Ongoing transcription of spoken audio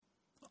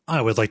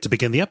I would like to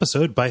begin the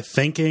episode by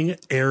thanking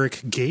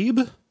Eric Gabe,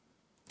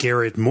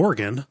 Garrett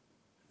Morgan,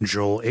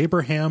 Joel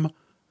Abraham,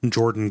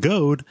 Jordan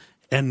Goad,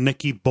 and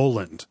Nikki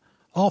Boland.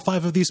 All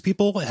 5 of these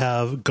people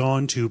have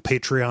gone to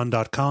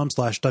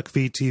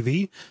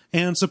patreon.com/duckfeedtv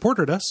and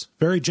supported us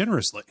very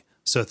generously.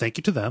 So thank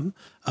you to them,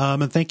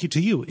 and thank you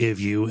to you if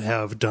you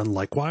have done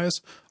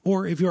likewise,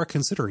 or if you are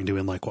considering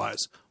doing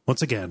likewise.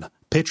 Once again,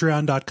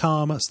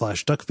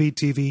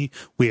 patreon.com/duckfeedtv.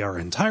 We are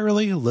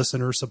entirely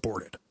listener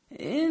supported.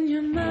 In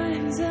your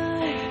mind's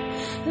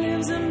eye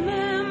lives a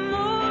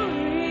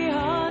memory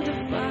hard to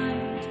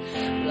find,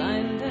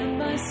 blinded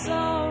by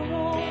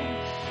sorrow,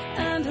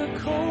 and her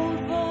cold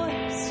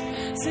voice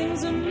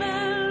sings a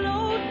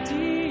melody,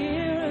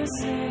 hear her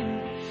sing,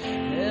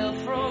 till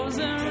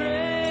frozen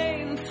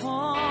rain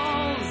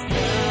falls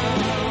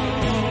down.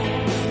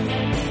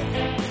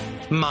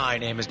 My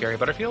name is Gary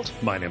Butterfield.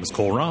 My name is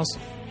Cole Ross.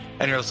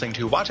 And you're listening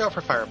to Watch Out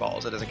for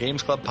Fireballs. It is a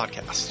Games Club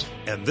podcast.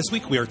 And this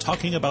week we are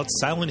talking about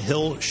Silent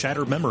Hill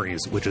Shattered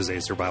Memories, which is a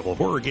survival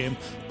horror game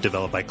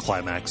developed by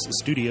Climax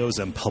Studios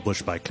and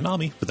published by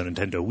Konami for the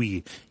Nintendo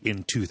Wii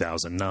in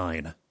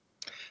 2009.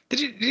 Did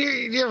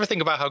you ever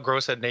think about how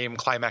gross a name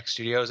Climax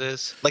Studios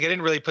is? Like, I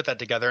didn't really put that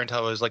together until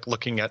I was, like,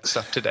 looking at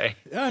stuff today.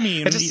 I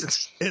mean... not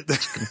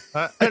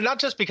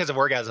just because of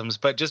orgasms,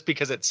 but just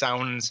because it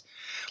sounds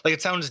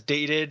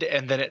dated,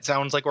 and then it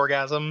sounds like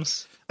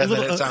orgasms. And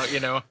then it sounds,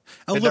 a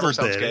little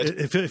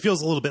bit. It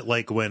feels a little bit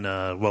like when,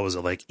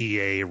 like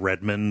EA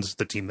Redmond,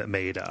 the team that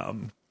made,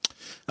 Dead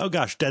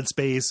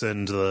Space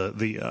and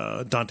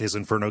the Dante's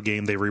Inferno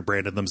game, they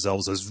rebranded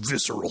themselves as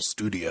Visceral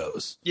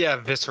Studios. Yeah,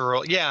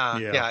 Visceral.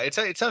 Yeah.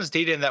 It sounds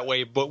dated in that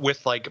way, but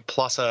with like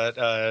plus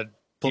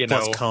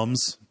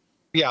comes.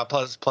 Yeah,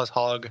 plus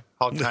hog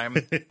time.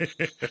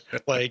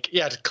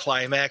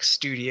 Climax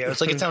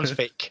Studios. Like, it sounds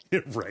fake.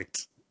 Right.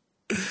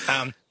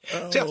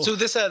 So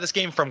this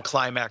game from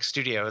Climax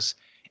Studios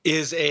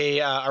is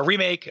a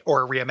remake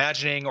or a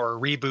reimagining or a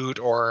reboot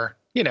or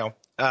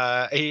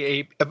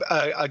a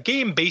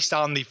game based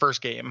on the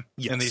first game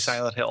in the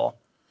Silent Hill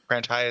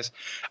franchise,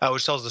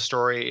 which tells the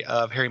story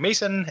of Harry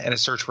Mason and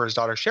his search for his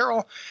daughter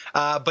Cheryl.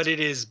 But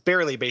it is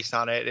barely based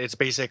on it. It's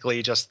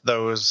basically just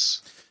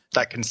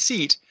that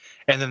conceit.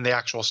 And then the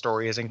actual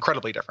story is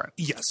incredibly different.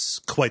 Yes,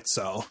 quite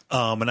so.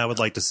 And I would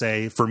like to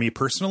say, for me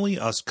personally,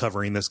 us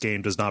covering this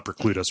game does not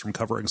preclude us from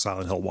covering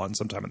Silent Hill 1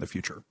 sometime in the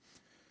future.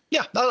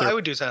 Yeah, I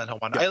would do Silent Hill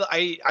 1. Yeah.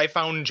 I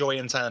found joy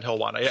in Silent Hill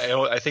 1.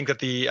 I think that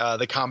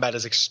the combat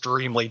is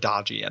extremely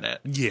dodgy in it.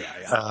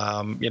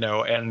 Yeah.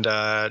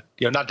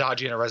 Not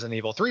dodgy in a Resident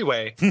Evil 3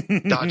 way.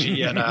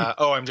 Dodgy in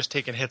I'm just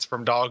taking hits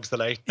from dogs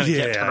that I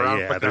can't turn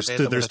around quick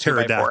enough. There's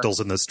pterodactyls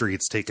in the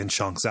streets taking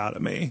chunks out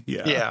of me.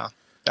 Yeah.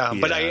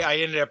 But I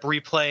ended up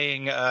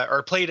replaying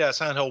or played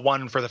Silent Hill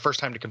 1 for the first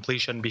time to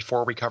completion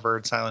before we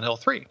covered Silent Hill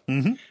 3,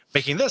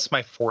 making this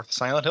my 4th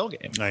Silent Hill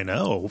game. I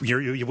know.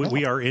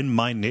 We are in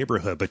my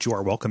neighborhood, but you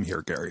are welcome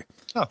here, Gary.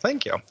 Oh,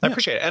 thank you. I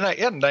appreciate it.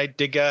 And I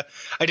dig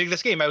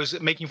this game. I was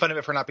making fun of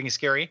it for not being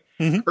scary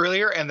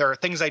earlier, and there are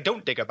things I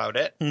don't dig about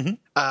it.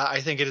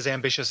 I think it is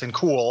ambitious and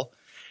cool.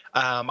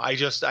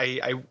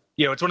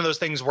 It's one of those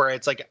things where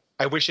it's like,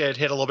 I wish it had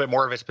hit a little bit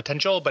more of its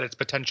potential, but its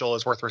potential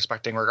is worth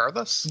respecting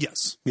regardless.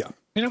 Yes. Yeah.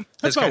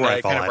 That's about where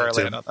I fall kind of where I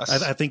land on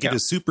this. I think it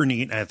is super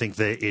neat. And I think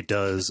that it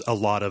does a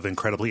lot of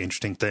incredibly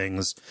interesting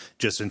things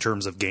just in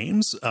terms of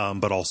games,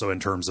 but also in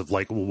terms of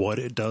like what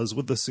it does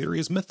with the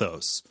series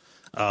mythos.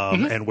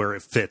 And where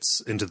it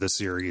fits into the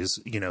series,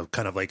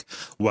 kind of like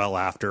well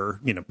after,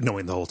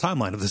 knowing the whole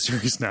timeline of the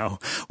series now,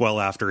 well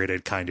after it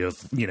had kind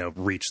of,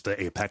 reached the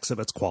apex of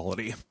its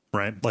quality,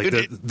 right? Like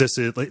this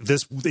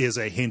is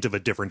a hint of a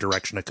different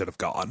direction it could have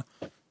gone.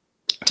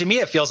 To me,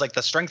 it feels like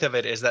the strength of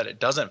it is that it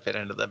doesn't fit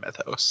into the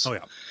mythos. Oh,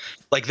 yeah.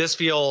 Like this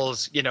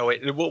feels,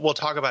 we'll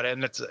talk about it,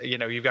 and it's,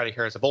 you've got to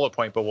hear as a bullet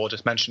point, but we'll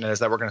just mention it is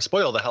that we're going to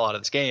spoil the hell out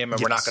of this game,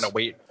 and we're not going to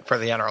wait for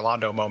the Anne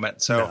Orlando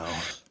moment. So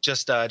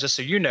just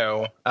so you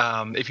know,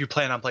 if you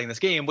plan on playing this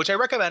game, which I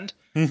recommend,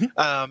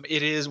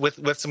 it is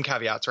with some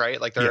caveats, right?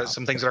 Like there are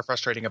some things that are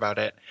frustrating about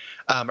it.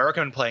 I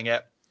recommend playing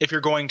it. If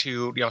you're going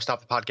to,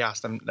 stop the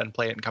podcast and then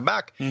play it and come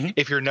back,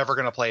 if you're never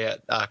going to play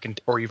it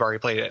or you've already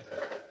played it,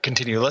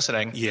 continue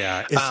listening.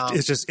 Yeah,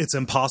 it's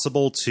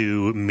impossible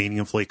to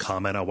meaningfully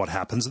comment on what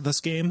happens in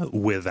this game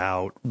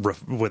without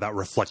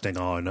reflecting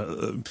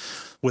on,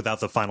 without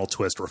the final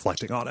twist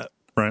reflecting on it,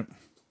 right?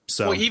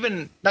 So,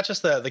 even not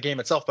just the game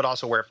itself, but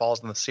also where it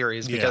falls in the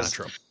series, because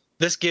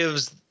this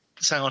gives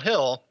Silent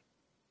Hill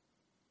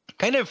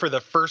kind of for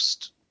the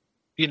first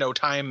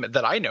time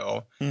that I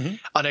know,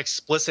 an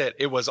explicit,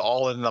 it was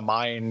all in the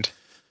mind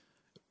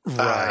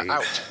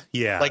out.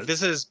 Yeah. Like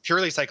this is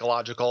purely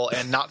psychological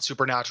and not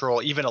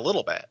supernatural, even a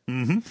little bit.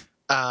 And,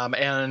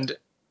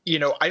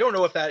 I don't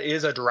know if that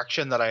is a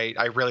direction that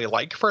I really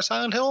like for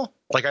Silent Hill,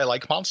 Like, I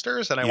like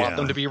monsters and I want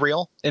them to be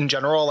real in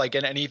general. Like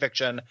in any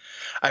fiction,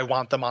 I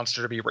want the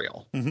monster to be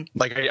real.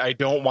 Like I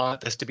don't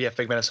want this to be a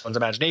figment of someone's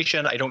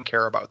imagination. I don't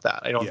care about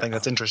that. I don't think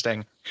that's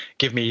interesting.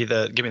 Give me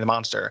the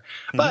monster.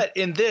 But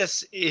in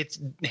this, it's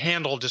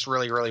handled just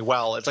really, really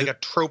well. It's like a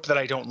trope that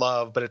I don't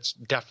love, but it's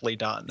definitely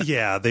done.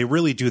 Yeah, they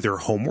really do their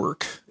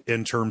homework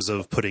in terms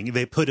of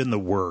they put in the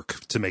work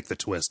to make the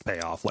twist pay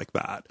off like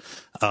that.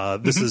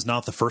 This is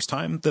not the first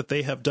time that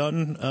they have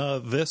done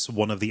this.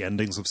 One of the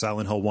endings of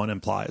Silent Hill 1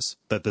 implies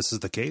that this is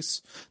the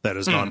case. That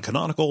is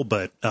non-canonical,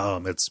 but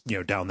it's,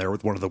 down there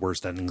with one of the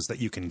worst endings that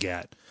you can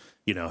get.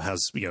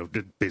 Has,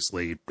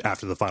 basically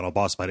after the final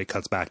boss fight, it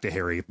cuts back to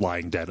Harry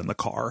lying dead in the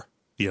car.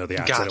 The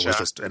accident was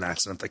just an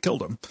accident that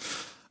killed him.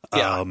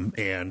 Yeah.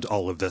 And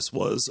all of this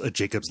was a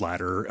Jacob's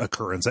Ladder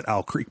occurrence at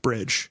Owl Creek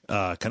Bridge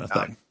kind of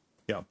thing.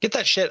 Yeah. Get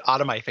that shit out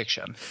of my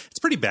fiction. It's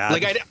pretty bad.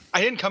 Like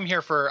I didn't come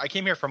here I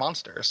came here for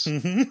monsters.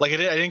 Like I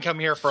didn't come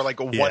here for like,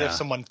 what if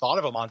someone thought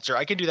of a monster?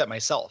 I can do that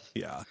myself.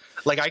 Yeah.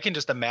 Like I can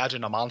just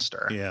imagine a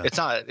monster. Yeah. It's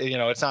not,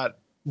 it's not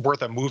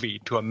worth a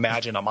movie to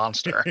imagine a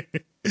monster.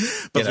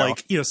 But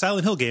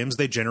Silent Hill games,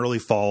 they generally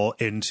fall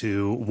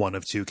into one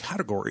of two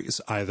categories,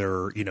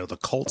 either, the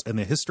cult and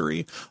the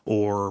history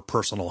or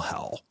personal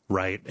hell,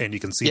 right? And you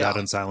can see that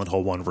in Silent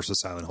Hill 1 versus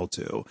Silent Hill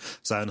 2.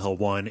 Silent Hill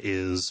 1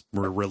 is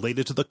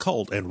related to the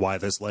cult and why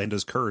this land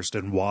is cursed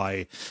and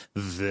why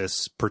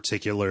this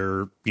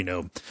particular,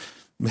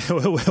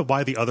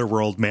 why the other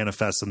world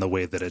manifests in the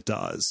way that it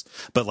does.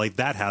 But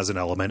that has an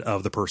element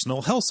of the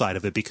personal hell side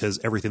of it, because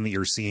everything that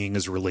you're seeing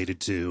is related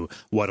to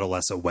what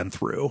Alessa went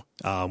through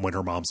when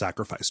her mom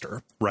sacrificed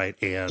her, right?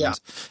 And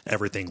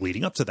everything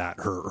leading up to that,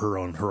 her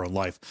own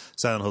life.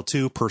 Silent Hill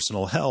 2,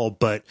 personal hell,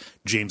 but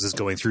James is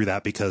going through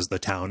that because the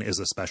town is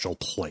a special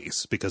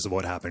place because of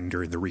what happened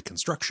during the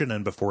Reconstruction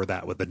and before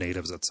that with the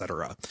natives,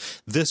 etc.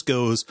 This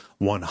goes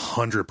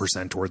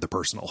 100% toward the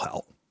personal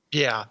hell.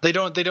 Yeah, they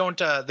don't,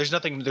 there's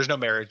no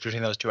marriage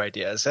between those two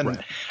ideas.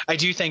 And I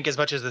do think, as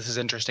much as this is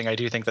interesting, I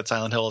do think that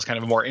Silent Hill is kind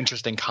of a more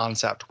interesting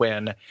concept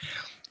when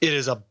it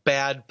is a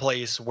bad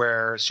place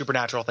where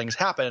supernatural things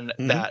happen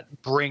that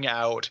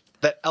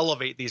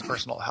elevate these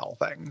personal hell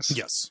things.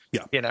 Yes.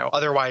 Yeah.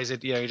 Otherwise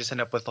you just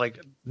end up with like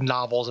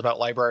novels about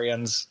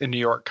librarians in New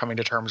York coming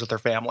to terms with their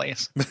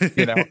families.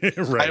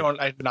 Right.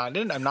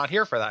 I'm not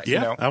here for that.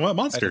 Yeah. I want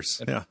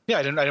monsters. I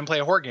didn't play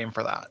a horror game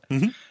for that.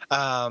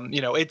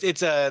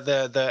 It's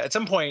at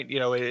some point,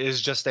 it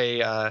is just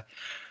the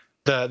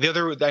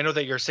other, I know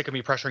that you're sick of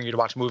me pressuring you to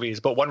watch movies,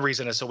 but one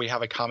reason is so we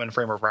have a common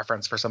frame of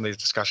reference for some of these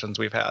discussions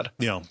we've had.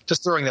 Yeah.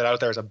 Just throwing that out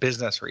there as a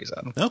business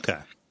reason. Okay.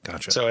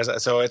 Gotcha.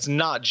 So it's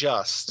not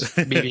just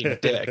me being a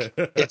dick.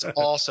 It's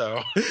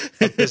also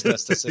a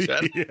business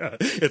decision. Yeah.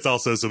 It's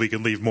also so we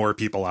can leave more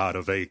people out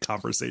of a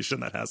conversation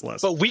that has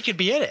less. But we could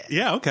be in it.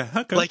 Yeah. Okay.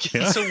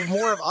 So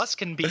more of us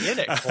can be in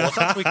it. Well, it's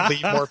not so we can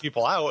leave more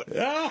people out.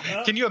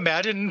 Yeah. Can you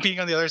imagine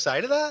being on the other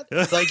side of that?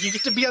 Like, you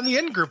get to be on the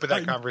in group of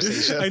that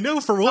conversation. I know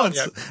for once.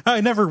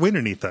 I never win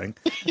anything.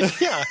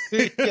 Yeah.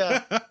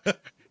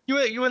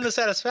 You win the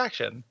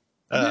satisfaction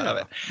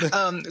of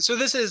it. So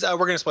this is, we're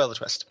going to spoil the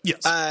twist.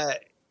 Yes.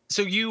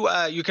 So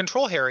you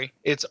control Harry.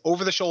 It's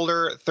over the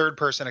shoulder, third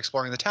person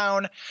exploring the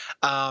town,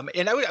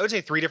 and I would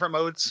say 3 different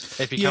modes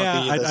if you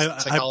count the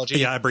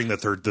psychology. I bring the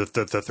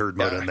third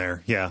mode in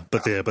there. Yeah,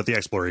 but the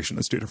exploration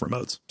is 2 different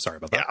modes. Sorry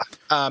about that.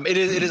 Yeah, it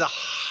is a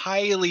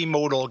highly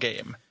modal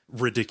game.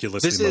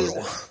 Ridiculously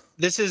modal.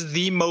 This is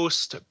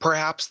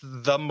perhaps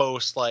the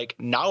most like,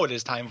 now it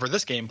is time for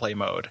this gameplay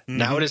mode.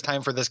 Now it is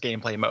time for this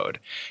gameplay mode.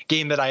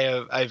 Game that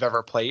I've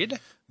ever played.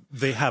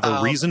 They have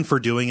a reason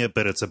for doing it,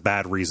 but it's a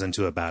bad reason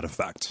to a bad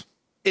effect.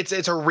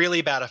 It's a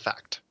really bad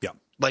effect. Yeah.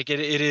 Like it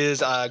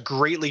is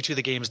greatly to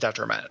the game's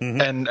detriment.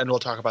 And we'll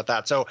talk about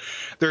that. So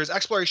there's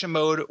exploration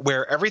mode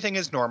where everything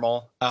is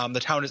normal.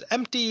 The town is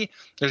empty.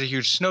 There's a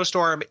huge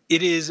snowstorm.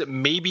 It is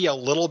maybe a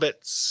little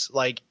bit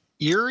like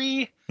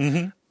eerie,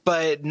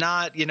 but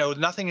not,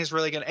 nothing is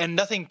really and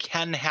nothing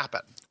can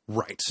happen.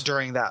 Right.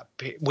 During that,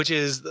 which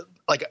is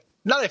like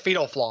not a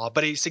fatal flaw,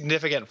 but a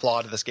significant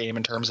flaw to this game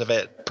in terms of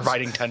it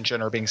providing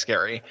tension or being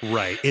scary.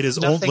 Right. It is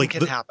nothing only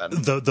can happen.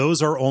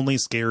 Those are only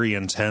scary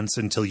and tense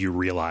until you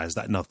realize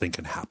that nothing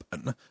can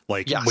happen.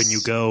 Like when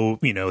you go,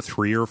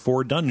 3 or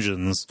 4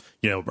 dungeons,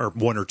 or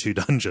 1 or 2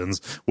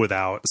 dungeons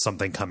without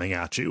something coming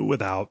at you,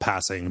 without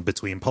passing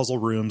between puzzle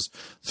rooms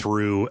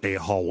through a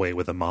hallway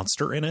with a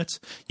monster in it,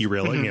 you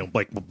really,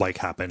 like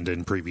happened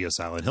in previous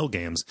Silent Hill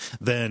games,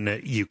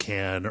 then you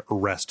can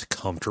rest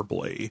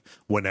comfortably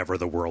whenever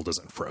the world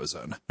isn't frozen.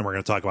 And we're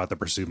going to talk about the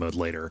pursuit mode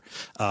later.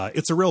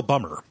 It's a real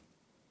bummer.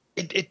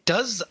 It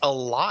does a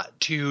lot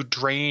to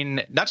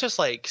drain, not just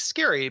like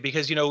scary,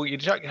 because, you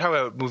talk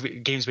about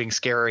games being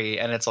scary,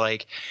 and it's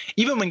like,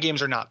 even when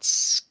games are not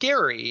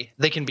scary,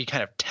 they can be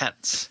kind of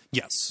tense.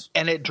 Yes.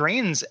 And it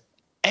drains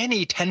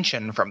any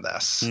tension from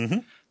this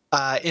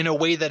in a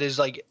way that is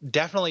like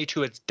definitely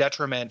to its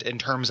detriment in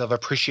terms of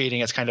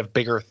appreciating its kind of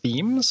bigger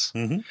themes.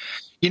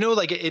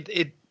 Like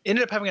it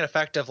ended up having an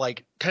effect of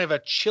like kind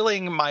of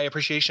chilling my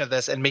appreciation of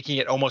this and making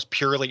it almost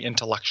purely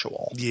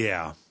intellectual.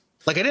 Yeah.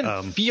 Like I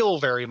didn't feel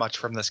very much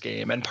from this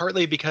game, and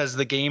partly because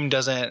the game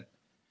doesn't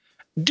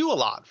do a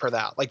lot for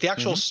that. Like the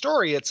actual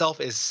story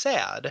itself is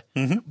sad,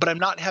 but I'm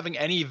not having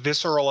any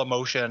visceral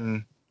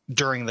emotion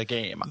during the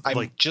game.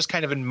 I'm just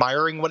kind of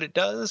admiring what it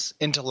does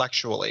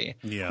intellectually,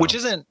 which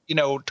isn't,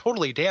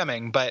 totally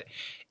damning, but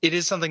it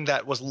is something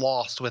that was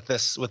lost with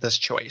this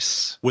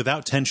choice.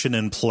 Without tension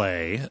in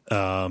play,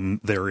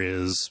 there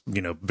is,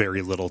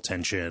 very little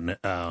tension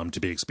to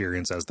be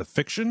experienced as the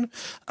fiction.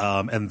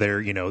 And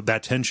there,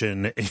 that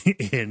tension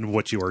in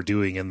what you are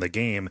doing in the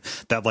game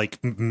that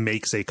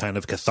makes a kind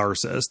of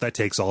catharsis that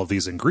takes all of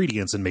these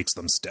ingredients and makes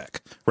them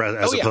stick,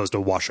 as opposed to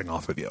washing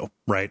off of you,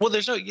 right? Well,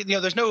 there's no,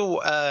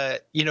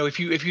 if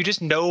you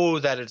just know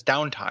that it's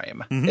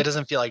downtime, it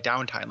doesn't feel like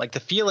downtime. Like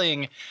the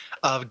feeling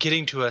of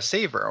getting to a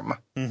save room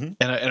in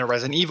a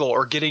Resident Evil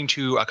or getting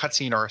to a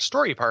cutscene or a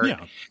story part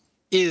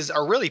is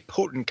a really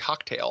potent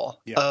cocktail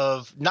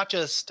of not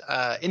just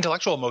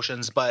intellectual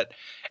emotions, but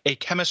a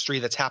chemistry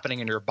that's happening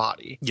in your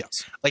body.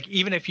 Yes. Like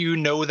even if you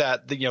know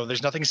that,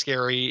 there's nothing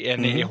scary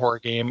in a horror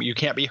game, you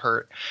can't be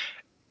hurt.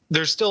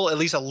 There's still at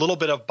least a little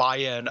bit of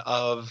buy-in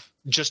of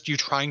just you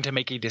trying to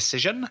make a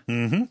decision.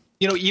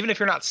 Even if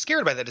you're not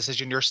scared by that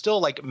decision, you're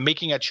still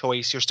making a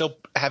choice. You're still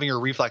having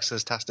your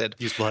reflexes tested.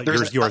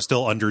 You are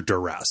still under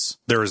duress.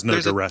 There is no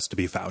duress to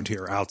be found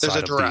here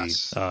outside of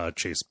the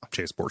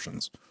chase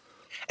portions.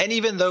 And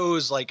even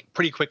those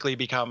pretty quickly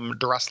become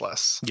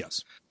duressless.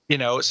 Yes.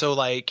 So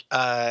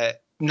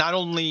not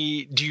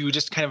only do you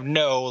just kind of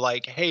know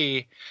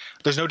hey,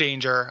 there's no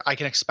danger. I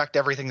can expect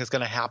everything that's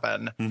going to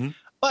happen.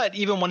 But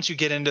even once you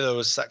get into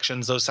those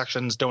sections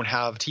don't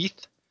have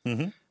teeth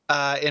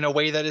in a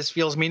way that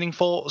feels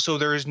meaningful. So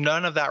there is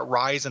none of that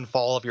rise and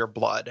fall of your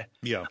blood.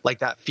 Yeah. Like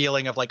that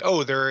feeling of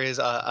there is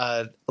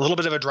a little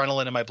bit of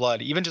adrenaline in my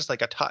blood, even just a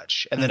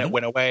touch. And then it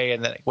went away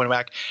and then it went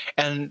back.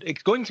 And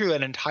going through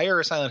an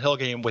entire Silent Hill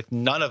game with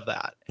none of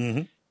that,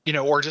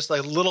 or just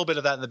a little bit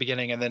of that in the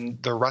beginning. And then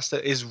the rest of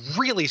it is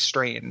really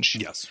strange.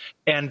 Yes.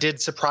 And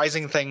did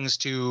surprising things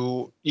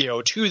to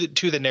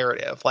the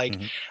narrative.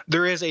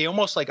 There is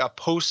almost a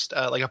post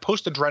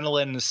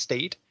adrenaline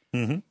state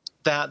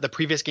that the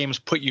previous games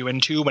put you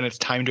into when it's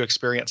time to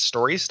experience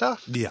story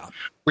stuff. Yeah.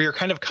 Where you're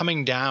kind of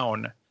coming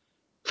down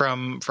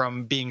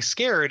from being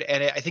scared.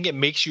 And I think it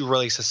makes you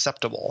really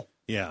susceptible.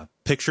 Yeah.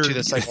 To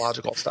the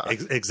psychological stuff.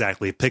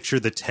 Exactly. Picture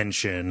the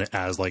tension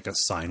as a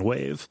sine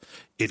wave.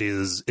 It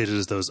is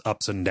those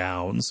ups and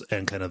downs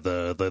and kind of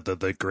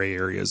the gray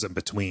areas in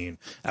between,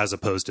 as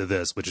opposed to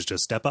this, which is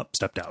just step up,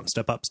 step down,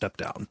 step up, step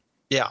down.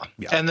 Yeah.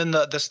 And then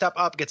the step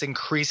up gets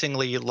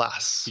increasingly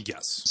less.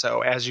 Yes.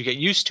 So as you get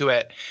used to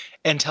it,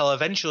 until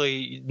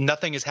eventually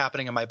nothing is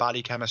happening in my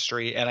body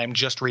chemistry and I'm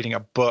just reading a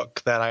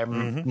book that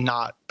I'm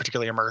not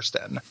particularly immersed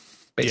in,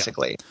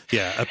 basically.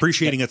 Yeah.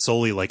 Appreciating it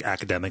solely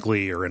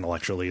academically or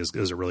intellectually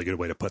is a really good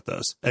way to put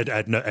this.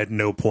 At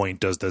no point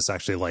does this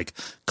actually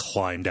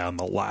climb down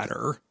the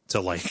ladder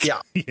to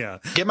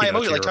get my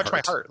emotion, touch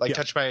my heart,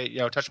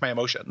 touch my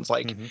emotions,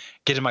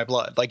 get in my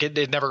blood.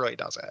 It never really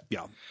does it.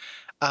 Yeah.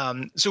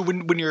 So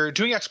when you're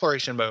doing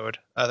exploration mode,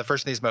 the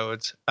first of these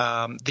modes,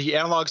 the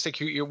analog stick,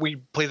 we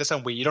play this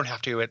on Wii. You don't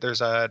have to. It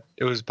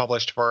was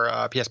published for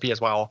PSP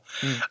as well.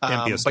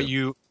 And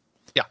PS2.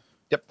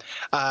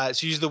 But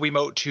so you use the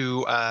Wiimote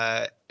to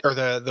or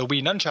the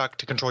Wii nunchuck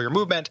to control your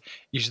movement.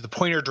 You use the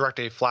pointer to direct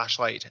a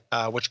flashlight,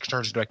 which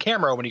turns into a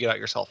camera when you get out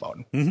your cell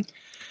phone.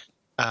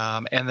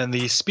 And then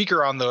the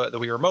speaker on the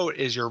Wii remote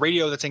is your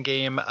radio that's in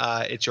game.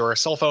 It's your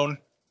cell phone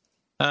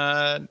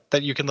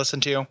that you can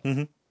listen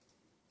to.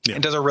 Yeah.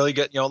 It does a really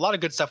good, a lot of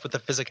good stuff with the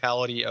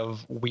physicality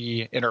of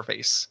Wii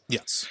interface.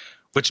 Yes.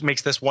 Which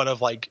makes this one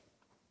of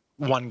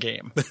one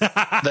game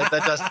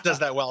that does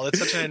that well. It's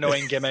such an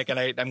annoying gimmick, and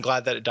I'm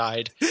glad that it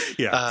died.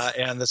 Yeah.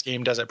 And this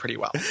game does it pretty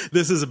well.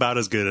 This is about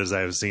as good as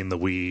I've seen the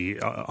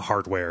Wii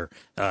hardware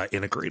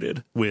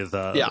integrated with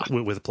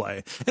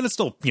play, and it's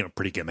still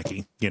pretty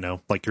gimmicky.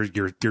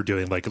 You're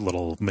doing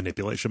little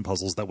manipulation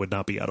puzzles that would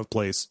not be out of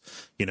place,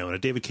 in a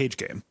David Cage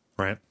game,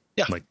 right?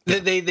 Yeah,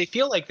 they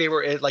feel like they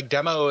were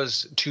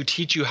demos to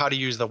teach you how to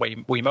use the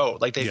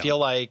Wiimote. They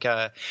feel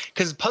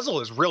because puzzle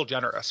is real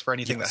generous for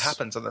anything that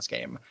happens in this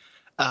game.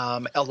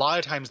 A lot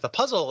of times the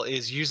puzzle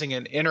is using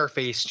an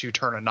interface to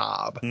turn a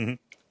knob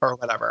or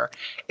whatever,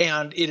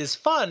 and it is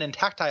fun and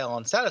tactile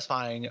and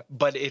satisfying,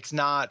 but it's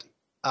not.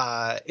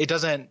 It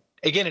doesn't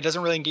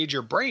really engage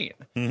your brain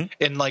in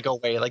a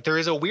way. There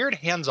is a weird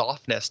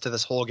hands-offness to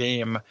this whole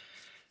game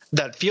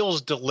that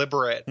feels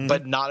deliberate,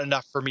 but not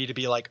enough for me to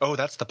be oh,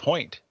 that's the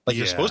point.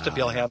 You're supposed to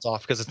feel hands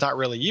off because it's not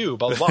really you,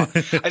 blah, blah,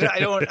 blah. I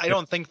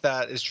don't think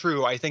that is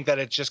true. I think that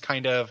it's just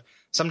kind of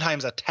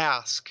sometimes a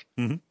task,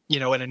 in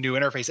a new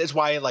interface. It's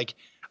why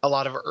a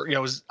lot of,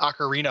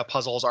 Ocarina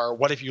puzzles are,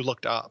 what if you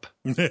looked up?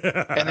 and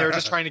they were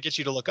just trying to get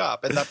you to look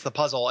up, and that's the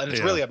puzzle. And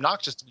it's really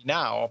obnoxious to me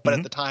now, but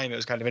at the time it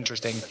was kind of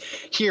interesting.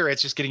 Here,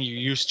 it's just getting you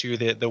used to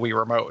the Wii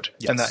remote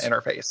and that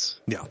interface.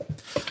 Yeah.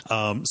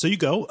 So you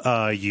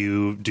go,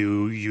 you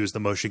do use the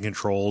motion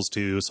controls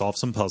to solve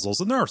some puzzles,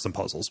 and there are some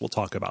puzzles. We'll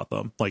talk about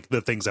them, like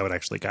the things I would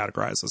actually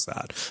categorize as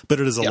that. But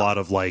it is a lot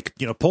of like,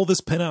 pull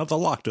this pin out of the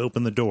lock to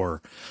open the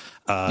door.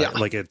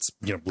 Like it's,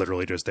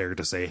 literally just there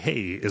to say,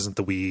 hey, isn't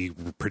the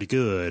Wii pretty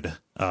good?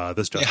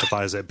 This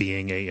justifies it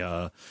being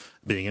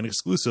an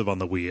exclusive on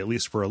the Wii, at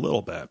least for a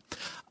little bit.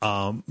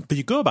 But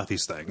you go about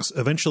these things.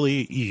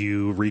 Eventually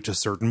you reach a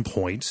certain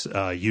point.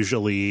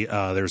 Usually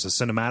there's a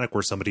cinematic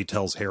where somebody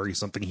tells Harry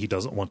something he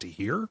doesn't want to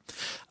hear.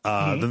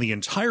 Then the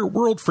entire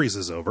world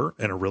freezes over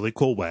in a really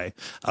cool way.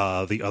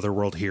 The other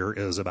world here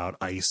is about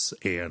ice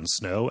and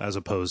snow as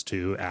opposed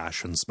to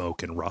ash and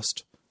smoke and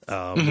rust.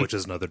 Which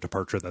is another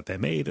departure that they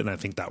made, and I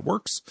think that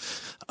works.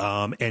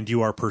 And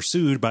you are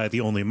pursued by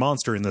the only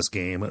monster in this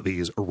game,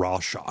 these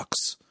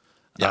Rawshocks.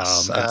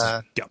 Yes.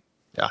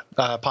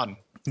 Pun.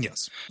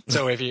 Yes.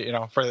 So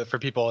if for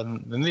people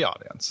in the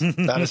audience,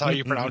 that is how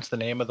you pronounce the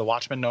name of the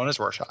Watchman known as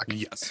Rorschach.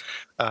 Yes.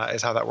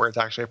 Is how that word's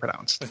actually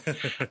pronounced.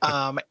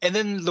 And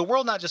then the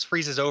world not just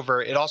freezes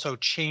over, it also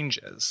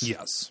changes.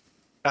 Yes.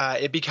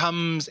 It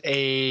becomes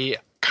a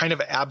kind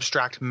of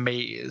abstract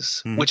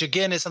maze, which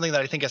again is something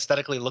that I think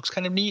aesthetically looks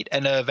kind of neat,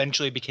 and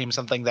eventually became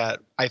something that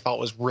I thought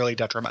was really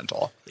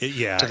detrimental to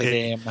the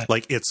game.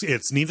 Like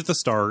it's neat at the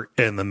start,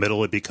 in the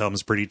middle it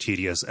becomes pretty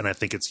tedious, and I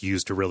think it's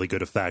used to really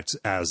good effect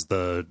as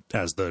the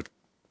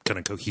kind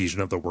of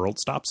cohesion of the world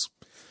stops.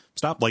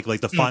 Like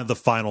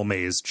the final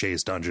maze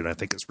chase dungeon, I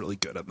think is really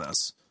good in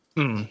this.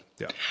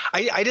 Yeah.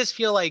 I just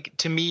feel like,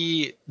 to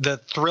me, the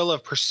thrill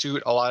of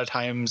pursuit a lot of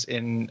times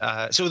in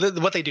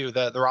what they do,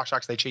 the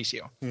Rawshocks, they chase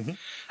you,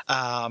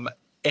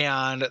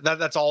 and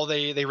that's all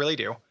they really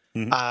do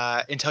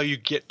until you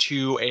get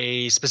to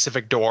a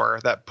specific door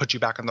that puts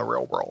you back in the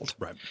real world.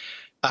 Right.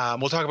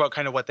 We'll talk about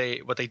kind of what they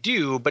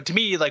do, but to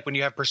me, like when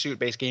you have pursuit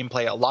based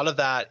gameplay, a lot of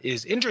that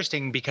is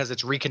interesting because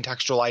it's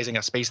recontextualizing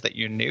a space that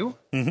you knew.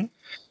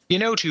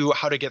 To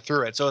how to get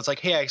through it. So it's like,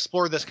 hey, I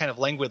explored this kind of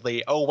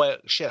languidly. Oh, well,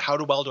 shit,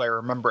 how well do I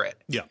remember it?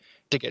 Yeah.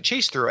 To get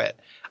chased through it.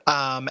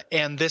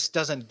 And this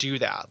doesn't do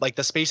that. Like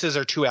the spaces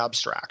are too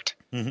abstract.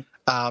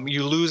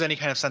 You lose any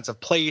kind of sense of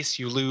place.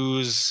 You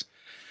lose,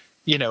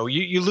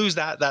 you lose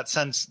that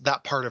sense,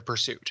 that part of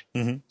pursuit.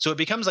 So it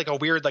becomes like a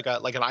weird, like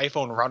an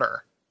iPhone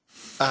runner.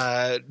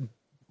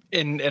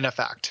 In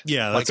effect,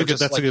 that's a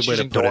good way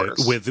to put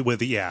it.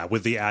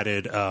 With the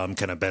added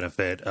kind of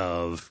benefit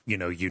of you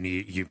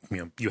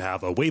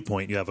have a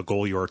waypoint, you have a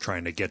goal you're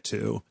trying to get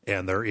to,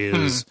 and there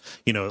is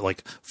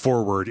like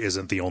forward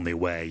isn't the only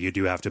way. You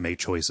do have to make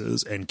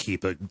choices and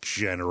keep a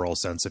general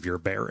sense of your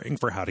bearing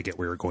for how to get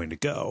where you're going to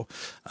go.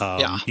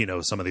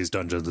 Some of these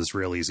dungeons is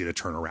real easy to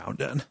turn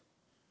around in.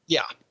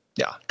 Yeah,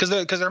 because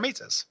they're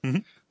mazes.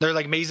 They're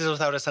like mazes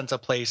without a sense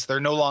of place. They're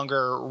no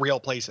longer real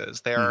places.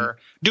 They're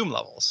Doom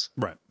levels.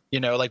 Right.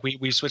 Like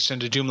we switched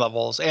into Doom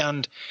levels,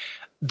 and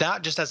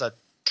that just as a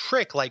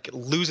trick like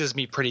loses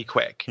me pretty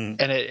quick. And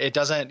it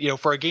doesn't,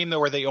 for a game though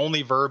where the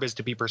only verb is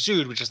to be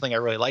pursued, which is something I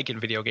really like in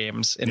video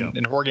games,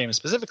 in horror games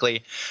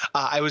specifically.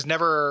 I was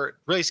never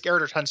really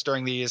scared or tense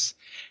during these,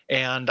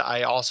 and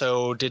I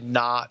also did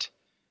not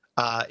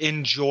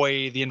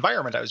enjoy the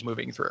environment I was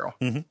moving through.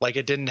 Like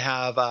it didn't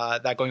have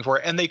that going for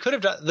it. And they could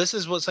have done, this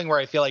is something where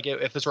I feel like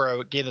if this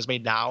were a game that's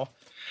made now,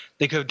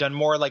 they could have done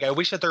more. Like I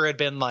wish that there had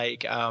been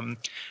like I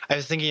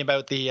was thinking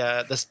about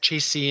this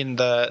chase scene,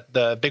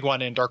 the big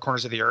one in Dark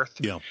Corners of the Earth.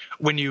 Yeah.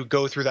 When you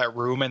go through that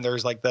room and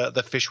there's like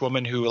the fish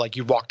woman who like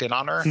you walked in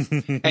on her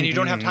and you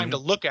don't have time to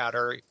look at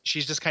her.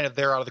 She's just kind of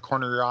there out of the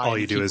corner of your eye. All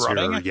you do is hear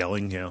her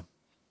yelling. Yeah.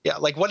 Yeah.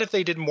 Like what if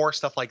they did more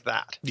stuff like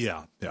that?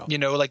 Yeah. Yeah.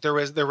 Like there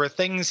were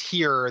things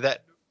here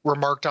that were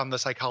marked on the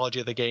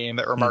psychology of the game,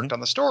 that were marked on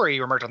the story,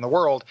 were marked on the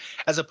world,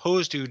 as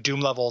opposed to Doom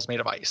levels made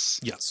of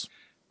ice. Yes.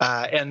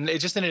 And it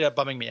just ended up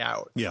bumming me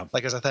out. Yeah.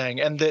 Like as a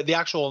thing. And the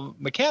actual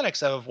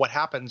mechanics of what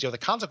happens, the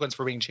consequence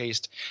for being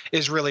chased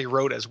is really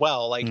rote as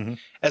well. Like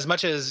as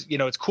much as,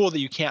 it's cool that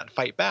you can't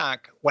fight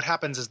back, what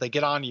happens is they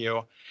get on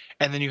you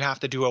and then you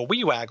have to do a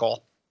wee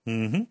waggle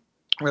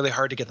really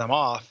hard to get them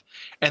off.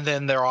 And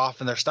then they're off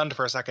and they're stunned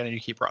for a second and you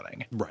keep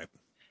running. Right.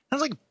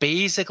 That's like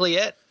basically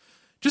it.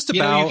 Just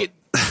about.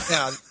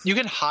 You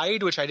can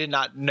hide, which I did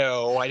not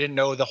know. I didn't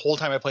know the whole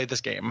time I played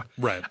this game.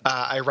 Right.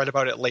 I read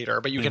about it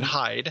later, but you can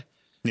hide.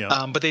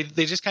 Yeah. But they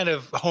just kind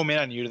of home in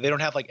on you. They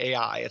don't have like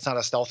AI. It's not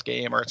a stealth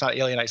game or it's not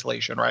Alien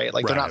Isolation, right?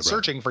 Like they're not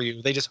searching for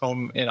you. They just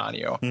home in on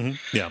you.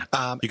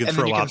 Yeah. You can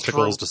throw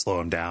obstacles to slow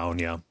them down.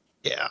 Yeah.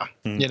 Yeah.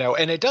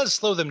 And it does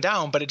slow them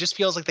down, but it just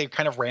feels like they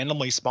kind of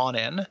randomly spawn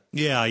in.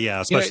 Yeah. Yeah.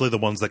 Especially the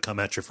ones that come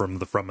at you from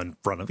in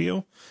front of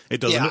you.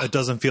 It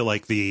doesn't feel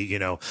like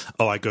the,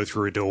 I go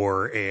through a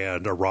door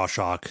and a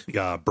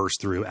Rawshock bursts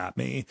through at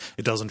me.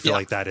 It doesn't feel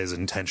like that is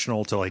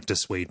intentional to like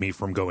dissuade me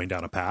from going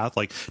down a path.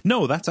 Like,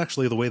 no, that's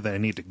actually the way that I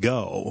need to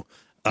go.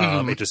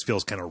 It just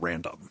feels kind of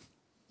random.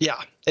 Yeah,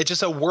 it's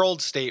just a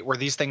world state where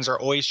these things are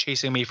always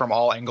chasing me from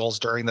all angles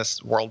during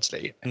this world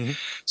state.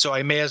 So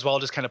I may as well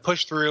just kind of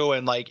push through,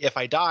 and like if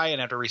I die and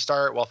have to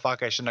restart, well,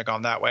 fuck, I shouldn't have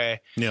gone that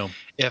way. Yeah.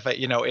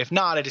 If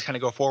not, I just kind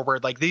of go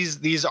forward. Like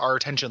these are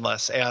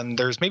tensionless, and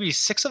there's maybe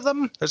 6 of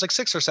them. There's like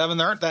 6 or 7.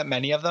 There aren't that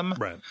many of them,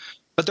 Right.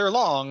 but they're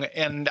long,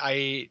 and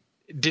I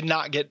did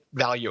not get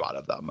value out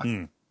of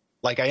them.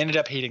 Like I ended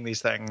up hating these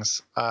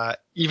things,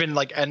 even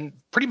like, and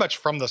pretty much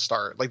from the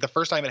start. Like the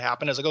first time it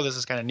happened, I was like, oh, this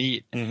is kind of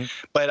neat.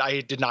 But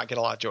I did not get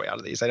a lot of joy out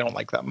of these. I don't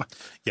like them.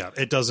 Yeah,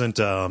 it doesn't.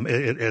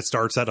 It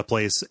starts at a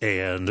place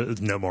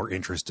and no more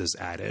interest is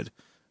added.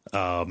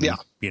 For me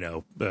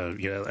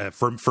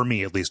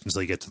at least,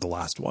 until you get to the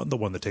last one, the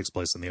one that takes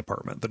place in the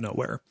apartment, the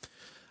nowhere.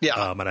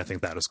 Yeah. And I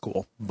think that is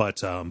cool.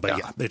 But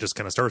yeah, it just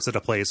kind of starts at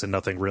a place and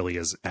nothing really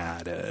is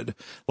added.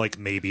 Like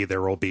maybe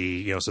there will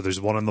be, so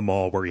there's one in the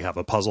mall where you have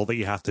a puzzle that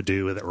you have to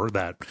do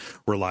that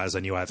relies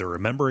on you either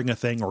remembering a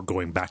thing or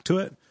going back to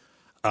it.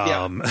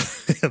 And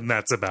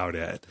that's about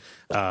it.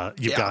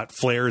 You've got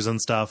flares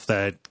and stuff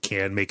that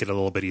can make it a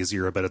little bit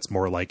easier, but it's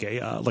more like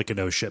a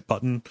no shit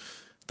button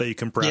that you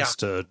can press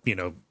to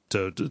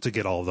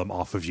get all of them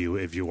off of you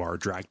if you are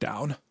dragged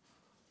down.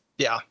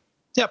 Yeah.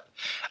 Yep.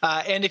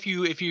 And if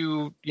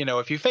you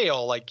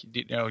fail, like,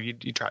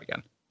 you try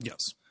again.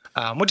 Yes.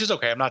 Which is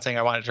okay. I'm not saying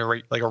I wanted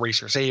to erase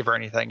your save or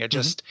anything. It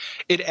just,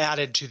 it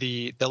added to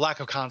the lack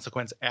of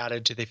consequence,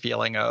 added to the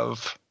feeling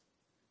of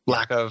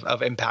lack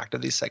of impact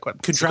of these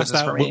sequences. Contrast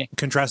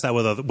that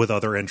with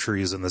other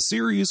entries in the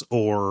series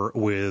or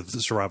with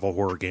survival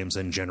horror games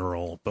in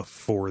general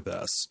before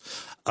this,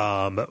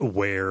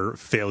 where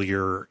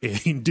failure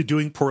in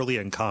doing poorly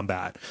in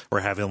combat or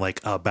having like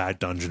a bad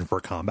dungeon for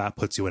combat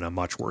puts you in a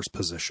much worse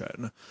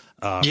position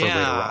for later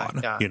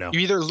on. Yeah. You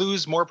either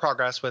lose more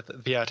progress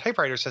via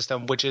typewriter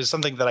system, which is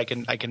something that I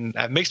can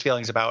have mixed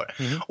feelings about,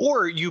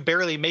 or you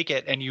barely make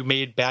it and you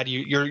made bad.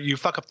 You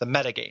fuck up the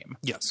metagame.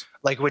 Yes.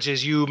 Like, which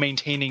is you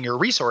maintaining your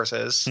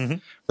resources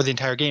for the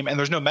entire game, and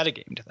there's no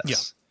metagame to this. Yeah.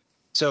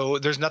 So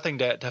there's nothing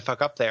to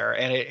fuck up there,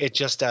 and it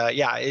just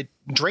it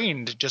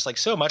drained just like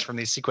so much from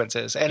these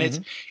sequences,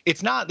 and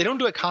it's not, they don't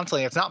do it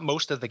constantly. It's not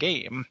most of the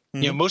game.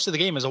 Most of the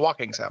game is a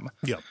walking sim.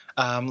 Yeah.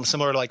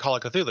 Similar to like Call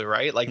of Cthulhu,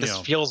 right? Like this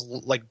feels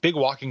like big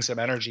walking sim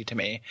energy to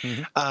me.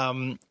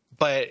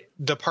 But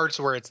the parts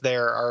where it's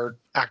there are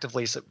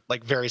actively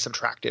like very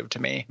subtractive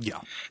to me. Yeah.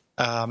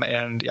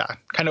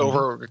 Kind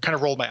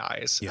of rolled my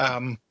eyes.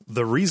 Yeah.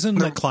 The reason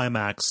that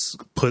Climax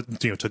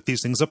took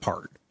these things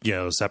apart,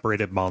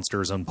 separated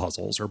monsters and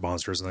puzzles or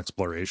monsters and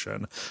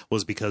exploration,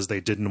 was because they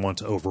didn't want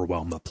to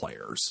overwhelm the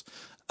players.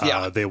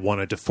 They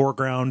wanted to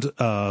foreground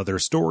their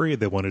story.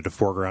 They wanted to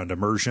foreground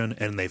immersion.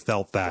 And they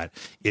felt that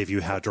if you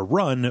had to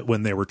run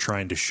when they were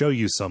trying to show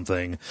you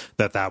something,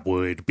 that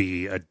would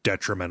be a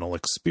detrimental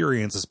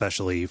experience,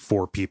 especially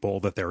for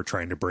people that they were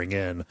trying to bring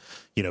in,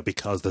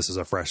 because this is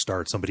a fresh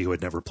start, somebody who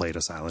had never played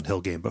a Silent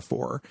Hill game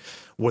before.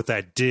 What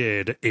that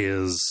did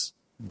is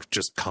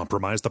just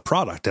compromise the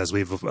product, as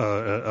we've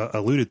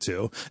alluded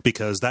to,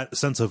 because that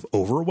sense of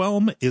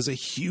overwhelm is a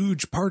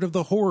huge part of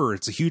the horror.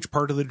 It's a huge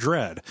part of the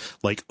dread.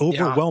 Like,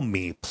 overwhelm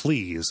me,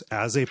 please.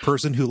 As a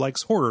person who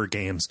likes horror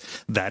games,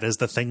 that is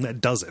the thing that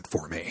does it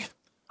for me.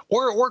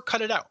 Or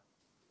cut it out.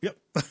 Yep.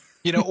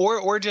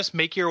 Or just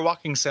make your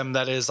walking sim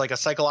that is like a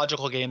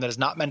psychological game that is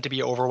not meant to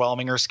be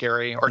overwhelming or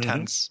scary or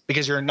tense,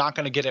 because you're not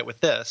going to get it with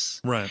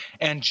this. Right.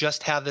 And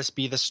just have this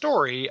be the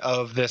story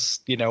of this,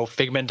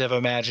 figment of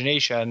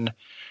imagination,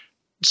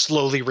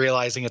 slowly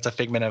realizing it's a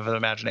figment of an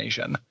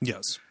imagination.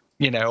 Yes.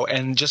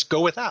 And just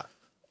go with that.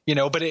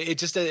 But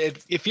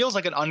it feels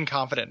like an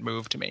unconfident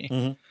move to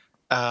me.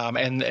 I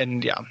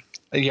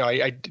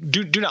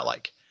do not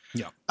like.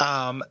 Yeah.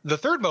 The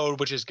third mode,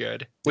 which is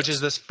good, which is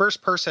this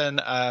first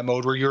person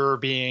mode where you're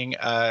being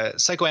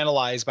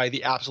psychoanalyzed by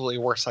the absolutely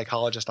worst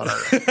psychologist on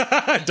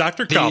earth.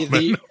 Dr. Kaufman.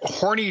 The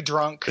horny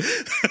drunk.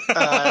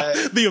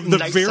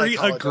 the very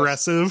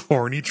aggressive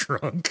horny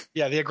drunk.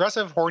 Yeah, the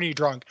aggressive horny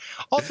drunk.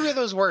 All 3 of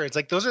those words,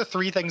 like those are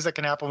 3 things that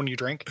can happen when you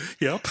drink.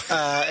 Yep.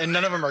 And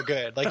none of them are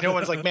good. Like no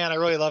one's like, man, I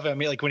really love him.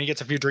 Like when he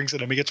gets a few drinks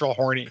in him, he gets real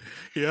horny.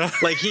 Yeah.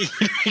 Like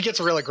he gets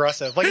real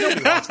aggressive. Like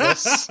nobody wants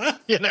this,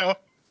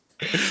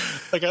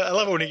 Like I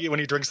love it when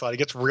he drinks a lot. He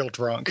gets real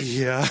drunk.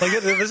 Yeah.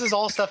 Like this is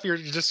all stuff you're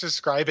just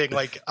describing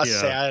like a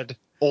sad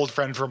old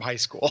friend from high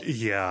school.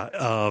 Yeah.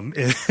 And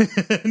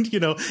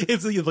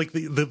it's like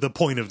the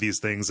point of these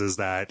things is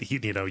that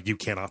you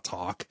cannot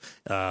talk.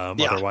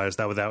 Otherwise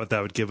that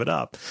would give it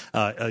up.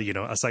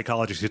 A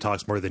psychologist who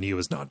talks more than you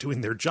is not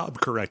doing their job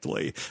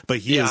correctly, but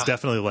he is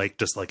definitely like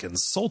just like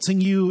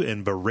insulting you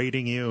and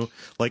berating you.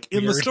 Like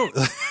in the story,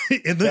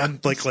 in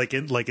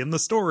the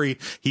story,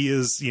 he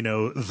is,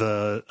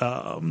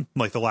 the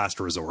like the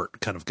last resort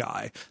kind of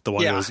guy, the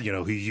one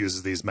who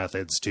uses these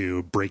methods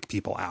to break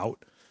people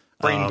out.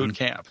 Brain boot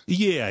camp.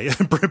 Yeah,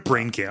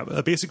 brain camp,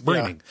 basic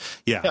braining.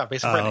 Yeah,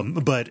 basic braining.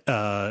 But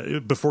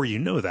before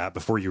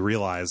before you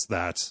realize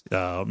that,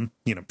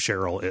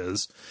 Cheryl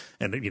is,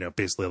 and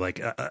basically like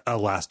a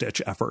last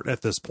ditch effort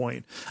at this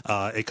point,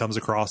 it comes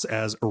across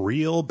as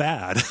real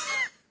bad.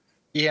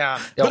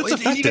 Yeah, but it's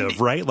effective,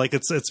 right? Like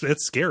it's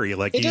scary.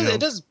 Like it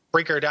does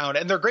break her down,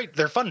 and they're great.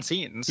 They're fun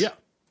scenes. Yeah,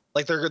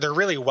 like they're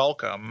really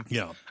welcome.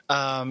 Yeah,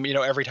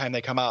 every time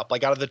they come up,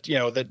 like out of the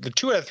the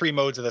 2 out of 3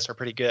 modes of this are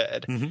pretty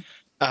good.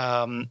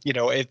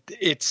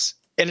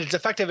 It's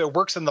effective. It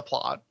works in the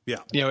plot. Yeah,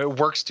 it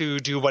works to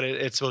do what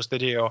it's supposed to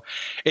do.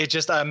 It's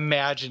just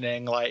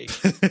imagining like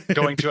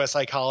going to a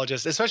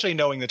psychologist, especially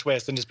knowing the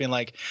twist, and just being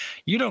like,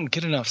 "You don't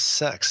get enough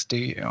sex, do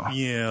you?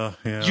 Yeah.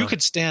 You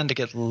could stand to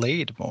get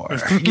laid more."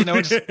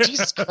 Just,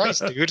 Jesus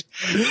Christ, dude.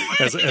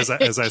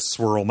 as I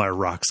swirl my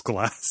rocks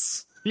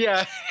glass.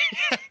 Yeah,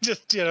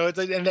 just it's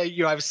and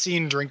I've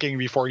seen drinking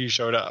before you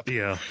showed up.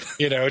 Yeah,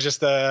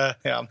 just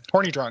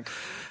horny drunk.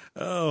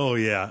 Oh,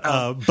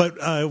 yeah. But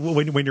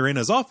when you're in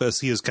his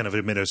office, he is kind of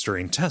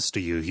administering tests to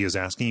you. He is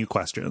asking you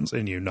questions,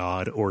 and you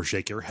nod or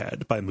shake your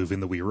head by moving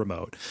the Wii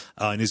remote.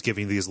 And he's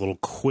giving these little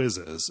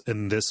quizzes,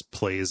 and this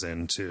plays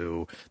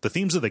into the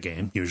themes of the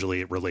game.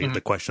 Usually the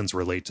questions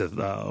relate to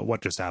what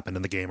just happened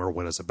in the game or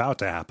what is about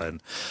to happen.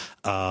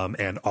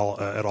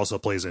 It also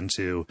plays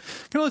into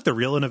kind of like the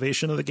real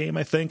innovation of the game,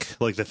 I think.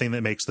 Like the thing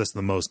that makes this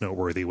the most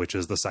noteworthy, which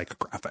is the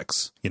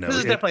psychographics. This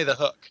is definitely the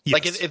hook. Yes.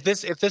 Like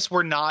if this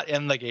were not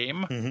in the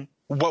game,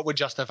 what would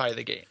justify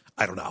the game?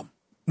 I don't know.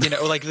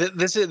 Like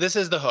this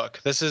is the hook.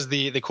 This is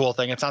the cool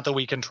thing. It's not the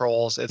Wii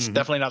controls. It's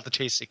definitely not the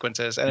chase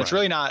sequences, and it's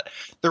really not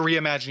the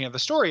reimagining of the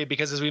story,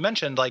 because as we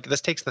mentioned, like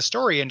this takes the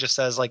story and just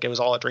says like it was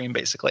all a dream,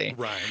 basically.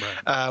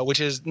 Right. Which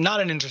is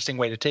not an interesting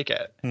way to take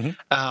it.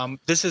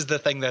 This is the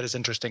thing that is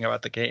interesting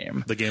about the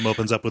game. The game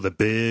opens up with a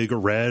big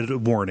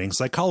red warning,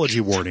 psychology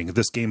warning.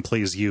 This game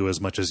plays you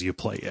as much as you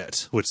play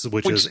it, which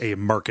is a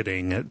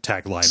marketing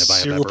tagline if I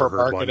have ever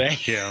heard marketing. one.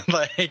 Yeah,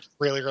 like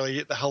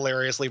really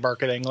hilariously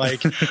marketing.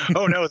 Like,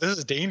 oh no, this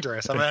is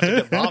dangerous. I'm gonna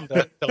have to get mom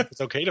to tell me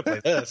it's okay to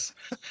play this.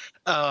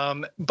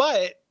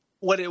 But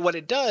what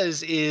it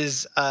does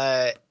is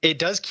it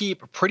does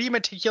keep pretty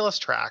meticulous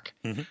track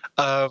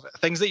of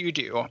things that you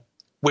do,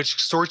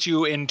 which sorts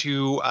you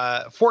into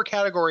 4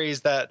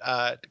 categories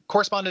that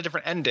correspond to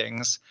different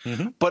endings,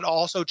 but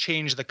also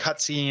change the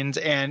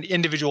cutscenes and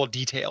individual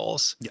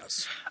details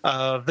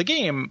of the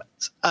game.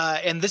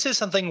 And this is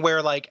something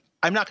where like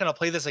I'm not going to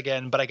play this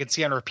again, but I could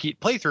see on repeat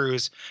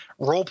playthroughs,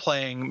 role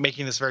playing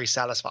making this very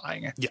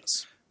satisfying.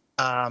 Yes.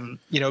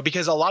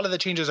 Because a lot of the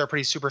changes are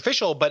pretty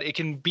superficial, but it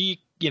can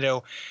be,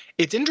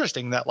 it's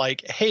interesting that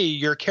like, hey,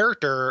 your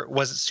character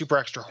was super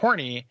extra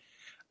horny.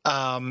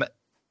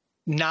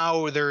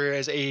 Now there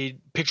is a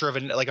picture of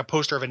a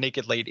poster of a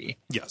naked lady.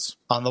 Yes.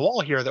 On the wall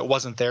here that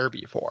wasn't there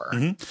before.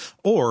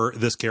 Or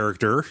this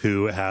character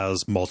who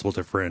has multiple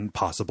different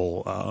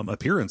possible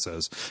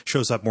appearances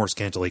shows up more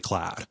scantily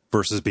clad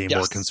versus being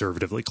more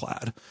conservatively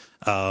clad.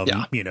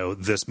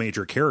 This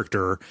major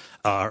character,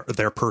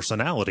 their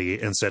personality,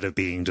 instead of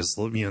being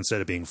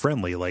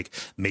friendly, like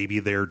maybe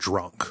they're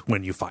drunk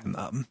when you find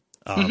them.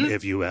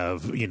 If you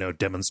have,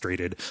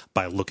 demonstrated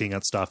by looking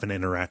at stuff and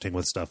interacting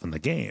with stuff in the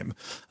game,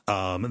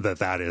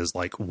 that is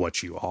like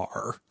what you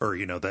are, or,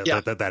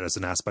 that is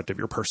an aspect of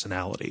your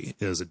personality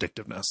is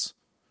addictiveness.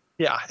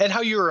 Yeah. And how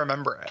you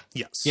remember it.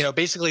 Yes.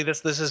 Basically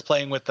this is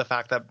playing with the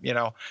fact that,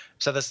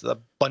 said this a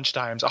bunch of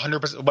times,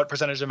 100%, what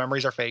percentage of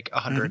memories are fake?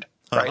 100,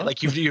 right?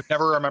 Like you've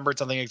never remembered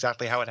something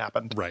exactly how it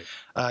happened. Right.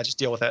 Just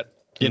deal with it.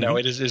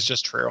 It is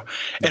just true.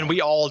 And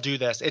we all do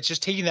this. It's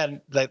just taking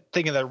that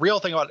thinking the real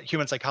thing about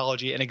human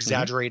psychology and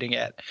exaggerating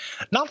it,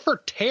 not for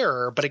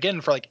terror, but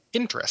again, for like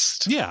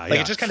interest. Yeah.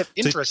 Like it's just kind of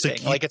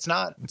interesting. Like it's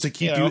not to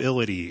keep you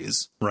ill at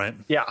ease. Right.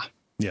 Yeah.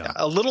 Yeah.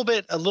 A little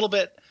bit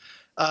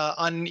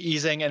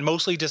uneasing, and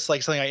mostly just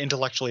like something I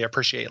intellectually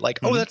appreciate. Like,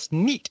 oh, that's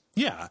neat.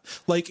 Yeah.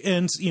 Like,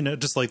 and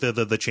just like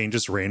the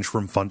changes range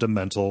from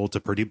fundamental to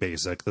pretty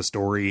basic. The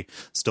story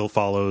still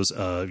follows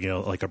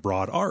like a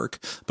broad arc,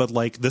 but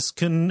like this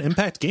can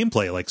impact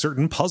gameplay. Like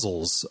certain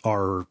puzzles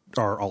are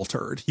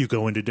altered. You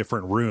go into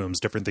different rooms,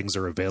 different things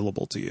are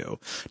available to you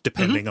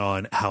depending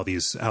on how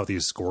these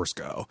scores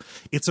go.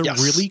 It's a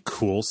really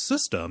cool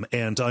system.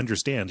 And to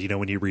understand,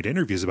 when you read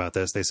interviews about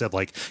this, they said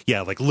like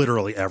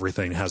literally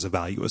everything has a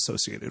value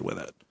associated with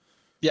it.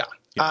 Yeah.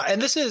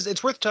 And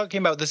it's worth talking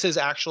about. This is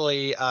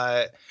actually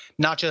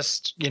not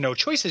just,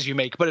 choices you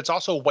make, but it's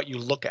also what you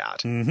look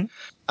at.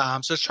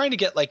 So it's trying to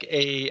get like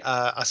a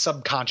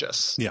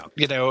subconscious,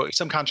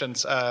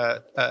 subconscious,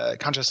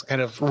 conscious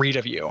kind of read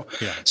of you.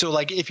 Yeah. So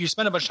like if you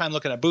spend a bunch of time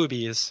looking at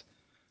boobies,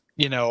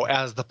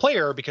 as the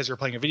player, because you're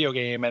playing a video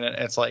game and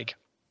it's like,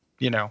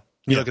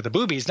 you look at the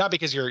boobies, not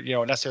because you're,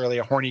 necessarily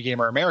a horny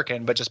gamer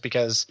American, but just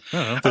because,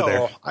 and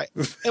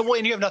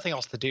you have nothing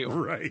else to do.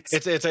 Right.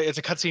 It's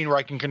a cutscene where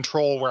I can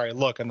control where I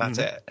look, and that's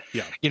it.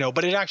 Yeah.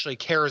 But it actually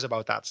cares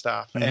about that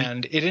stuff.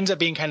 And it ends up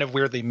being kind of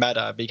weirdly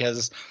meta,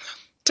 because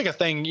it's like a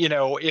thing,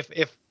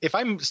 if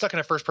I'm stuck in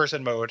a first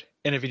person mode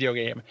in a video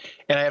game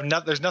and I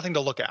have there's nothing to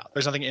look at,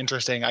 there's nothing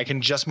interesting, I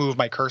can just move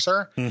my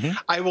cursor.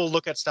 I will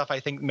look at stuff I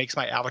think makes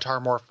my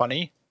avatar more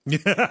funny.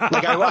 Like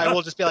I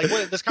will just be like,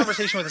 this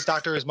conversation with this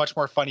doctor is much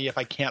more funny if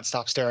I can't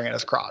stop staring at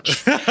his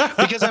crotch,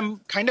 because I'm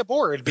kind of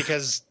bored,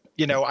 because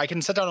You know, I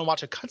can sit down and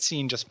watch a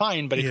cutscene just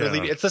fine, but if you're Yeah.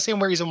 leaving, it's the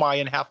same reason why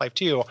in Half-Life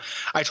 2,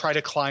 I try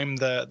to climb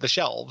the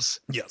shelves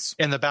Yes.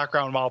 in the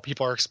background while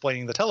people are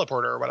explaining the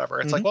teleporter or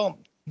whatever. It's like, well,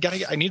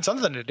 I need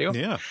something to do.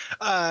 Yeah.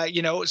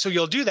 You know, so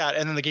you'll do that,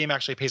 and then the game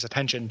actually pays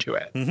attention to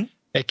it.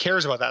 It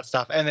cares about that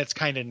stuff, and it's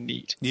kind of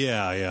neat.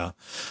 Yeah, yeah.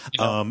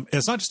 You know?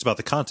 It's not just about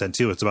the content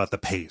too; it's about the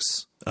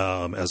pace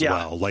as Yeah.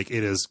 well. Like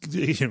it is,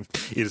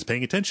 it is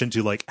paying attention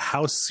to like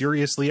how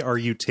seriously are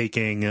you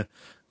taking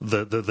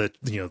the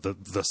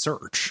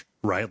search,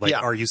 right? Like, Yeah.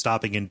 are you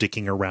stopping and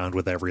dicking around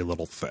with every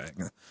little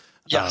thing?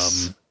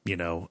 Yes. You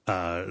know,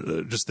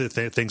 just the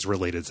things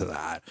related to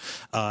that.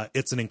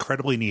 It's an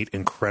incredibly neat,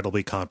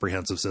 incredibly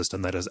comprehensive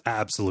system that is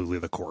absolutely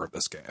the core of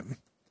this game.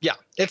 Yeah,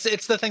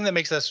 it's the thing that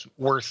makes this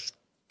worth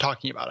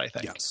talking about, I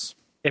think. Yes.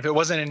 If it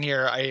wasn't in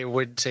here, I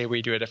would say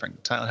we do a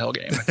different Silent Hill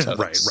game. So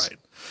Right.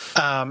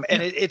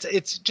 and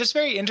it's just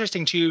very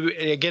interesting too,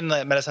 again,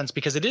 the meta sense,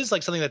 because it is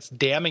like something that's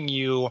damning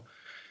you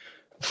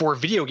for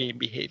video game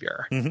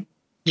behavior.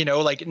 You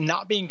know, like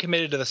not being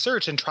committed to the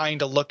search and trying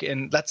to look,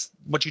 and that's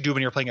what you do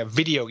when you're playing a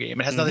video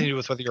game. It has nothing to do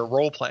with whether you're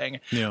role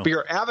playing, Yeah. but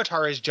your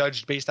avatar is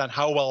judged based on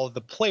how well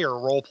the player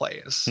role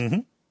plays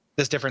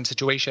this different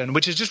situation,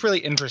 which is just really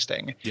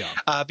interesting.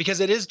 Yeah. Because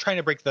it is trying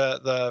to break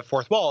the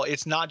fourth wall.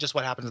 It's not just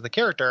what happens to the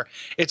character.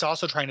 It's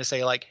also trying to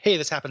say like, hey,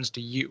 this happens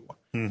to you.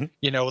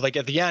 You know, like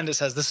at the end it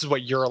says, this is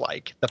what you're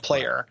like, the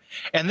player.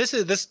 And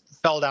this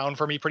fell down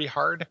for me pretty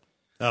hard.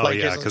 Oh, Like,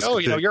 yeah. it's Because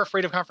like, you know, you're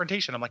afraid of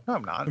confrontation. I'm like, no,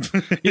 I'm not.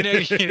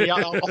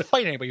 I'll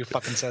fight anybody who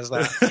fucking says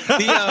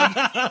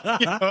that.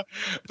 You know,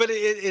 but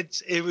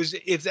it's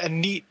a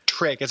neat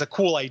trick. It's a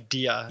cool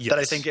idea that I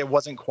Yes. think it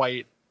wasn't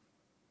quite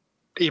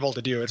able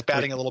to do. It's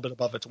batting a little bit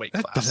above its weight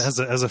class.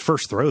 as a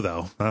first throw,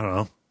 though, I don't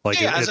know. Like,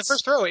 Yeah, as a it's-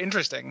 first throw,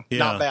 interesting, Yeah.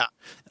 not bad.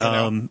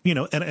 You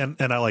know,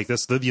 and I like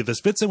this.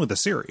 This fits in with the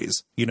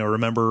series. You know,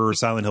 remember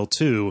Silent Hill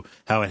 2,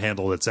 how it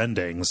handled its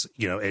endings.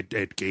 You know,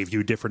 it gave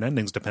you different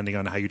endings depending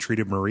on how you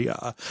treated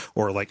Maria,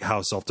 or like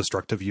how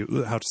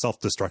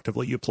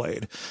self-destructively you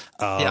played.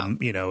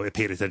 You know, it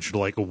paid attention to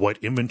like what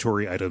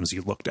inventory items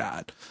you looked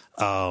at.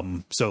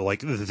 So like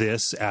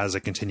this as a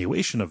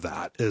continuation of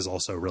that is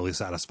also really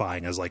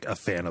satisfying as like a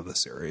fan of the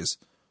series.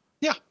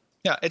 Yeah,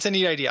 it's a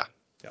neat idea.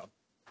 Yeah.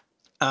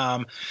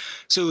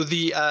 So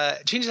the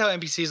changes how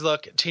NPCs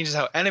look, changes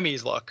how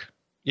enemies look,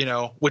 you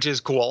know, which is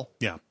cool.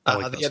 Yeah. I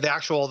like those. The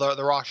actual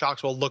the raw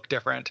shocks will look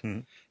different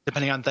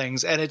depending on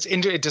things, and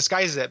it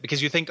disguises it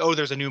because you think, oh,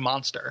 there's a new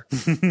monster.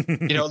 You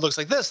know, it looks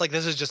like this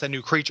is just a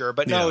new creature,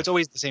 but no, Yeah. it's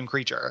always the same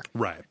creature.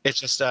 Right. It's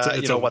just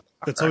It's you know what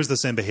it's always the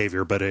same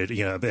behavior, but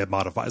it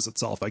modifies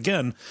itself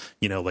again.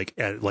 You know, like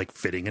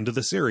fitting into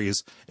the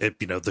series.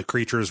 The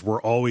creatures were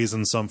always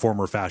in some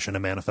form or fashion a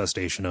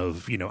manifestation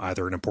of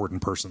either an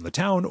important person in the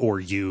town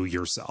or you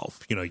yourself.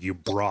 You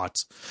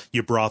brought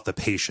the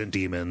patient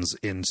demons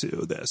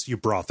into this. You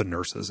brought the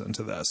nurses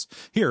into this.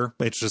 Here,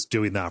 it's just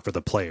doing that for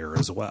the player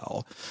as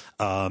well.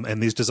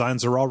 And these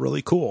designs are all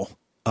really cool.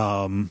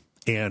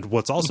 And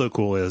what's also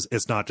cool is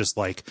it's not just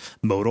like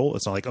modal.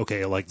 It's not like,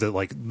 okay,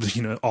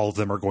 all of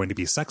them are going to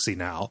be sexy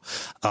now.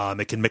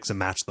 It can mix and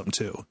match them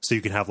too. So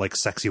you can have like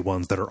sexy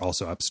ones that are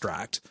also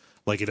abstract.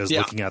 Like it is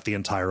looking at the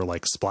entire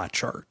like splat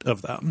chart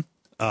of them.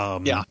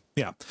 Yeah.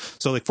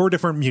 So like 4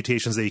 different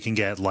mutations that you can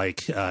get.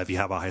 Like if you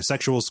have a high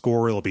sexual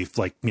score, it'll be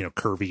like,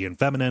 curvy and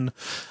feminine.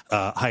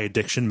 High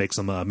addiction makes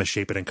them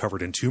misshapen and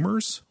covered in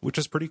tumors, which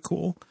is pretty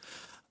cool.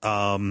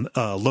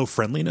 Low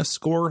friendliness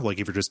score, like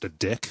if you're just a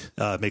dick,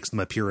 makes them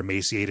appear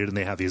emaciated and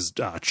they have these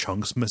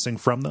chunks missing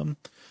from them.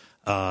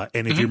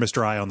 And if you're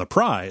Mr. Eye on the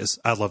prize,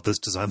 I love this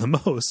design the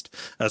most.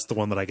 That's the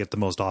one that I get the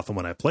most often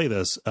when I play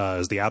this,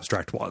 is the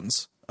abstract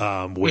ones,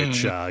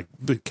 which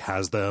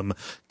has them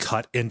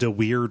cut into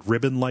weird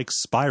ribbon-like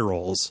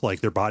spirals, like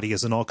their body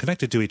isn't all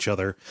connected to each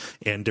other,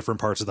 and different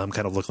parts of them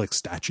kind of look like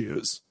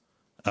statues.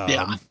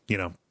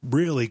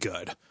 Really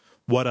good.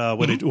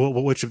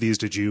 Which of these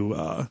did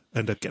you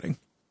end up getting?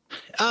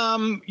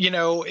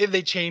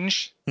 They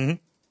change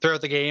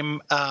throughout the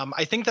game.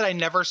 I think that I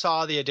never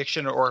saw the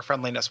addiction or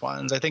friendliness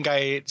ones. I think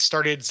I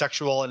started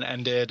sexual and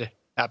ended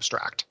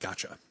abstract.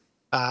 Gotcha.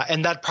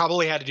 And that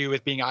probably had to do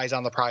with being eyes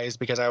on the prize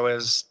because I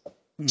was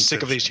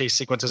sick of these chase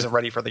sequences and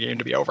ready for the game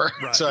to be over.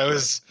 Right, so I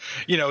was,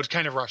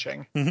 kind of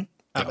rushing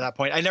at that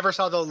point. I never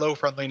saw the low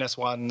friendliness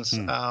ones,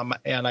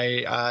 and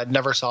I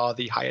never saw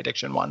the high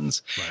addiction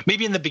ones. Right.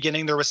 Maybe in the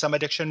beginning there was some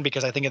addiction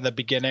because I think in the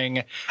beginning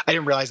I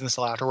didn't realize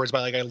until afterwards,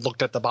 but like I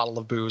looked at the bottle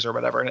of booze or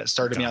whatever, and it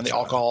started me on the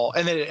alcohol.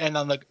 And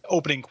on the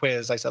opening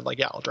quiz, I said like,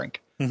 yeah, I'll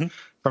drink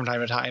from time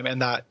to time,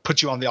 and that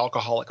puts you on the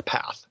alcoholic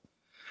path.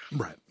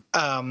 Right.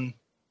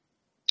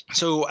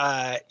 So,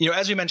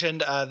 as we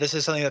mentioned, this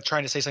is something that's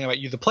trying to say something about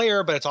you, the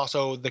player, but it's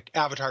also the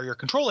avatar you're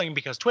controlling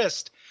because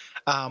Twist,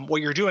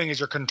 what you're doing is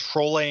you're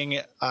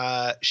controlling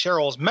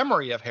Cheryl's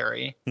memory of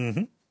Harry.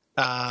 You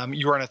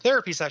were in a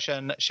therapy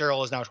session.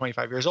 Cheryl is now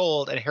 25 years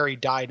old, and Harry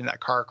died in that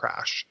car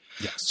crash.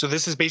 Yes. So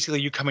this is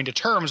basically you coming to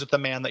terms with the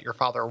man that your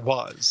father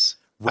was.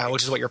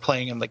 which is what you're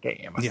playing in the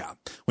game. Yeah.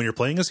 When you're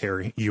playing as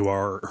Harry, you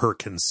are her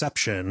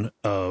conception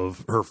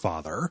of her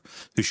father,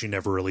 who she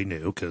never really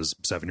knew, because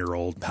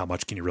 7-year-old, how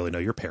much can you really know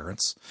your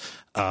parents?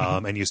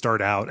 And you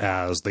start out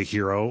as the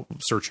hero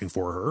searching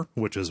for her,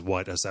 which is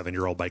what a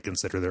 7-year-old might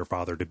consider their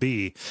father to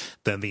be.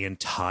 Then the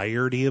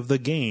entirety of the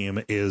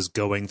game is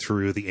going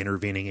through the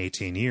intervening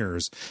 18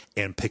 years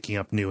and picking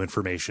up new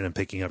information and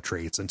picking up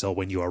traits until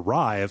when you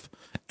arrive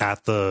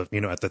at the,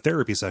 at the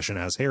therapy session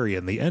as Harry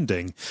in the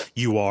ending,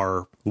 you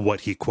are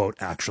what he, quote,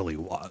 actually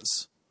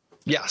was.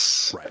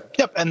 Yes. Right.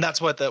 Yep. And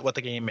that's what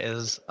the game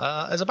is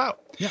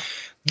about. Yeah.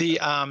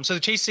 So the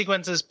chase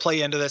sequences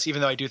play into this,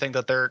 even though I do think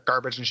that they're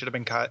garbage and should have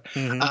been cut.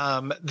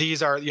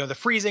 These are, the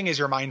freezing is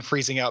your mind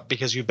freezing up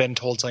because you've been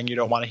told something you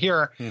don't want to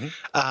hear.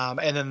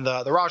 And then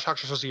the raw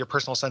shocks are supposed to be your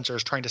personal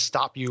sensors trying to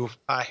stop you,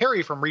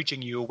 Harry, from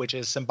reaching you, which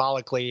is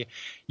symbolically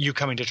you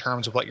coming to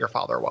terms with what your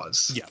father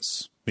was.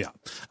 Yes. Yeah.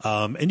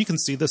 And you can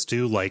see this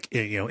too, like,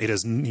 it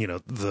is,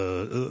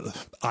 the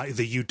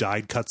you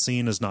died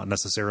cutscene is not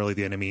necessarily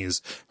the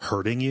enemies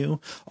hurting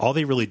you. All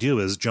they really do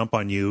is jump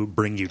on you,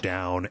 bring you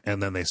down,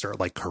 and then they start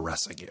like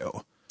caressing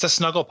you. It's a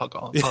snuggle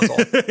puzzle.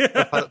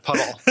 Snuggle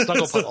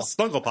puzzle.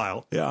 Snuggle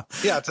pile. Yeah.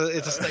 Yeah.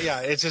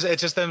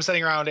 It's just them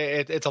sitting around.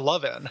 It's a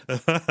love-in,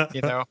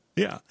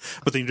 Yeah.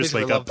 But then you just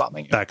wake up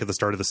back at the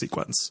start of the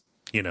sequence.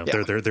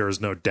 There is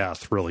no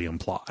death really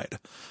implied.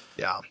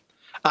 Yeah.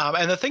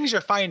 And the things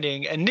you're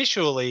finding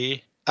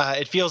initially,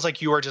 it feels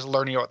like you are just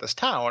learning about this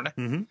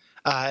town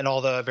and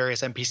all the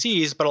various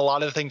NPCs. But a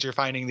lot of the things you're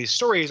finding, these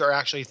stories are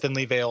actually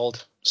thinly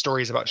veiled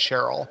stories about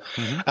Cheryl.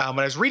 When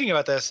I was reading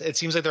about this, it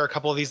seems like there are a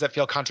couple of these that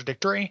feel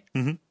contradictory.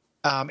 In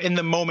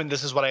the moment,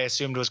 this is what I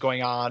assumed was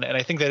going on. And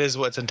I think that is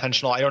what's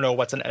intentional. I don't know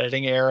what's an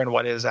editing error and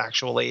what is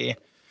actually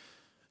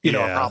a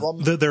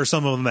problem. There are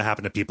some of them that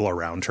happen to people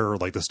around her.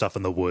 Like the stuff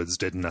in the woods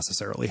didn't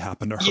necessarily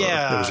happen to her.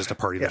 Yeah. It was just a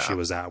party that she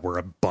was at where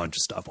a bunch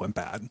of stuff went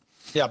bad.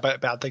 Yeah,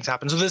 but bad things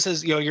happen. So this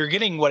is, you're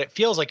getting what it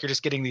feels like. You're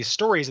just getting these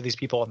stories of these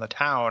people in the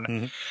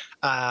town.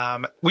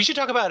 We should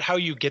talk about how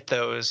you get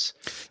those.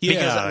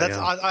 Because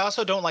I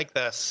also don't like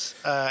this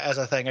as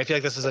a thing. I feel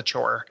like this is a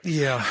chore.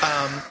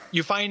 Yeah.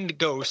 You find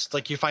ghosts,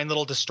 like you find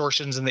little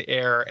distortions in the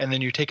air, and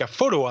then you take a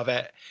photo of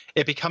it.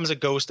 It becomes a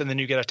ghost, and then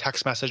you get a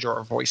text message or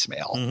a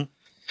voicemail.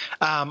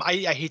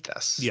 I hate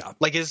this. Yeah.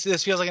 Like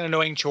this feels like an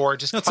annoying chore.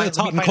 Just it's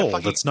hot and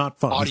cold. It's not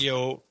fun.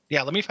 Audio.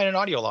 Yeah. Let me find an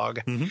audio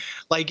log.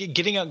 Like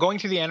going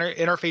through the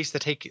interface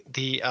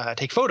to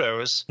take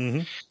photos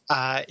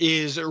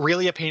is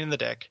really a pain in the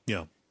dick.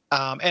 Yeah.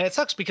 And it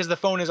sucks because the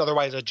phone is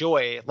otherwise a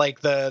joy.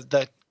 Like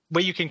the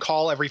way you can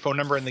call every phone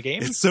number in the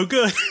game. It's so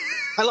good.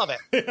 I love it.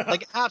 Yeah.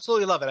 Like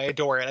absolutely love it. I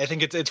adore it. I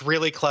think it's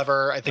really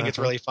clever. I think it's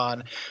really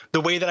fun.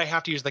 The way that I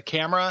have to use the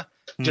camera,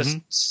 just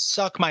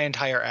suck my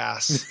entire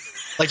ass.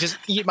 Like just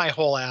eat my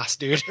whole ass,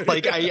 dude.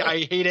 Like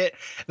I hate it.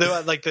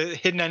 The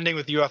hidden ending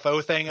with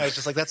UFO thing. I was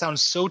just like, that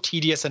sounds so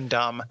tedious and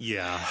dumb.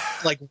 Yeah.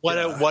 Like what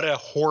a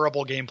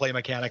horrible gameplay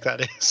mechanic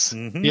that is.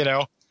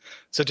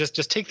 So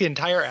just take the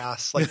entire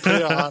ass, like put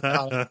it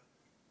on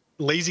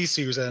Lazy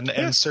Susan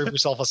and serve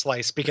yourself a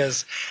slice,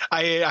 because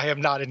I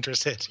am not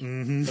interested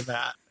in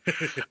that.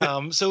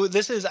 So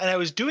this is, and I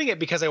was doing it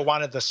because I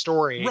wanted the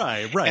story.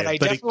 Right. And I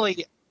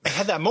I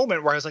had that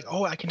moment where I was like,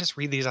 oh, I can just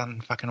read these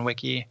on fucking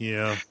wiki.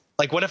 Yeah.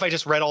 Like, what if I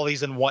just read all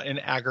these in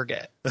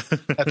aggregate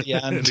at the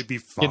end? It'd be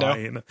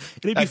fine.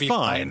 It'd be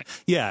fine.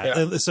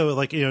 Yeah. So,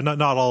 like,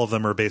 not all of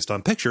them are based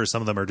on pictures.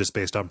 Some of them are just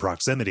based on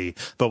proximity.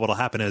 But what'll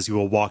happen is you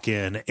will walk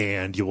in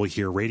and you will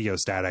hear radio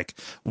static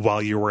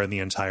while you were in the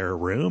entire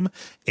room.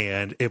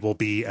 And it will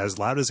be as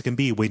loud as it can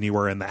be when you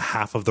are in the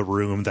half of the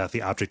room that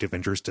the object of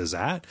interest is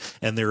at.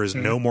 And there is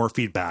no more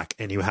feedback.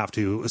 And you have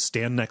to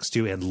stand next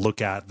to and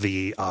look at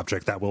the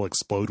object that will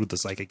explode with the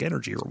psychic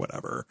energy or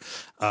whatever.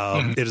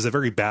 It is a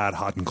very bad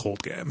hot and cold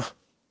game.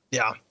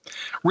 Yeah.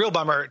 Real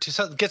bummer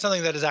to get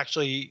something that is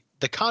actually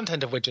the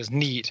content of which is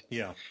neat.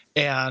 Yeah.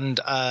 And,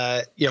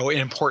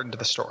 important to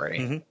the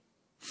story.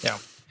 Yeah.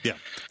 Yeah.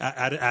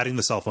 Adding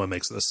the cell phone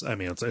makes this, I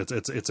mean,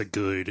 it's a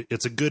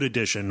good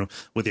addition,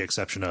 with the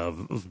exception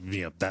of,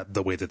 that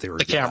the way that they were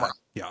the camera.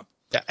 Yeah.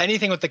 Yeah.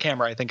 Anything with the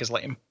camera, I think, is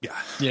lame.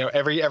 Yeah.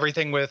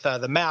 Everything with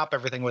the map,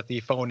 everything with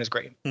the phone is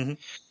great.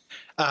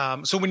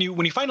 So when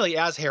you finally,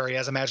 as Harry,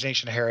 as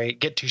Imagination Harry,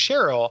 get to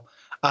Cheryl,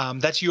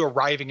 that's you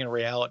arriving in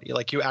reality.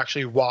 Like you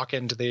actually walk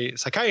into the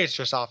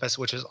psychiatrist's office,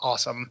 which is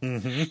awesome.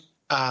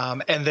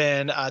 And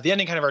then the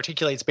ending kind of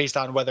articulates based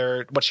on what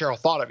Cheryl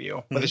thought of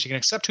you, whether she can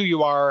accept who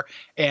you are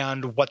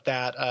and what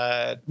that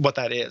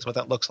is, what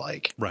that looks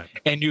like. Right.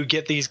 And you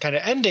get these kind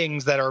of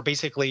endings that are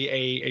basically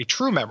a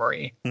true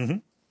memory.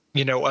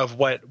 Of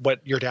what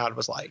your dad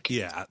was like.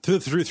 Yeah.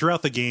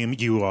 Throughout the game,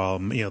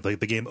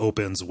 the game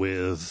opens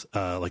with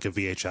like a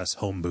VHS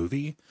home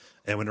movie.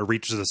 And when it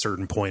reaches a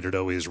certain point, it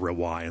always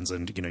rewinds,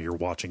 and you're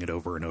watching it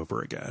over and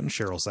over again.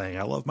 Cheryl saying,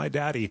 "I love my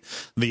daddy."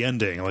 The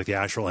ending, like the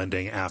actual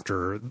ending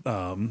after,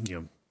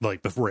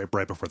 like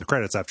right before the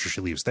credits, after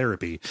she leaves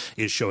therapy,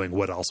 is showing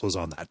what else was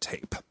on that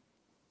tape.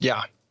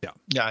 Yeah.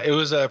 Yeah, it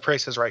was a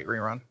Price is Right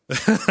rerun.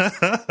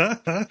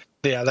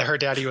 Yeah, that her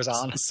daddy was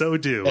on. So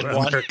do And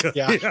won. America.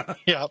 Yeah.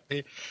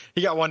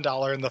 He got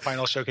 $1 in the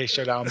final showcase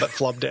showdown, but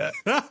flubbed it.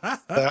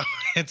 So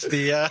it's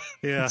the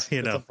That's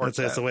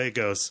the way it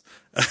goes.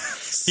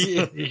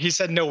 he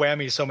said no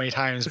whammies so many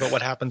times, but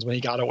what happens when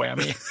he got a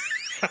whammy?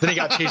 Then he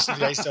got chased to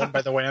the ice zone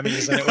by the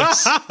whammies, and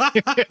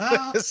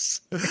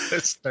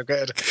it's no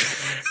good.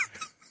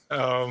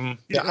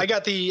 I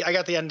got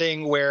the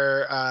ending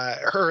where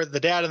the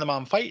dad and the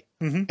mom fight,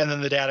 and then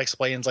the dad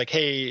explains like,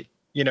 hey,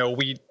 we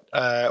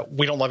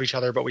don't love each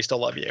other, but we still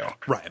love you.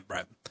 Right.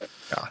 Yeah,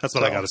 That's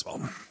what I got as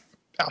well.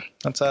 Yeah,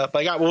 that's but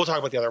we'll talk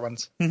about the other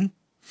ones and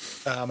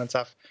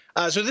stuff.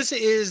 So this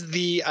is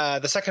the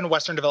second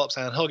Western developed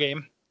Silent Hill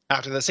game.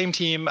 After the same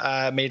team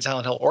made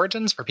Silent Hill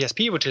Origins for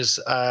PSP, which is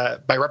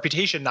by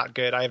reputation not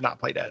good. I have not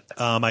played it.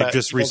 I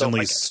just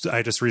recently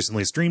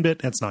streamed it.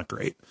 It's not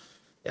great.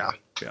 Yeah.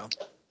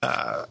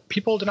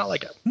 People do not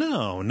like it.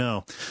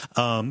 No.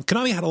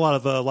 Konami had a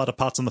lot of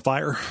pots in the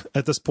fire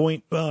at this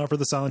point for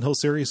the Silent Hill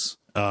series.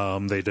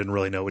 They didn't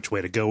really know which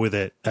way to go with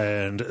it,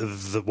 and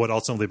what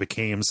ultimately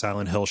became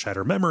Silent Hill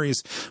Shattered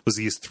Memories was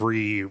these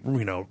 3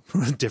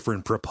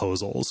 different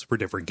proposals for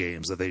different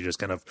games that they just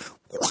kind of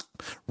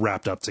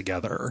wrapped up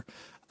together.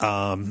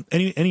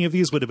 Any of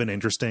these would have been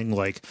interesting,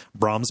 like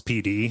Brahms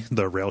PD,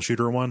 the rail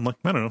shooter one. Like,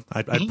 I don't know,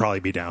 I'd probably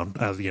be down.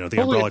 The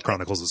Umbrella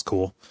Chronicles is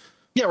cool.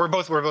 Yeah, we're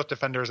both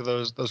defenders of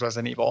those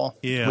Resident Evil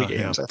Wii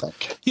games, I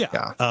think.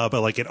 Yeah.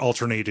 But like it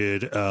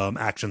alternated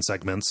action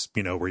segments,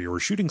 where you were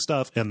shooting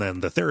stuff, and then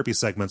the therapy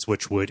segments,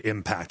 which would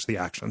impact the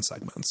action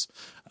segments.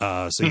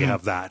 So you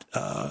have that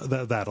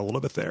a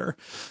little bit there.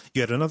 You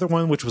had another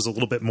one which was a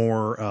little bit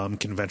more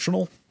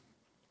conventional.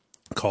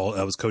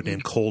 Was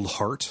codenamed Cold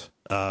Heart,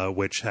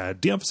 which had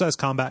de-emphasized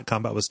combat.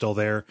 Combat was still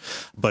there,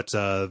 but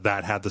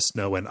that had the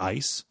snow and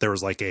ice. There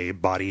was like a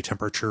body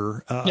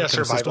temperature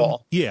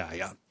survival. Yeah.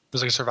 It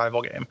was like a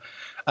survival game.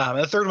 And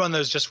the third one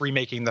was just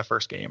remaking the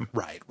first game.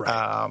 Right.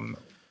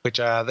 Which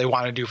they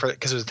wanted to do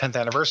because it was the 10th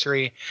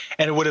anniversary,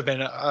 and it would have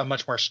been a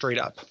much more straight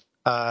up,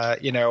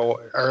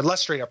 or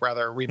less straight up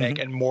rather, remake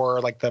and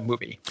more like the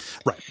movie.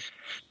 Right.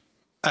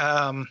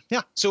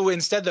 So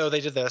instead, though,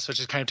 they did this,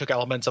 which is kind of took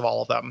elements of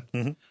all of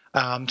them.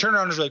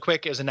 Turnaround was really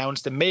quick. It was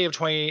announced in May of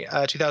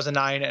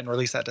 2009 and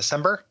released that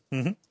December.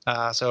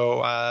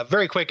 So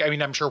very quick. I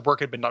mean, I'm sure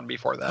work had been done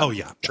before then. Oh,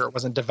 yeah. I'm sure it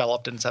wasn't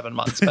developed in 7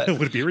 months. But it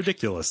would be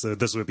ridiculous.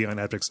 This would be on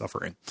epic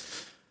suffering.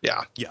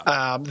 Yeah.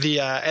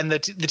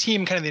 The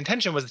team, kind of the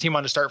intention was the team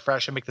wanted to start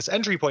fresh and make this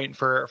entry point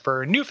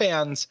for new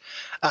fans,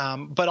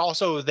 but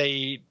also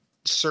they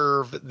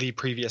serve the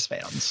previous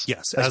fans.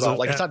 Yes, as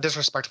well. It's not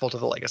disrespectful to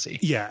the legacy.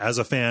 Yeah, as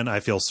a fan, I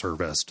feel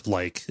serviced.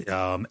 Like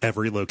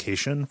every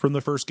location from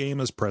the first game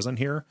is present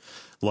here,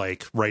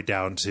 like right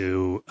down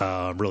to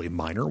really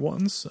minor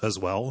ones as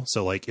well.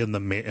 So like in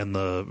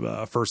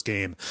the first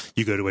game,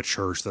 you go to a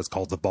church that's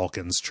called the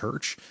Balkans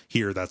Church.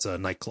 Here, that's a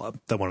nightclub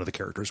that one of the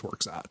characters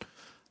works at.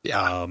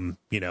 Yeah.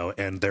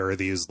 And there are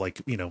these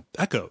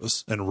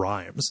echoes and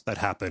rhymes that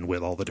happen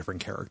with all the different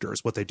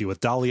characters. What they do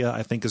with Dahlia,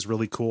 I think, is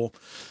really cool.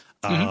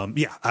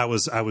 I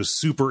was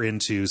super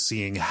into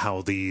seeing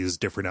how these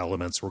different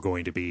elements were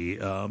going to be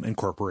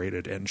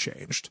incorporated and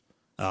changed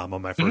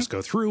on my first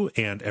go through,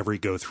 and every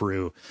go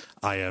through,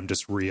 I am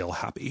just real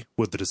happy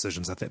with the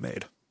decisions that they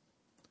made.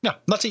 Yeah,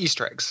 lots of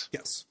Easter eggs.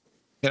 Yes.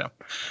 The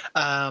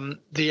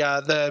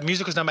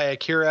music was done by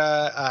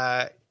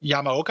Akira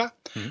Yamaoka,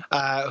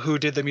 who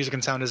did the music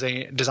and sound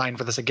design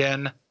for this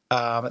again.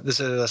 This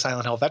is a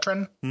Silent Hill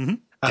veteran.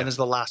 This is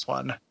the last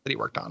one that he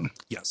worked on.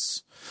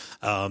 Yes.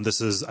 This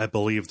is, I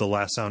believe, the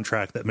last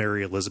soundtrack that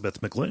Mary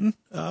Elizabeth McGlinton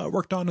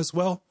worked on as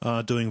well,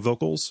 doing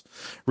vocals.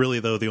 Really,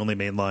 though, the only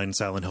mainline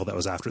Silent Hill that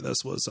was after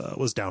this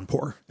was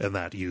Downpour, and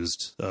that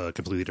used a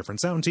completely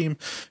different sound team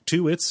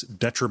to its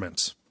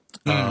detriment.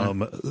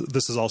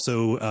 This is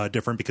also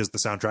different because the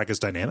soundtrack is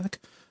dynamic,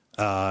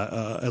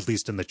 at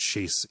least in the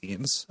chase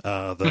scenes.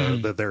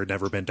 There had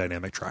never been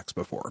dynamic tracks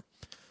before.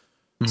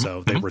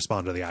 So they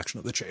respond to the action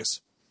of the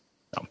chase.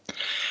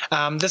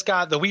 This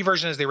got the Wii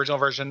version is the original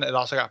version. It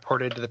also got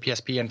ported to the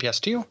PSP and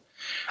PS2.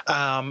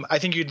 I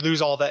think you'd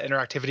lose all that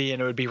interactivity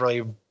and it would be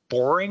really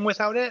boring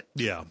without it.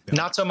 Yeah.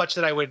 Not so much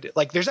that I would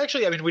like, there's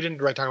actually, I mean, we didn't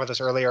really talk about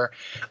this earlier.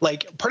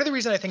 Like part of the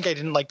reason I think I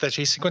didn't like the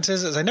chase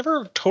sequences is I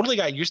never totally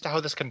got used to how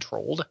this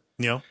controlled.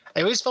 Yeah.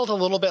 I always felt a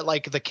little bit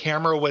like the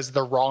camera was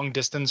the wrong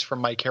distance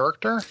from my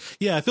character.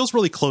 Yeah. It feels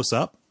really close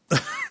up.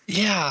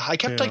 Yeah, I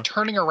kept like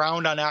turning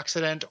around on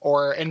accident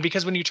and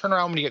because when you turn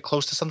around, when you get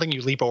close to something,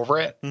 you leap over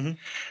it.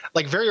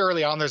 Like very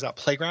early on, there's that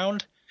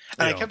playground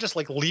and I kept just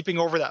like leaping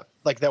over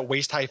that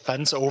waist high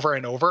fence over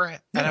and over.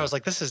 And I was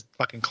like, this is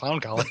fucking clown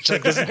college.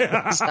 Like this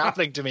is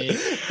happening to me.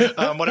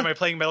 What am I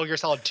playing Metal Gear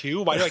Solid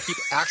 2? Why do I keep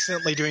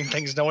accidentally doing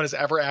things no one has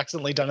ever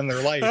accidentally done in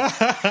their life?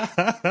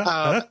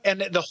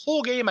 And the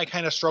whole game, I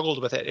kind of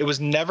struggled with it. It was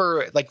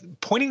never like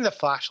pointing the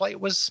flashlight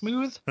was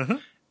smooth.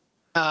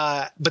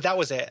 But that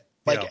was it.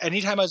 Like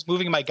anytime I was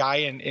moving my guy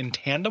in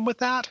tandem with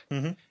that,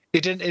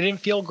 It didn't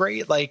feel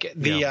great. Like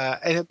and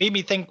it made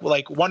me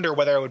wonder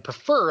whether I would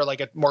prefer like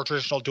a more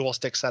traditional dual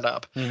stick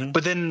setup.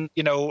 But then,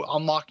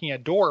 unlocking a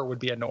door would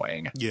be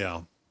annoying.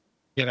 Yeah.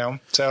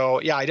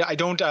 So yeah, I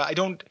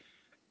don't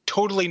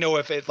totally know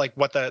if it like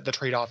what the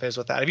trade-off is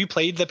with that. Have you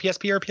played the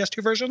PSP or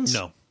PS2 versions?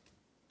 No.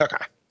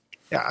 Okay.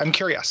 Yeah, I'm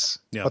curious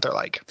what they're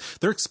like.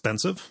 They're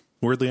expensive,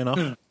 weirdly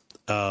enough.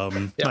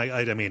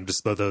 I mean,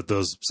 just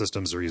those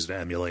systems are easy to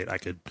emulate. I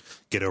could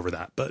get over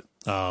that, but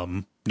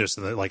just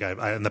like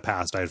I in the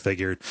past, I had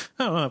figured,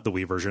 I don't have the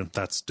Wii version.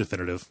 That's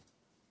definitive.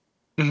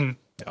 Mm-hmm.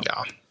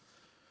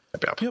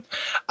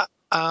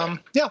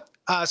 Yep.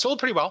 Sold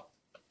pretty well.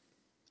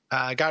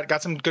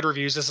 Got some good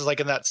reviews. This is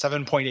like in that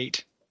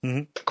 7.8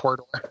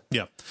 corridor.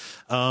 Yeah.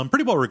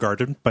 Pretty well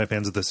regarded by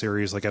fans of the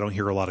series. Like I don't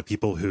hear a lot of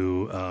people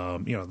who,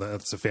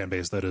 that's a fan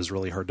base that is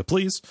really hard to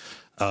please.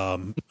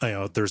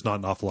 There's not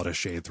an awful lot of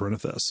shade thrown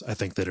at this. I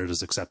think that it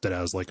is accepted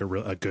as like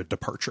a good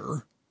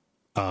departure.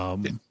 I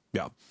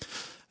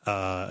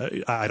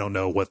don't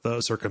know what the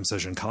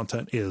circumcision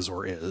content is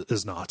or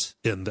is not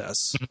in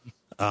this.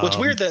 Well, it's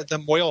weird that the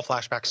Moyle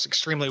flashback is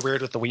extremely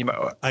weird with the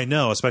Wiimote. I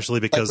know, especially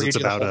because it's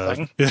about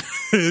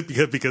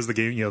because the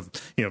game,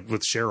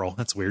 with Cheryl.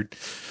 That's weird.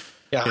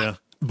 Yeah.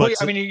 But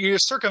I mean, you're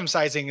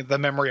circumcising the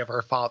memory of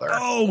her father.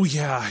 Oh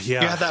yeah. You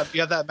had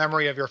that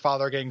memory of your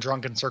father getting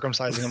drunk and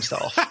circumcising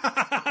himself.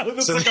 With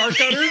a cigar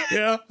cutter.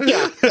 Yeah.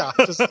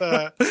 Just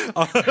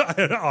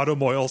Otto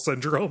Moyle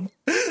syndrome.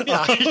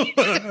 Yeah.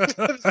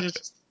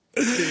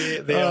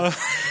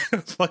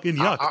 Fucking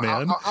yuck,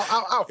 man.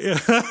 Ow.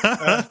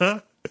 Yeah.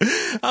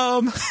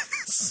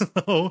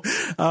 So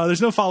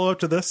there's no follow-up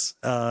to this.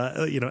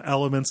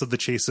 Elements of the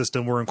chase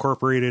system were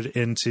incorporated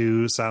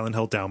into Silent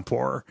Hill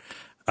Downpour.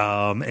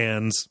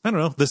 And I don't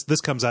know,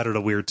 this comes out at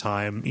a weird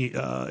time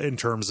in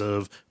terms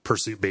of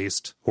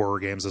pursuit-based horror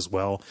games as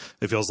well.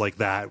 It feels like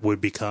that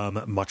would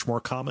become much more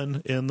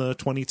common in the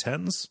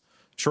 2010s,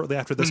 shortly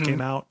after this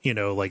came out.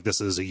 Like this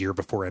is a year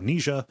before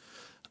Amnesia,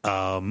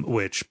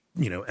 which,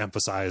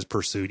 emphasized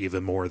pursuit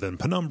even more than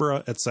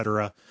Penumbra,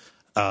 etc.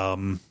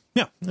 It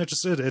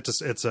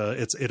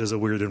is a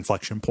weird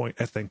inflection point,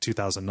 I think,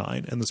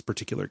 2009 in this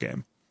particular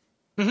game.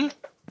 Mm-hmm.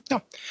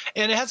 No,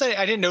 and it has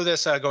I didn't know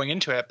this going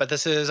into it, but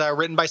this is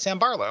written by Sam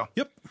Barlow.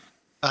 Yep.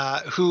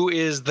 Who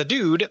is the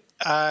dude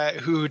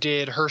who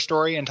did Her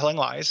Story and Telling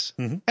Lies,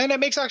 and it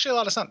makes actually a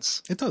lot of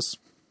sense. It does.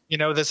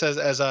 This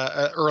as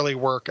a early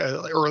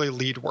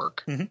lead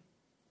work.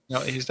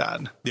 He's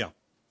done. Yeah.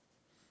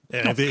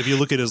 And if you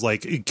look at his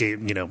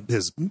game,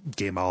 his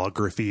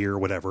gameography or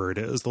whatever it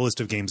is, the list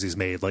of games he's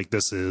made, like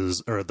this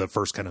is the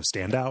first kind of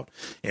standout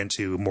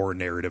into more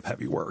narrative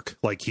heavy work.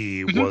 Like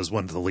he was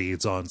one of the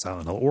leads on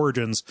Silent Hill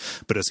Origins,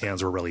 but his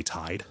hands were really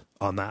tied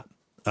on that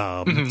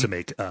to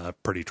make a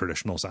pretty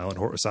traditional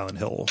Silent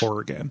Hill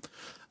horror game.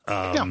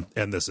 And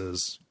this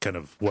is kind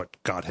of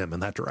what got him in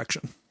that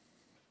direction.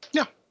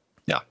 Yeah.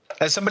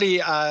 As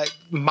somebody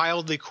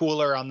mildly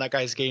cooler on that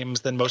guy's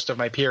games than most of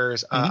my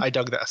peers, I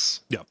dug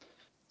this. Yeah.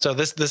 So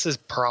this is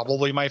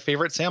probably my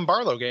favorite Sam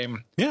Barlow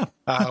game. Yeah.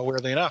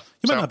 Weirdly enough.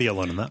 You might not be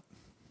alone in that.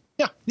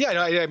 Yeah.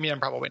 Yeah. I mean,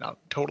 I'm probably not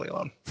totally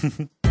alone.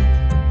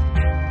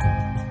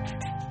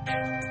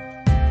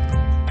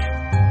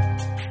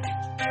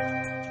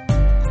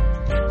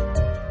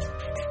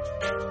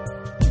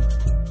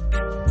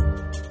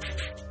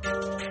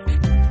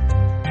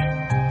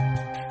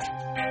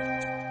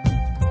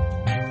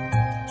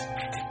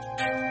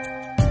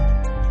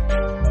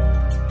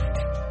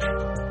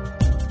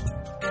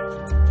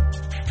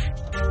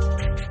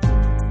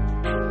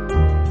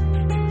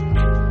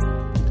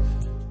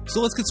 So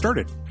let's get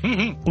started.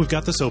 We've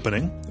got this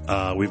opening.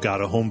 We've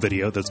got a home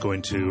video that's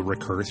going to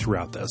recur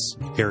throughout this.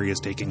 Harry is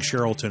taking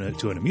Cheryl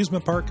to an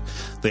amusement park.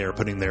 They are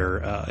putting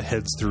their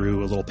heads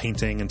through a little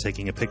painting and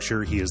taking a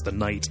picture. He is the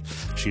knight.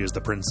 She is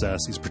the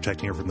princess. He's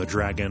protecting her from the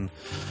dragon.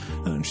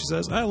 And she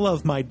says, "I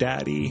love my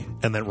daddy."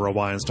 And then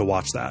rewinds to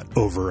watch that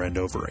over and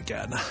over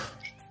again.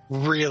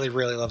 Really,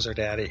 really loves her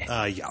daddy.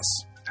 Yes.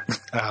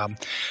 I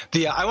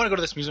want to go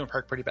to this amusement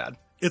park pretty bad.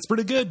 It's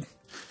pretty good.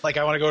 Like,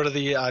 I want to go to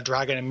the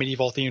dragon and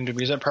medieval themed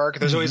amusement park.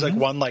 There's always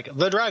one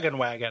the Dragon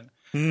Wagon,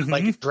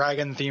 like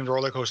dragon themed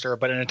roller coaster,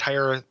 but an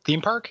entire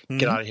theme park.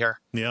 Get out of here.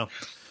 Yeah.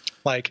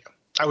 Like,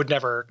 I would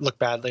never look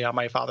badly on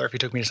my father if he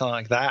took me to something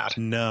like that.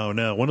 No.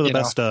 One of the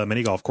best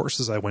mini golf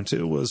courses I went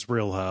to was it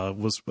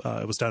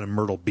was down in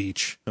Myrtle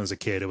Beach. As a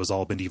kid, it was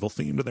all medieval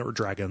themed, and there were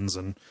dragons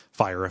and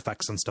fire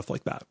effects and stuff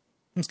like that.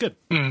 It's good.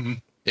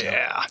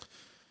 Yeah.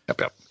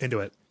 Yep. Into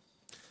it.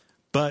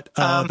 But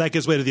that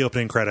gives way to the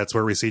opening credits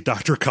where we see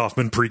Dr.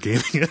 Kaufman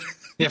pre-gaming it.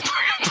 Yeah,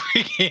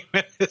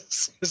 pre-gaming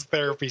his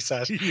therapy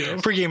session. Yeah.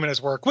 Pre-gaming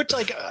his work, which,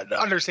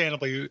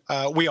 understandably,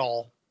 we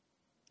all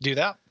do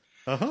that.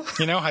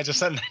 I just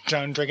sat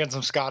down drinking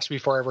some scotch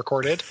before I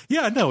recorded.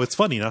 Yeah, no, it's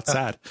funny, not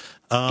sad.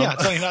 Yeah,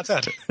 it's funny, not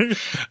sad.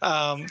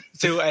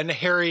 And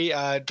Harry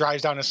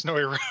drives down a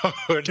snowy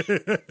road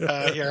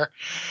here.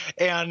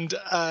 And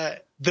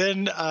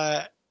then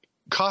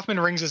Kaufman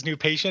rings his new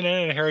patient in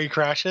and Harry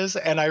crashes,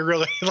 and I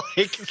really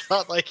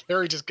thought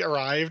Harry just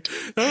arrived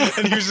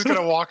and he was just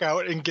gonna walk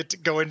out and get to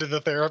go into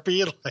the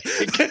therapy and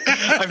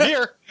I'm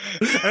here.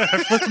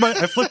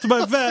 I flipped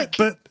my vet,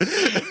 but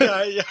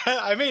yeah,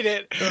 I made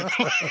it.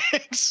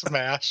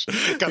 Smash.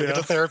 Gotta get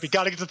to therapy.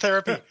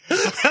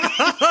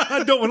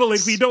 I don't want a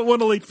late fee. Don't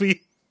want a late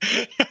fee.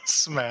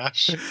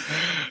 Smash.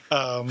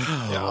 Man.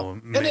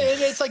 And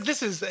it's like,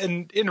 this is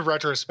in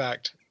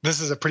retrospect, this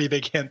is a pretty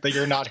big hint that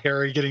you're not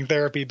Harry getting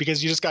therapy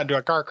because you just got into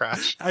a car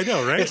crash. I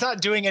know, right? It's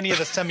not doing any of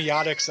the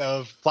semiotics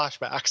of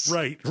flashbacks.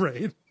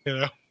 Right. You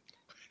know,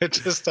 it's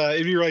just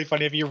it'd be really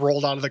funny if you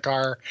rolled out of the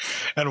car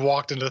and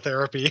walked into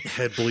therapy,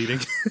 Head bleeding.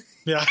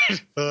 Yeah.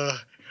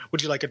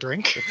 Would you like a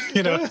drink?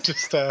 You know,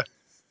 just so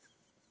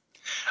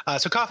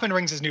Kaufman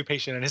rings his new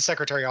patient, and his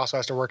secretary also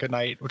has to work at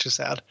night, which is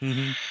sad.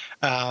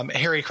 Mm-hmm.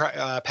 Harry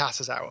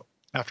passes out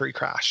after he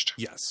crashed.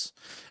 Yes.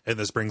 And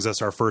this brings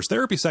us our first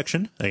therapy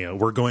section.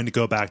 We're going to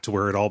go back to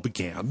where it all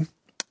began.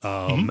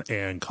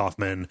 And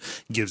Kaufman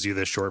gives you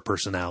this short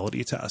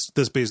personality test.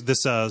 This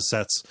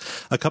sets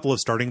a couple of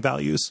starting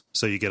values,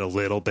 so you get a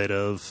little bit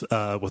of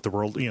what the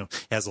world,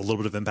 has a little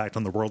bit of impact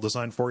on the world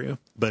design for you,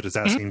 but it's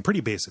asking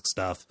pretty basic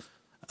stuff.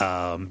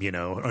 Do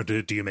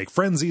you make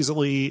friends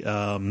easily?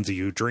 Do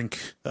you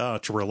drink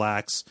to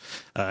relax?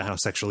 How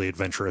sexually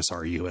adventurous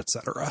are you,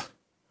 etc.?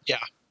 Yeah.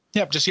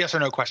 Yep. Just yes or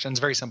no questions.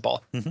 Very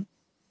simple.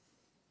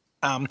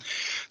 Mm-hmm.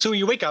 So when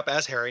you wake up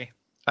as Harry,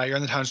 you're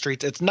in the town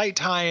streets. It's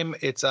nighttime.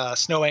 It's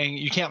snowing.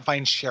 You can't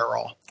find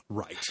Cheryl.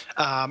 Right.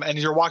 And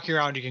you're walking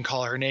around. You can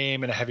call her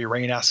name in a Heavy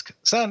Rain-esque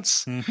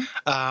sense,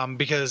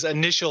 because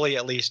initially,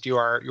 at least, you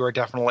are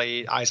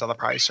definitely eyes on the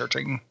prize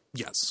searching.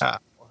 Yes. For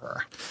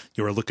her.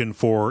 You are looking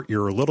for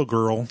your little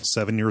girl,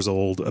 7 years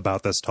old,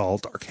 about this tall,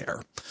 dark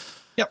hair.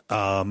 Yep.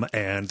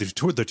 And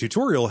the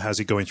tutorial has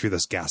you going through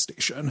this gas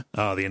station.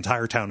 The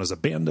entire town is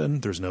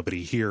abandoned. There's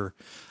nobody here.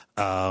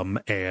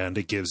 And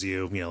it gives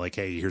you,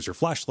 hey, here's your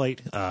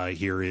flashlight.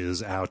 Here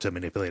is how to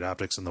manipulate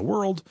optics in the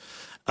world.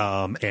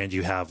 And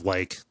you have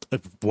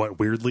what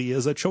weirdly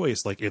is a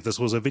choice. Like if this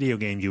was a video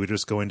game, you would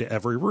just go into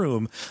every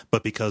room,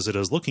 but because it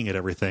is looking at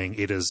everything,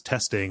 it is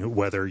testing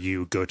whether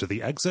you go to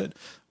the exit,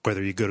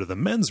 whether you go to the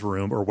men's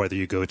room, or whether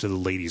you go to the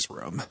ladies'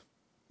 room.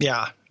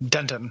 Yeah.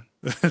 Denton.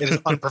 It is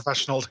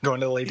unprofessional to go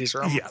into the ladies'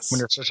 room Yes. when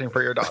you're searching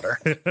for your daughter.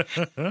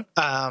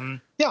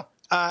 Yeah.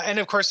 And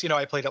of course,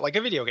 I played it like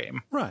a video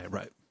game. Right.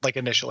 Like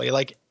initially,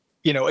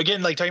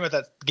 again, talking about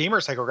that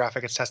gamer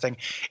psychographic it's testing,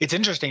 it's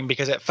interesting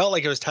because it felt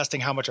like it was testing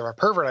how much of a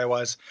pervert I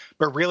was,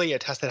 but really it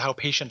tested how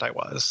patient I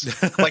was.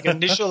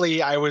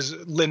 Initially I was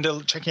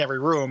into checking every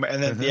room,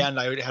 and then at the end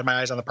I had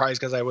my eyes on the prize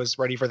because I was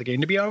ready for the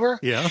game to be over.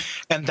 Yeah.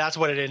 And that's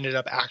what it ended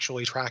up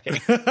actually tracking,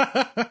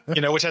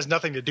 which has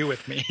nothing to do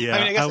with me. Yeah,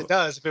 I guess it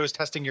does if it was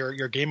testing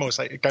your gamer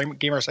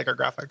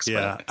psychographics.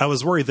 Yeah. But. I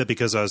was worried that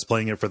because I was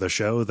playing it for the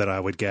show that I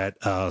would get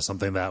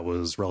something that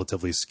was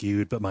relatively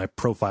skewed, but my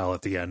profile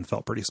at the end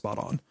felt pretty spot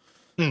on.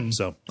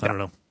 So I don't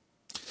know,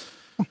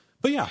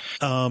 but yeah,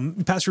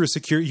 pass through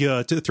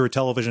through a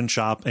television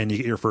shop, and you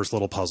get your first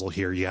little puzzle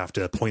here. You have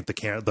to point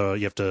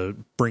you have to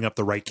bring up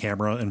the right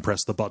camera and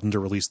press the button to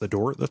release the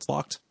door that's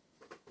locked.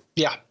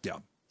 Yeah.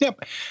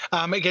 Yep.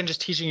 Again,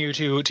 just teaching you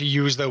to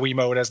use the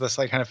Wiimote as this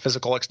kind of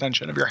physical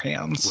extension of your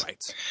hands.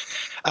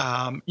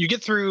 Right. You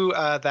get through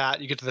that.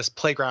 You get to this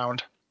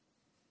playground.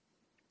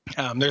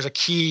 There's a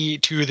key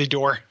to the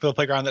door for the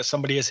playground that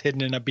somebody has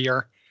hidden in a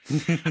beer.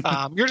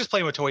 You're just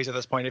playing with toys at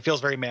this point. It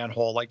feels very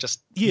manhole,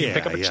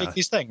 pick up and shake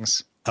these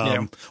things.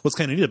 What's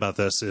kind of neat about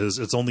this is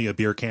it's only a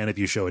beer can if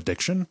you show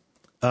addiction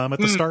at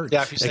the start.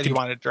 Yeah, if you said you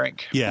wanted a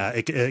drink. Yeah,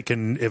 it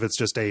can if it's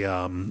just a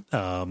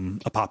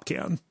pop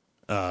can.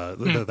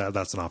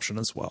 That's an option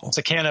as well. It's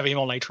a can of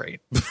amyl nitrate.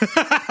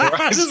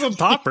 Just some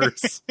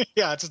poppers.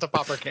 Yeah, it's just a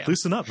popper can.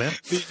 Loosen up, man.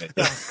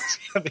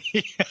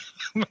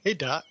 My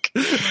duck.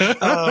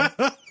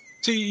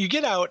 So you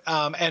get out,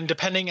 and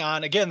depending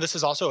on, again, this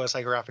is also a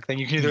psychographic thing.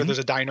 You can either there's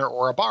a diner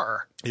or a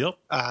bar. Yep.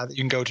 That you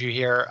can go to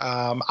here.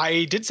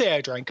 I did say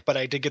I drank, but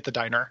I did get the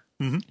diner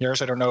here,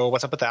 so I don't know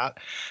what's up with that.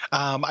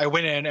 I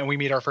went in and we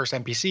meet our first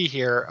NPC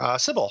here,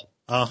 Sybil,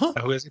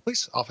 who is a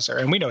police officer,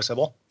 and we know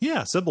Sybil.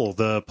 Yeah, Sybil,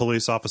 the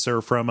police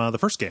officer from the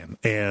first game,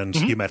 and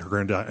you met her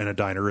in a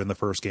diner in the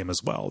first game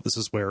as well. This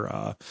is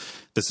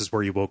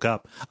where you woke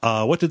up.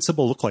 What did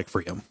Sybil look like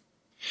for you?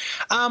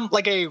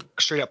 Like a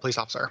straight up police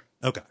officer.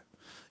 Okay.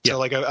 So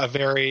like a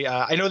very,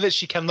 I know that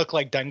she can look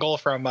like Dangle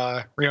from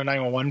Reno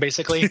 911,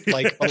 basically,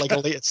 like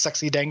a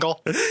sexy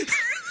Dangle,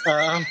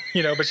 but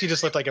she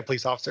just looked like a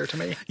police officer to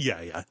me.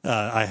 Yeah.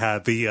 I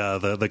had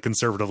the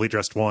conservatively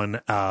dressed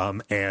one,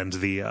 and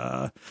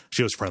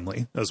she was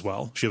friendly as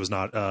well. She was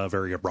not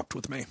very abrupt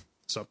with me.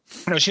 So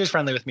no, she was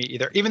friendly with me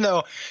either. Even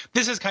though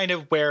this is kind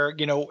of where,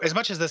 as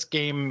much as this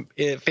game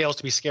it fails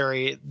to be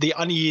scary, the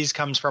unease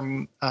comes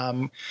from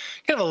kind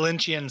of a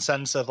Lynchian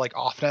sense of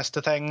offness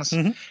to things,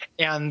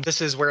 and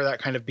this is where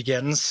that kind of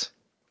begins.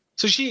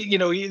 So she, you're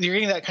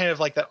getting that kind of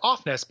that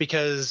offness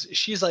because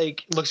she's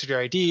looks at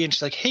your ID and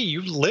she's like, "Hey,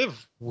 you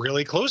live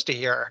really close to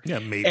here." Yeah,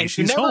 maybe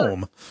she's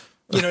home.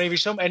 You know, maybe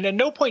and at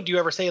no point do you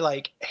ever say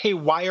like, hey,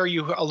 why are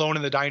you alone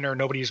in the diner?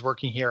 Nobody's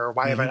working here.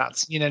 Why have I not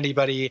seen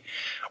anybody?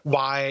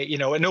 Why, you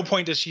know, at no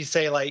point does she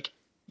say like,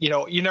 you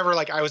know, you never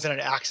like, I was in an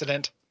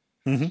accident.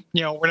 You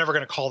know, we're never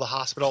going to call the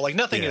hospital. Like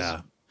nothing is.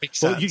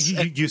 Well,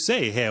 you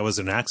say, "Hey, I was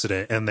in an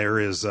accident," and there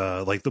is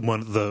like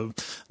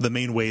the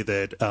main way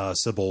that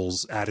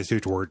Sybil's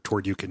attitude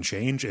toward you can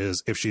change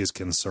is if she is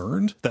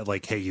concerned that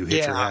like, "Hey, you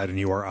hit your head and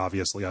you are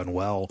obviously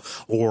unwell,"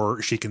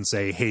 or she can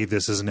say, "Hey,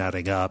 this isn't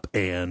adding up,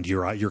 and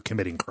you're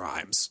committing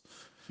crimes."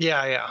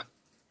 Yeah.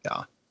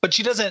 But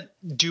she doesn't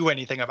do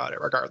anything about it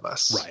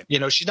regardless. Right. You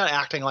know, she's not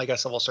acting like a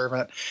civil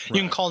servant.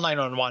 You can call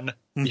 911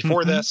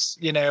 before this,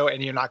 you know,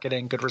 and you're not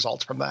getting good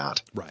results from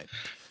that. Right.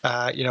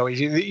 You know,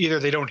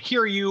 either they don't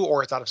hear you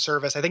or it's out of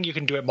service. I think you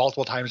can do it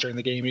multiple times during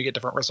the game. You get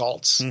different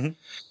results. You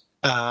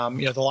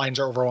know, the lines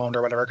are overwhelmed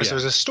or whatever because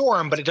there's a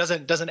storm, but it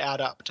doesn't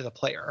add up to the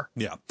player.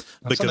 Yeah.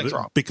 Something's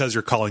wrong. Because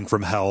you're calling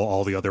from hell,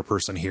 all the other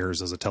person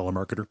hears as a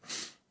telemarketer.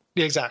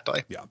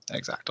 Exactly. Yeah.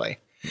 Exactly.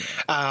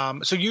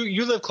 So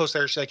you live close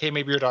there. She's like, hey,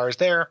 maybe your daughter's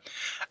there.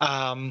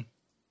 You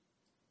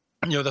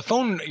know,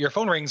 your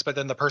phone rings, but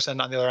then the person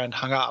on the other end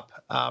hung up.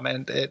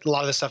 And a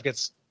lot of this stuff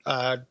gets,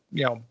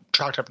 you know,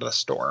 chalked up to the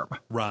storm.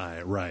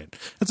 Right.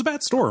 It's a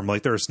bad storm.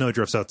 Like there are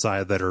snowdrifts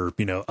outside that are,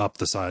 you know, up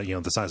the size, you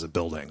know, the size of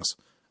buildings.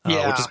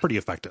 Which is pretty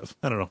effective.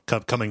 I don't know,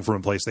 coming from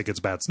a place that gets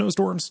bad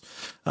snowstorms.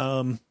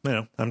 You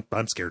know,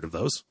 I'm scared of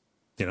those.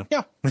 You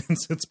know,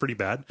 it's pretty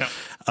bad. Yeah.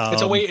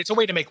 It's a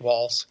way to make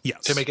walls.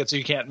 Yes. To make it so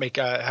you can't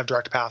have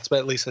direct paths, but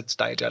at least it's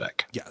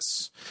diegetic.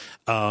 Yes.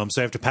 So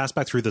you have to pass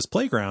back through this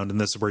playground, and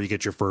this is where you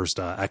get your first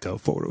echo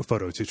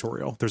photo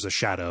tutorial. There's a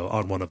shadow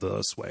on one of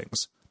the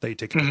swings that you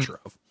take a picture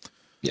of.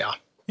 Yeah.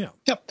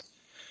 Yep.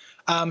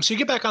 So you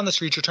get back on the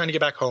street. You're trying to get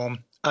back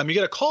home. You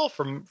get a call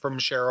from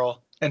Cheryl,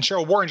 and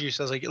Cheryl warns you.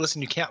 Says like,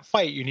 listen, you can't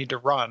fight. You need to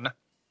run.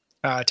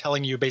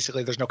 Telling you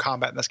basically there's no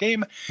combat in this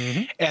game.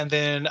 And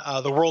then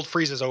the world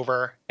freezes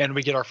over and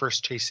we get our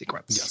first chase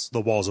sequence. Yes, the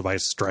walls of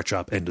ice stretch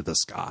up into the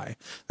sky.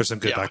 There's some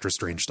good Doctor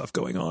Strange stuff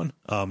going on,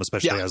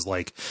 especially as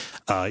like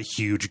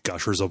huge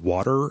gushers of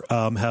water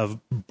have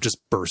just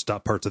burst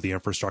up parts of the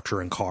infrastructure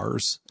and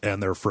cars,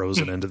 and they're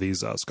frozen into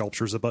these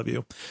sculptures above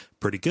you.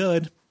 Pretty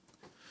good.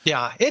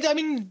 Yeah,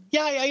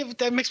 I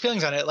have mixed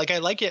feelings on it. Like I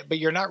like it, but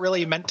you're not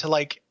really meant to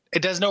like.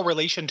 It has no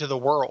relation to the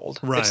world.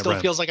 It still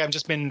feels like I've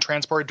just been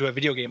transported to a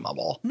video game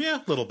level. Yeah,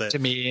 a little bit to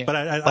me. But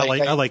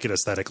I like it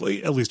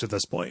aesthetically, at least at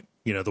this point.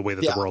 You know, the way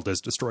that the world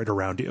is destroyed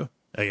around you.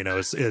 You know,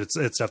 it's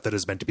stuff that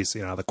is meant to be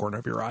seen out of the corner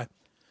of your eye.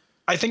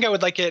 I think I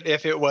would like it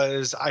if it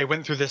was I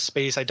went through this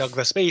space, I dug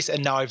the space,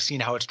 and now I've seen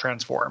how it's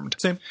transformed.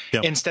 Same.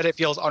 Yeah. Instead, it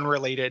feels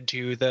unrelated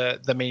to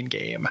the main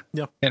game.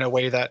 Yeah. In a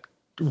way that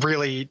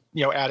really,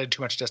 you know, added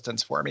too much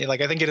distance for me.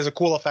 Like I think it is a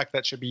cool effect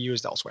that should be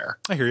used elsewhere.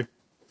 I hear you.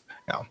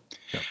 Yeah.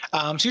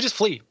 So you just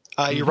flee.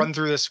 You run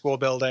through this school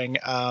building.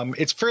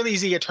 It's fairly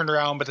easy to get turned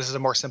around, but this is a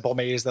more simple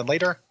maze than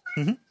later.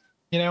 You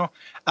know,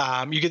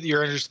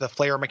 you're introduced to the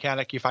flare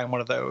mechanic. You find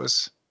one of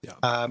those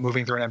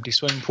moving through an empty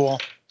swimming pool.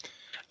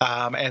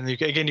 And you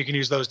can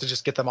use those to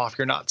just get them off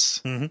your nuts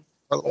for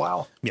a little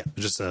while. Yeah,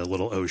 just a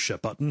little oh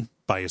shit button,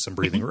 buy you some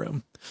breathing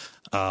room.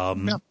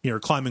 You're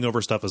climbing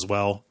over stuff as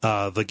well.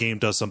 The game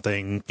does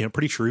something, you know,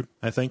 pretty shrewd,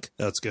 I think.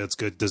 That's good. It's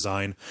good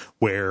design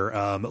where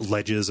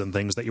ledges and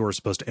things that you are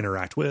supposed to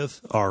interact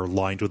with are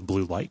lined with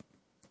blue light.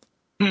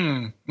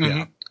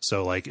 Yeah.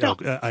 So like,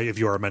 if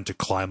you are meant to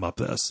climb up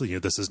this, you know,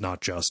 this is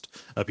not just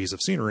a piece of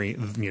scenery,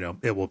 you know,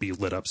 it will be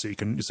lit up so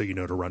you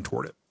know to run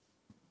toward it.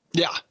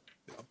 Yeah.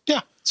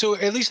 So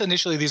at least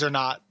initially, these are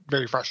not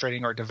very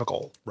frustrating or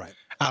difficult. Right.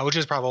 Which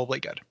is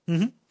probably good.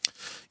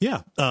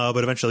 Yeah.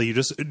 But eventually you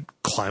just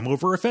climb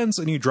over a fence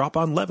and you drop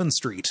on Levin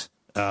Street,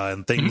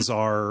 and things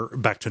are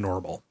back to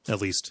normal,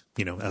 at least,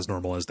 you know, as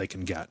normal as they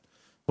can get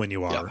when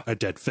you are a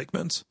dead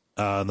figment.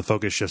 And the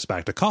focus shifts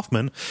back to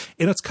Kaufman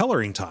and it's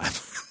coloring time.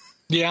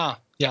 Yeah.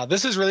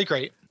 This is really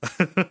great.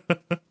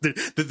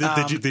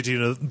 Did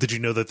you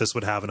know that this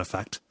would have an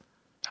effect?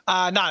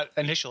 Not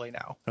initially,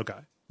 no. Okay.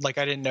 Like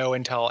I didn't know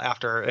until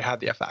after it had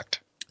the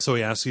effect. So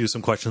he asks you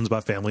some questions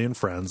about family and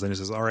friends, and he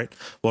says, all right,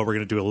 well, we're going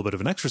to do a little bit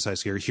of an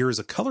exercise here. Here is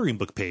a coloring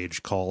book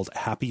page called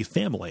Happy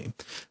Family.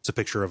 It's a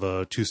picture of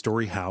a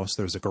 2-story house.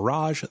 There's a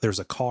garage, there's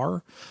a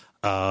car,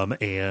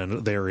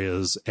 and there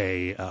is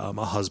a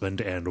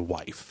husband and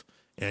wife.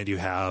 And you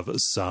have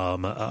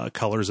some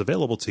colors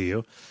available to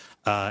you,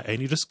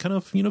 and you just kind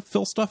of, you know,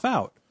 fill stuff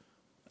out.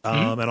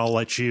 And I'll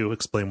let you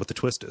explain what the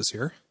twist is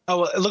here.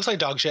 Oh, well, it looks like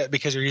dog shit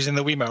because you're using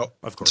the Wiimote.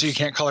 Of course. So you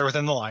can't color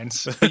within the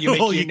lines. But you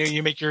make,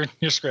 you make your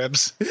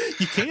scribs.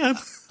 You can.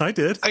 I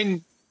did.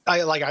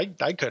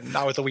 I couldn't,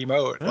 not with the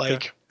Wiimote. Okay.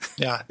 Like,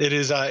 yeah, it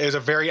was a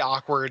very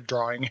awkward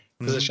drawing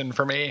position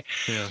for me.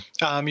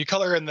 Yeah. You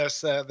color in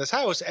this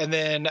house, and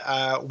then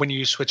when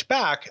you switch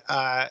back,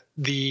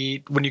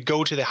 when you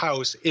go to the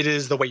house, it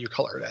is the way you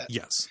colored it.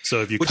 Yes.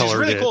 So if you colored it,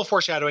 which is really cool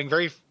foreshadowing,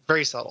 very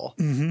very subtle.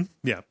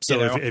 Yeah. So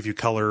if you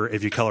color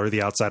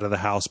the outside of the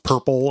house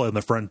purple and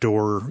the front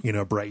door, you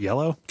know, bright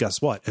yellow, guess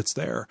what? It's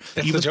there.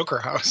 It's the Joker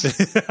house.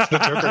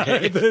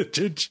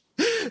 The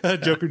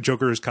Joker game.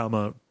 Joker's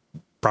comma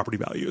property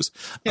values.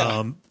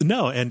 Yeah.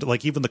 No, and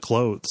like even the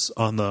clothes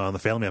on the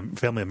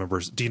family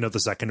members. Do you know the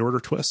second order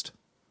twist?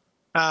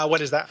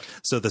 What is that?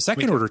 So the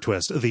second order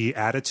twist, the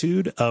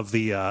attitude of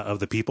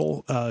the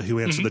people who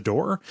answer the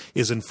door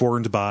is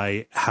informed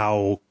by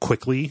how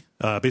quickly,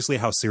 basically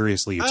how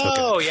seriously you took it.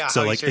 Oh yeah.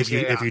 So like if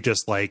you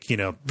just like,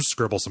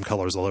 scribble some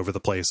colors all over the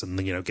place and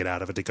get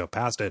out of it to go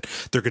past it,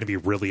 they're going to be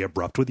really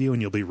abrupt with you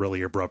and you'll be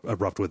really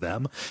abrupt with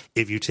them.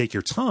 If you take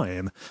your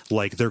time,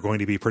 like they're going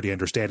to be pretty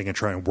understanding and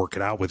try and work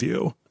it out with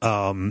you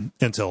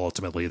until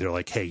ultimately they're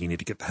like, hey, you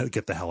need to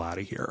get the hell out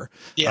of here.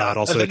 Yeah. It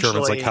also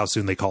determines like how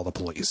soon they call the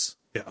police.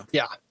 Yeah.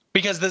 Yeah.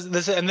 Because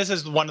this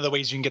is one of the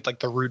ways you can get like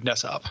the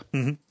rudeness up.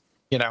 Mm-hmm.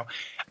 They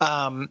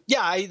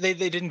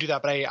didn't do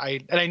that, but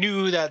I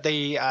knew that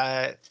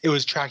it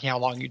was tracking how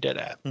long you did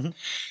it.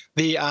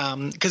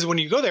 Mm-hmm. Because when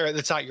you go there,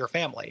 it's not your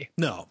family.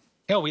 No.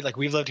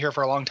 We've lived here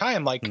for a long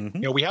time. Like,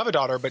 we have a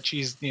daughter, but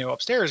she's,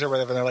 upstairs or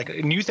whatever. And they're like,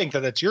 and you think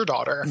that it's your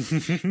daughter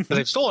that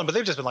they've stolen, but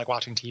they've just been like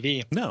watching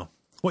TV. No.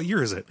 What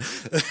year is it?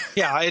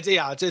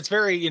 It's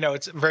very,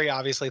 it's very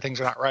obviously things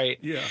are not right.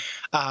 Yeah.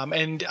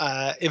 And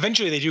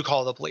eventually they do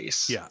call the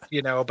police. Yeah.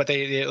 But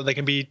they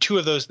can be two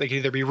of those. They can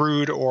either be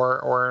rude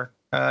or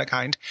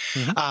kind.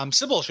 Mm-hmm.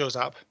 Sybil shows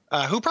up,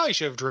 who probably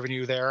should have driven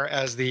you there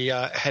as the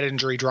head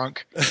injury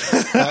drunk in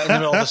the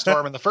middle of the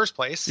storm in the first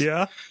place.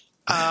 Yeah.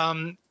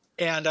 And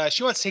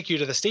she wants to take you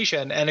to the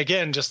station. And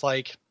again, just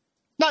like,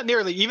 not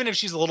nearly, even if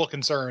she's a little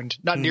concerned,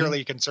 not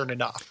nearly concerned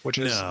enough, which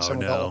is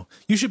no.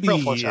 You should be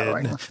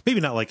maybe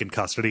not like in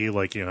custody,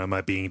 like, am I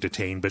being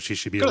detained, but she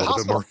should be Go a little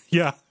bit more.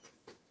 Yeah.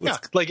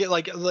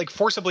 Like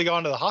forcibly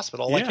gone to the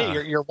hosptal. Like,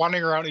 hey, you're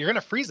wandering around, you're going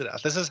to freeze to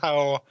death. This is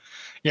how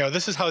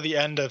the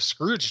end of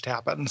Scrooged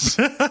happens.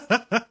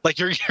 Like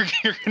you're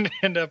going to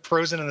end up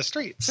frozen in the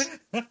streets,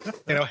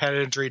 head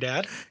injury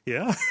dad.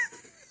 Yeah.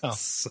 Oh.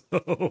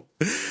 So,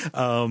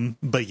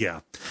 but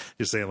yeah,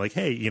 just saying like,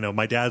 hey,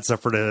 my dad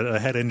suffered a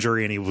head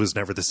injury and he was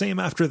never the same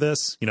after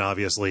this.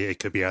 Obviously it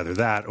could be either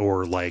that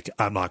or like,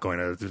 I'm not going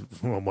to,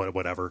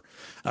 whatever.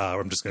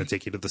 I'm just going to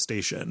take you to the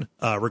station.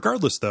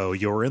 Regardless though,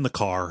 you're in the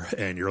car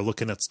and you're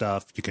looking at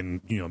stuff. You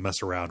can,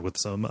 mess around with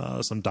some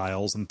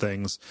dials and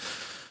things.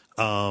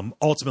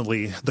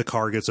 Ultimately the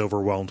car gets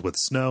overwhelmed with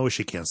snow.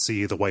 She can't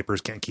see, the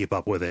wipers can't keep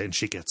up with it, and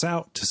she gets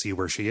out to see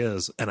where she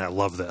is. And I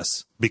love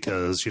this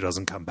because she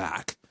doesn't come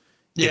back.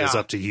 Yeah. It is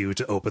up to you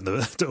to open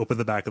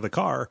the back of the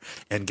car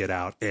and get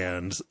out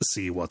and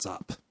see what's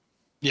up.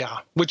 Yeah,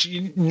 which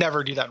you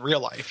never do that in real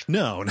life.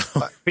 No.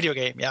 But video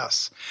game,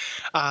 yes.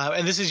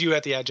 And this is you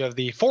at the edge of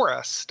the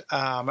forest.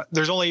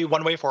 There's only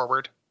one way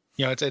forward.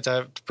 It's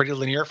a pretty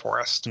linear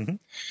forest.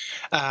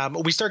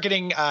 Mm-hmm. We start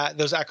getting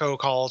those echo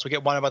calls. We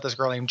get one about this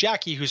girl named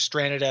Jackie who's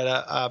stranded at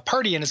a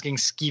party and is getting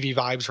skeevy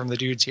vibes from the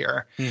dudes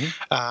here.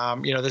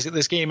 Mm-hmm.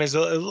 This game is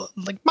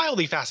like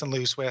mildly fast and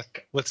loose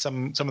with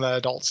some of the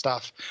adult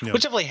stuff,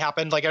 which definitely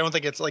happened. Like, I don't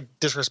think it's like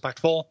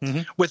disrespectful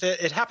with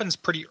it. It happens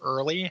pretty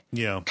early.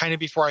 Yeah. Kind of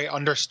before I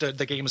understood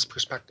the game's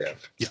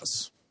perspective.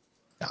 Yes.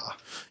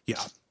 Yeah.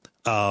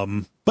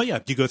 But yeah,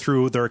 you go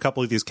through, there are a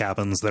couple of these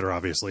cabins that are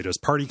obviously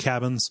just party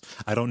cabins.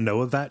 I don't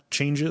know if that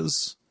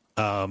changes.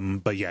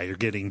 But yeah, you're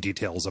getting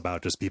details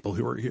about just people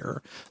who are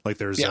here. Like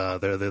there's,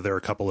 there are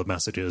a couple of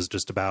messages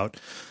just about,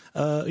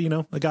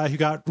 a guy who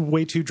got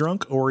way too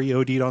drunk or he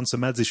OD'd on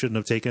some meds he shouldn't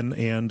have taken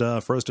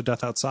and, froze to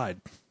death outside.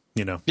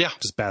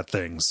 Just bad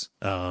things.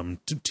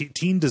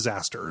 Teen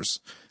disasters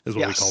is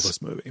what we call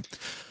this movie.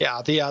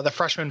 Yeah, the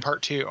Freshman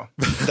Part 2,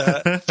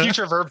 the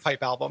future Verve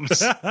Pipe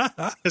albums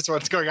is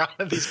what's going on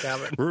in these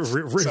cabins.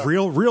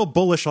 Real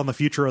bullish on the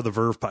future of the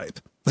Verve Pipe.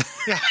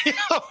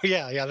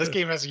 Yeah. This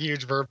game has a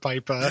huge Verve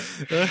Pipe.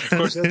 Of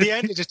course, at the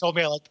end, it just told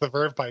me I liked the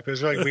Verve Pipe. It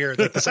was really weird.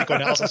 Like the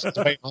psychoanalysis was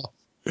way off.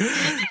 And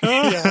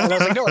I was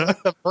like, no, I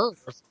like the Verve.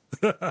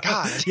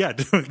 God. Yeah,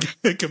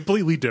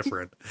 completely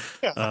different.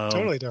 Yeah,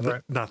 totally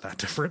different. Not that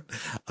different.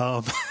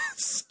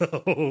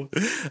 So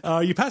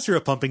you pass through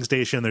a pumping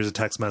station. There's a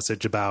text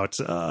message about,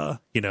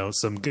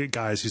 some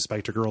guys who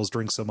spiked a girl's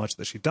drink so much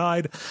that she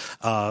died.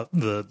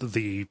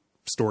 The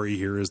story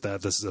here is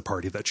that this is a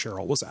party that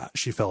Cheryl was at.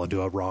 She fell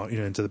into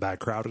into the bad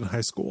crowd in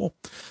high school.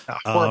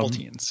 Horrible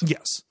teens.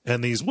 Yes.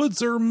 And these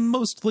woods are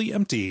mostly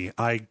empty.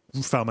 I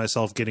found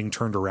myself getting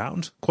turned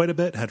around quite a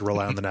bit, had to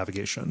rely on the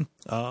navigation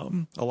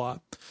a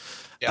lot.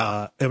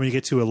 Yeah. And when you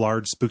get to a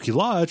large spooky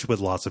lodge with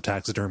lots of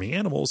taxidermy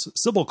animals,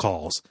 Sybil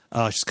calls.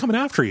 She's coming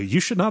after you. You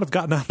should not have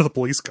gotten out of the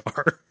police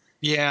car.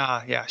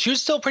 Yeah. She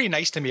was still pretty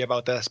nice to me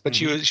about this, but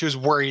she was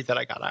worried that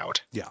I got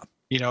out. Yeah.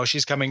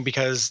 She's coming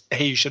because,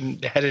 hey, you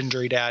shouldn't, head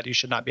injury dad, you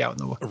should not be out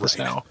in the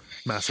snow.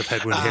 Massive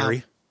headwind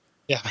Harry.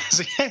 Yeah.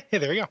 So, hey,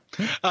 there you go.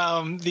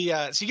 So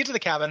you get to the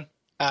cabin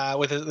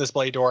with this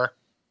bloody door.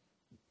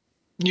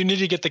 You need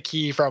to get the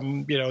key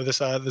from,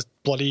 this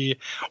bloody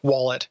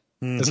wallet.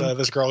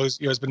 This girl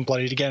who's been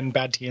bloodied again,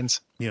 bad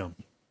teens. Yeah.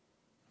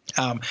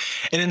 And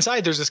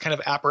inside, there's this kind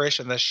of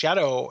apparition, this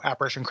shadow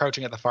apparition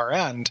crouching at the far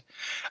end.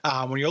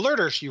 When you alert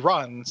her, she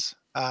runs.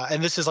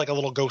 And this is like a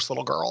little ghost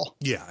little girl.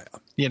 Yeah.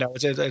 You know,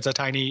 it's a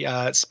tiny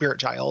spirit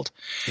child.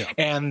 Yeah.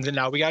 And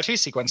now we got a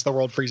chase sequence. The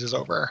world freezes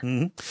over.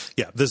 Mm-hmm.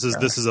 Yeah. This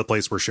is a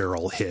place where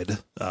Cheryl hid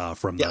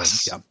from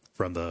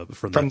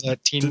the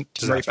teen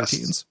disaster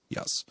teens.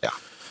 Yes. Yeah.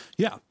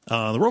 Yeah.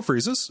 The world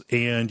freezes,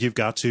 and you've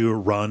got to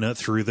run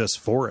through this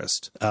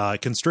forest.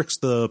 It constricts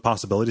the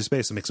possibility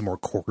space and makes it more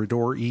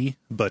corridor-y,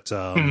 but,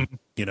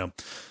 you know,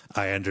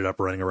 I ended up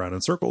running around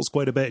in circles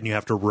quite a bit, and you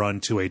have to run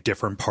to a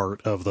different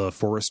part of the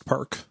forest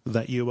park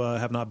that you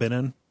have not been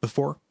in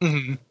before.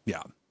 Mm-hmm.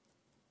 Yeah.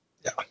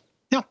 Yeah.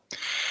 Yeah.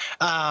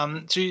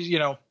 So, you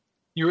know,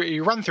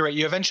 you run through it.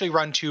 You eventually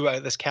run to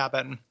this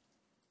cabin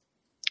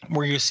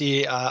where you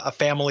see a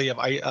family of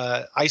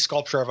ice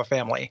sculpture of a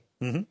family.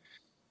 Mm-hmm.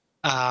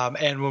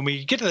 And when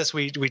we get to this,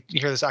 we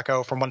hear this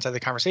echo from one side of the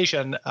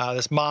conversation.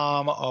 This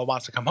mom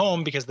wants to come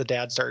home because the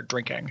dad started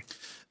drinking.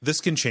 This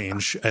can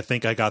change. I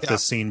think I got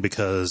this scene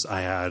because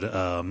I had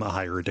a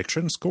higher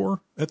addiction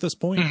score at this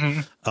point.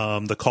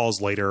 Mm-hmm. The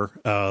calls later,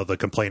 the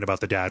complaint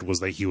about the dad was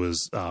that he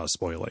was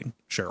spoiling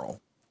Cheryl.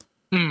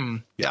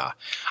 Yeah.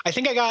 I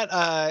think I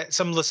got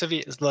some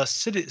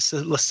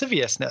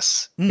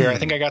lasciviousness here. I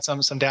think I got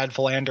some dad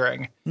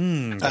philandering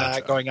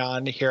Gotcha. going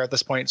on here at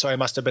this point, so I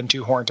must have been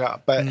too horned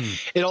up. But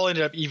it all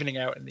ended up evening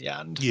out in the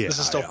end. Yeah, this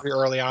is still pretty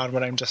early on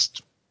when I'm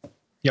just,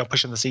 you know,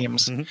 pushing the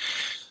seams. Mm-hmm.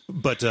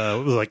 But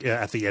like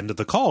at the end of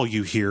the call,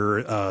 you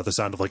hear the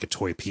sound of like a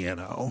toy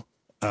piano.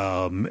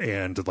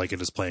 And like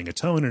it is playing a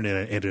tone and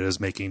it is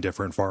making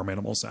different farm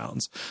animal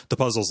sounds. The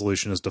puzzle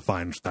solution is to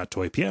find that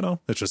toy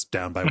piano that's just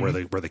down by where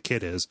the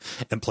kid is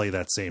and play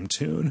that same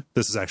tune.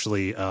 This is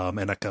actually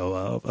an echo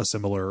of a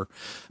similar,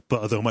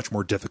 but though much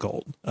more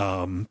difficult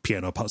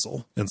piano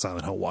puzzle in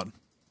Silent Hill 1.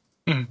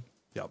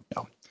 Yep.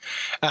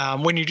 Yeah.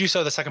 When you do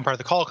so, the second part of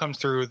the call comes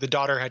through. The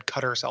daughter had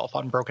cut herself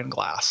on broken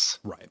glass.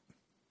 Right.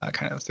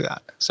 Kind of through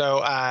that.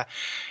 So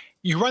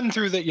you run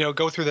through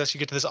go through this, you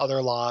get to this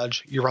other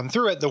lodge, you run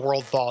through it, the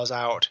world thaws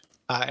out,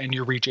 and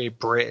you reach a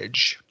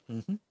bridge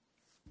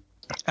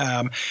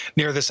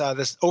near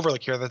this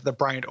overlook here, the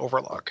Bryant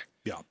Overlook.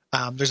 Yeah.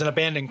 There's an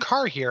abandoned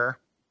car here,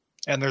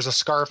 and there's a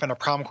scarf and a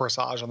prom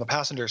corsage on the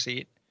passenger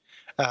seat,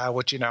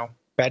 which, you know,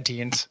 bad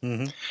teens.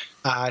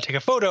 Take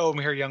a photo, and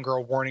we hear a young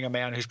girl warning a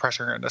man who's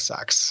pressuring her into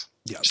sex.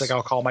 Yes. She's like,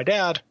 I'll call my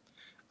dad.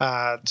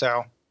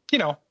 So, you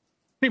know,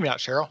 maybe not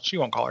Cheryl. She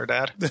won't call her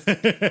dad.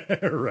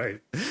 Right.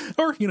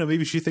 Or, you know,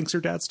 maybe she thinks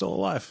her dad's still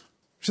alive.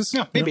 Just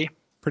maybe. You know,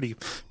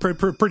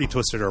 pretty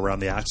twisted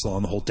around the axle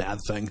on the whole dad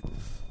thing.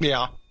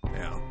 Yeah.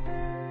 Yeah.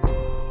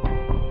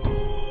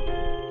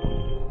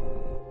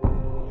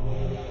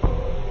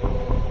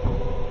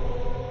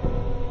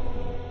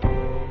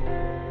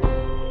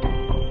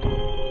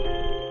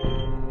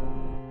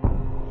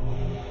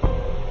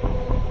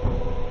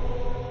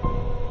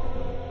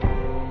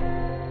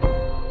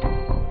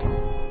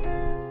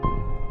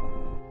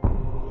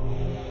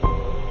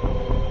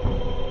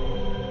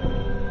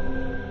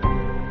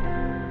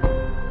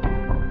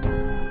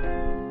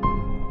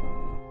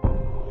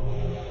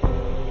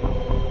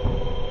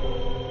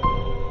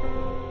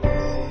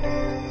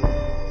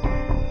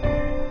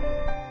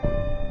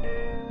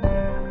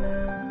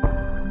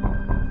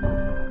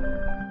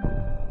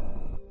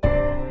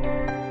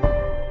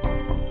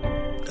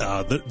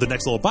 The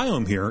next little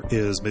biome here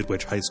is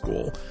Midwich High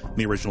School. In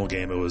the original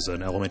game, it was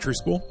an elementary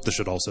school. This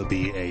should also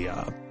be a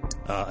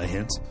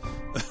hint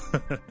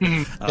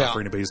for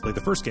anybody who's played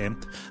the first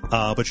game.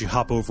 But you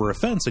hop over a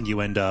fence and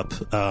you end up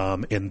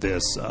in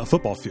this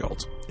football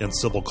field. And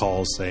Sybil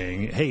calls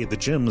saying, hey, the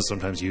gym is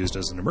sometimes used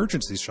as an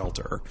emergency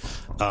shelter.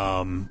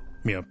 You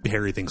know,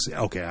 Harry thinks,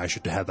 okay, I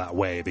should head that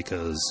way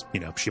because, you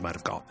know, she might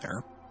have gone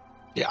there.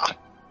 Yeah.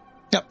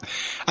 Yep.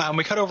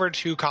 We cut over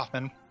to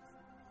Kaufman.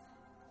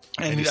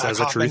 And he says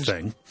a true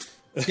thing.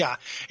 Yeah,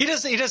 he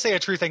does say a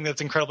true thing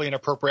that's incredibly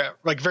inappropriate,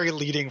 like very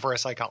leading for a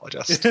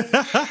psychologist. You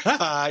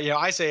know,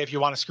 I say if you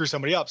want to screw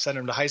somebody up, send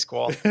him to high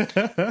school.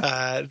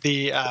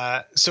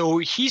 So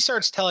he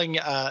starts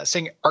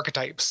saying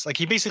archetypes. Like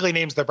he basically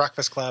names the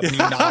Breakfast Club, and you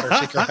nod or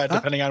shake your head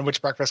depending on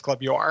which Breakfast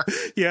Club you are.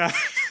 Yeah.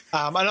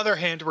 Another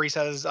hint where he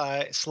says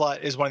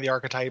slut is one of the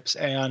archetypes,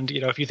 and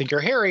you know if you think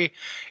you're Harry,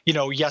 you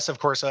know yes of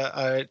course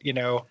you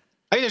know.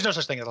 I mean, there's no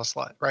such thing as a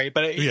slut, right?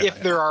 But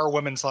if there are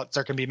women sluts,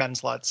 there can be men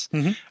sluts.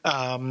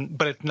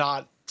 But it's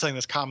not something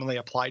that's commonly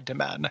applied to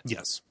men.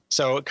 Yes.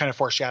 So kind of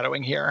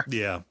foreshadowing here.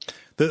 Yeah.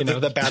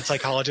 The bad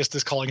psychologist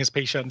is calling his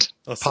patient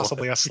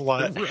possibly a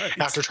slut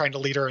right. after trying to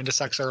lead her into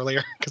sex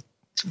earlier because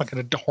it's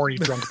fucking a horny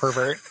drunk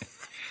pervert.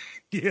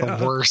 Yeah.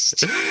 The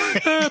worst.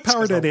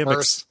 Power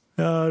dynamics.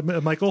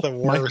 Michael,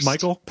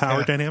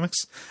 power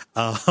dynamics.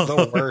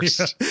 The worst.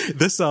 Yeah.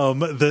 This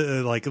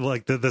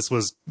this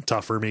was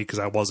tough for me because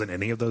I wasn't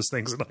any of those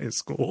things in high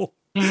school.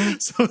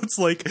 So it's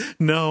like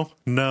no.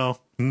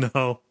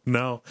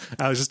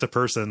 I was just a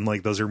person.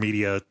 Like those are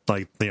media.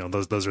 Like you know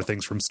those are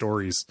things from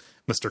stories,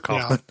 Mr.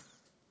 Kaufman.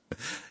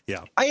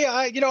 Yeah.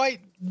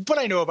 What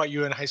I know about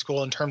you in high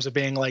school in terms of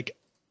being like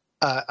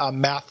a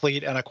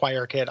mathlete and a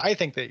choir kid. I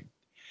think that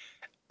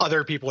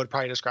other people would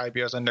probably describe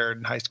you as a nerd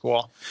in high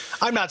school.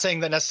 I'm not saying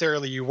that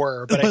necessarily you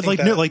were, but I think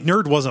like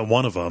nerd wasn't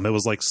one of them. It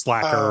was like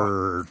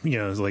slacker,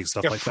 like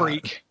stuff like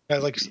freak.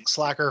 Like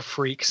slacker,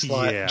 freak,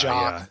 slut,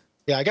 jock.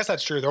 Yeah, I guess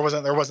that's true. There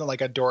wasn't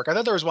like a dork. I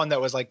thought there was one that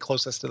was like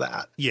closest to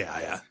that.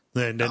 Yeah.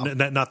 And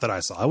not that I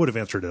saw. I would have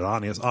answered it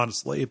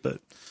honestly,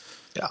 but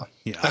yeah.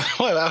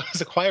 Well, I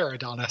was a choir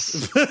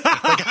Adonis.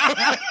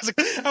 I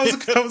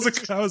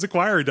was a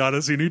choir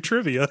Adonis who knew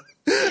trivia.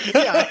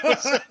 Yeah,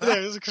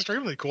 it was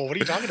extremely cool. What are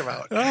you talking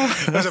about? I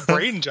was a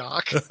brain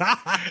jock.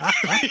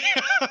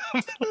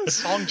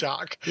 Song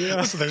jock.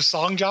 Yeah. So there's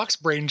song jocks,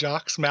 brain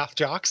jocks, math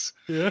jocks.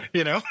 Yeah.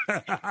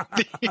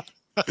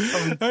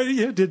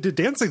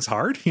 Dancing's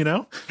hard,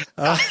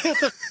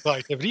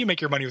 activity. You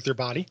make your money with your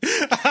body.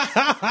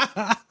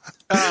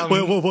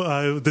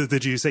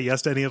 Did you say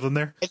yes to any of them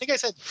there? I think I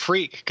said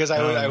freak because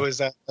I was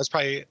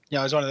probably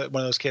I was one of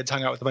those kids,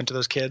 hung out with a bunch of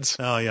those kids.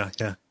 Oh yeah.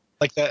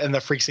 Like in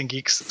the freaks and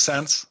geeks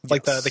sense,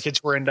 like the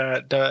kids who were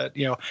into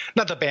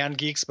not the band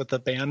geeks but the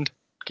band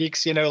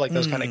geeks, like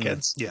those kind of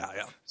kids. Yeah.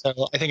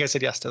 So I think I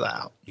said yes to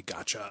that. You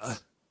gotcha.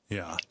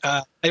 Yeah.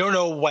 I don't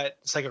know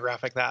what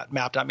psychographic that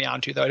mapped on me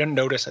onto, though. I didn't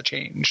notice a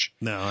change.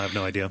 No, I have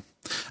no idea.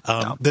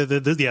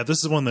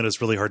 This is one that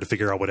is really hard to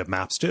figure out what it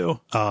maps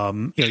to.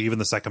 Even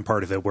the second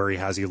part of it where he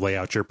has you lay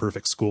out your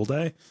perfect school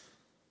day,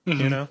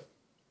 and I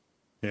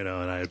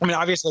mean,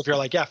 obviously if you're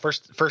like,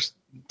 first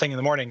thing in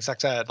the morning,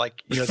 sex ed,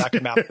 like, that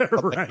could map.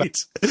 Right.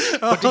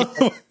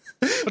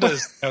 What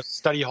does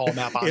study hall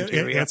map onto?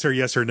 Answer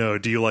yes or no.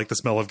 Do you like the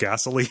smell of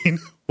gasoline?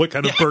 What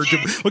kind of bird?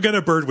 What kind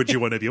of bird would you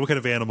want to be? What kind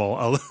of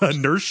animal? A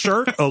nurse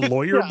shark? A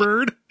lawyer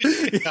bird?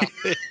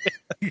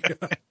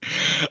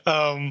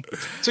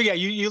 So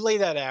you lay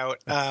that out.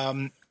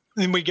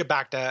 Then we get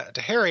back to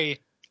Harry.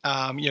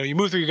 You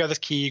move through, you got this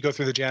key, you go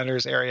through the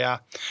janitor's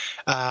area.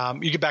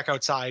 You get back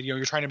outside,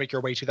 you're trying to make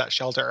your way to that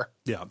shelter.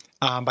 Yeah.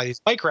 By these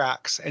bike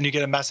racks, and you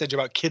get a message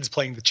about kids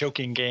playing the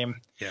choking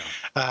game.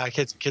 Yeah.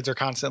 Kids are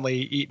constantly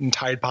eating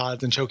Tide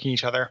Pods and choking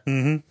each other.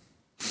 Mm-hmm.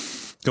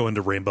 Going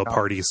to rainbow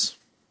parties.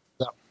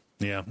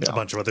 Yeah. A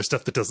bunch of other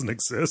stuff that doesn't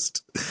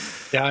exist.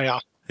 Yeah.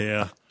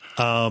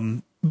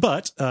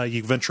 But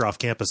you venture off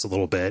campus a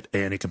little bit,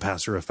 and you can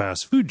pass through a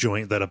fast food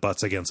joint that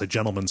abuts against a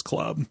gentleman's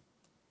club.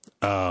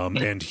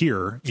 And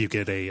here you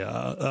get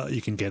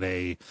you can get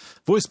a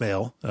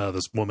voicemail,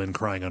 this woman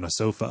crying on a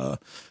sofa,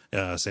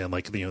 saying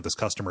like, this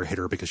customer hit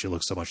her because she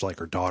looks so much like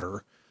her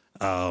daughter.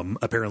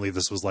 Apparently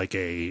this was like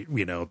a,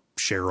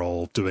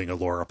 Cheryl doing a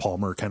Laura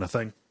Palmer kind of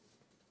thing.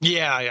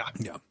 Yeah.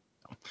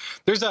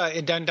 There's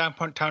in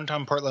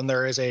downtown Portland,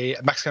 there is a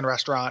Mexican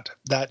restaurant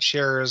that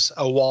shares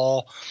a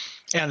wall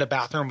and a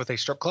bathroom with a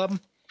strip club.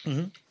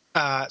 Mm-hmm.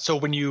 So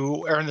when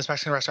you are in this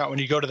Mexican restaurant, when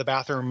you go to the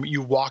bathroom,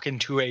 you walk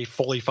into a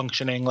fully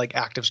functioning, like,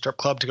 active strip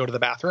club to go to the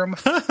bathroom.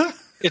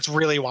 It's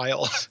really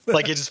wild.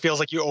 Like, it just feels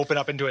like you open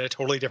up into a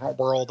totally different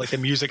world. Like, the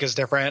music is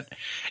different.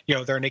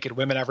 There are naked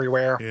women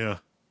everywhere. Yeah.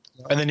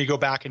 And then you go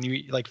back and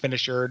you like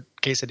finish your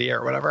quesadilla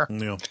or whatever.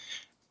 Yeah.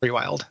 Pretty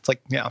wild. It's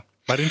like, yeah.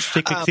 Why didn't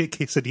you take a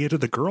quesadilla to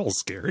the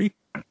girls, Gary?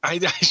 I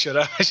should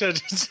have. I should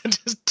have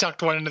just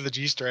tucked one into the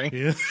G-string.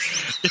 Yeah.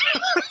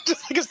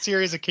 Just like a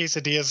series of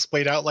quesadillas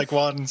splayed out like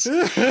ones.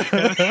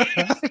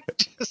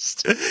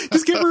 Just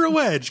give her a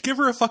wedge. Give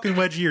her a fucking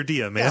wedge of your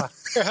dia, man.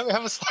 Yeah. Here,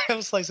 have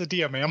a slice of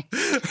dia, ma'am.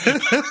 So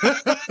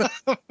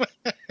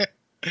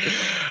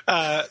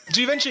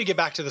you eventually get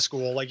back to the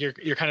school, like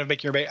you're kind of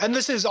making your way, and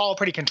this is all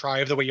pretty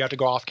contrived, the way you have to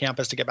go off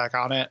campus to get back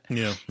on it.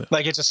 Yeah.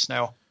 Like, it's just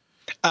snow.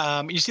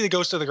 You see the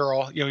ghost of the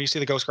girl, you see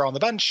the ghost girl on the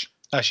bench.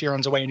 She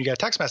runs away and you get a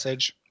text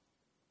message.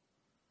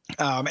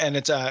 And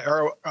it's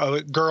a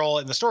girl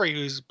in the story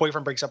whose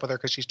boyfriend breaks up with her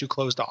because she's too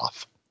closed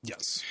off.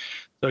 Yes.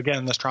 So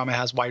again, this trauma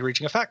has wide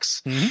reaching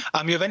effects.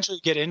 Mm-hmm. You eventually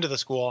get into the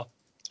school,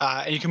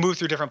 and you can move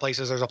through different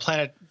places. There's a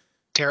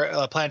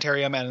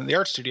planetarium and the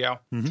art studio,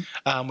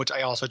 mm-hmm. Which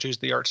I also choose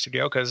the art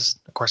studio because,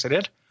 of course, I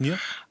did. Yeah.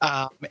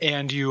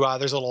 And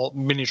there's a little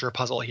miniature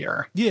puzzle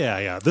here.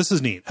 Yeah. This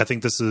is neat. I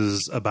think this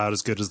is about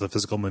as good as the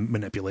physical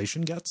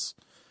manipulation gets.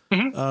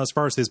 Mm-hmm. As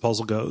far as these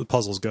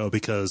puzzles go,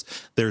 because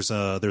there's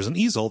an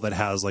easel that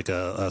has like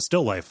a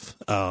still life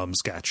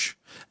sketch,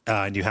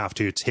 and you have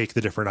to take the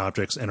different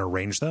objects and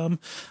arrange them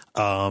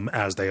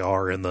as they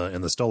are in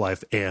the still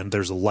life. And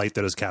there's a light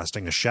that is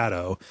casting a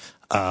shadow,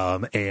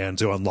 and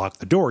to unlock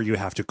the door, you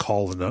have to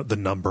call the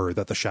number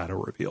that the shadow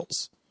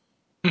reveals.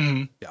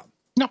 Mm-hmm. Yeah.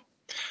 No,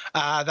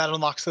 that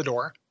unlocks the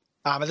door.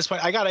 At this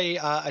point, I got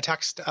a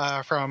text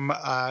from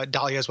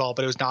Dahlia as well,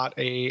 but it was not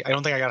I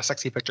don't think I got a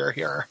sexy picture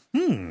here.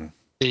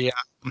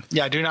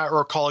 I do not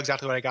recall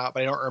exactly what I got,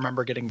 but I don't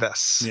remember getting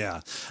this.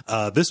 Yeah.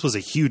 This was a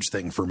huge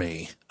thing for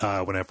me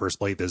when I first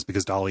played this,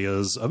 because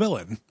Dahlia's a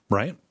villain,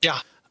 right? Yeah.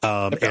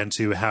 And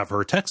to have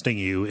her texting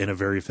you in a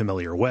very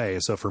familiar way.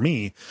 So for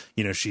me,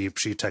 she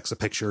texts a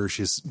picture.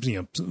 She's,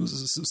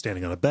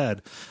 standing on a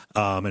bed,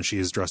 and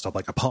she's dressed up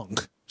like a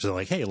punk. She's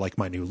like, hey, like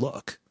my new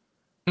look.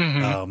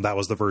 Mm-hmm. That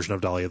was the version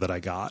of Dahlia that I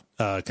got.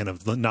 Kind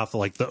of not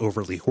the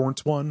overly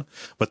horned one,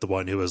 but the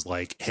one who was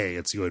like, hey,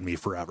 it's you and me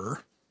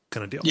forever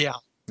kind of deal. Yeah.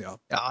 Yeah.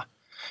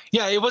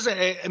 Yeah, it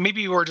wasn't.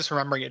 Maybe you were just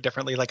remembering it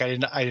differently. Like I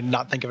did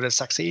not think of it as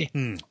sexy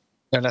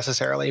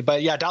necessarily.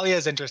 But yeah, Dahlia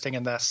is interesting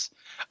in this.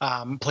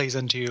 Plays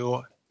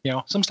into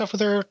some stuff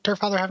with her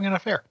father having an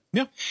affair.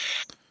 Yeah.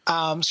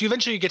 So you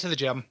eventually get to the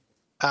gym,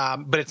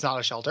 but it's not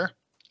a shelter.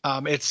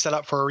 It's set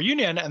up for a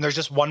reunion, and there's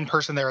just one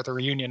person there at the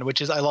reunion,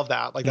 which is I love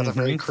that. Like that's a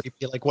very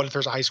creepy. Like what if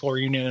there's a high school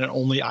reunion and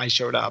only I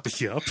showed up?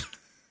 Yep.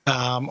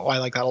 I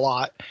like that a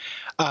lot.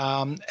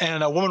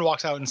 And a woman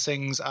walks out and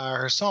sings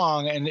her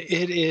song, and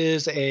it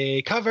is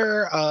a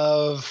cover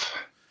of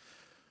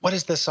what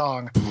is this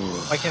song?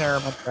 Why can't I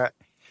remember it?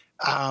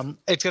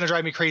 It's gonna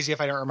drive me crazy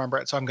if I don't remember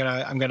it, so I'm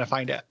gonna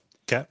find it.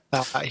 Okay.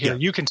 Here,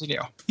 you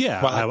continue.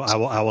 Yeah,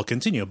 I will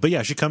continue. But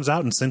yeah, she comes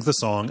out and sings the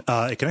song.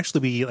 It can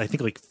actually be, I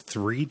think, like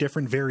 3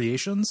 different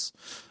variations,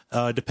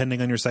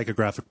 depending on your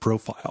psychographic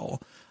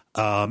profile.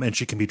 And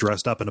she can be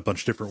dressed up in a bunch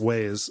of different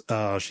ways.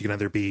 She can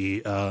either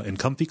be in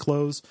comfy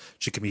clothes.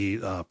 She can be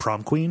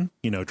prom queen,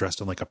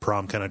 dressed in like a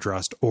prom kind of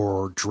dressed,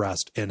 or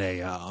dressed in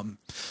a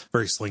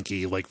very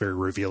slinky, like very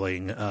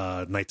revealing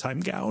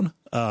nighttime gown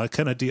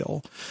kind of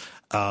deal.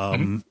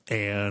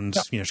 And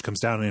she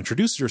comes down and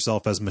introduces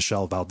herself as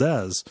Michelle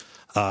Valdez.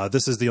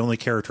 This is the only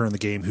character in the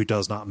game who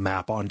does not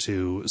map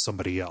onto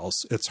somebody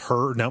else. It's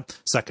her. No,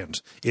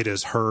 second, it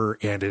is her,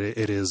 and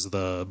it is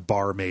the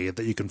barmaid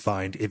that you can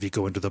find if you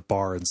go into the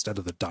bar instead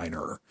of the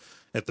diner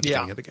at the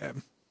beginning of the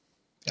game.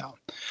 Yeah.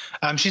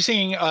 She's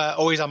singing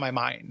Always on My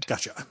Mind.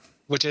 Gotcha.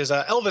 Which is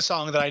an Elvis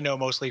song that I know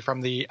mostly from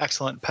the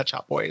excellent Pet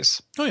Shop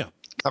Boys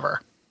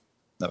cover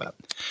of it.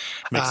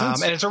 Makes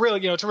sense. And it's a real,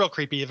 it's a real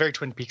creepy, very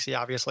Twin Peaksy,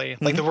 obviously.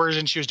 Like the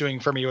version she was doing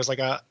for me was like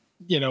a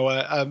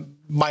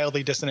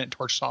mildly dissonant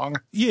Torch song.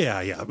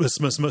 Yeah.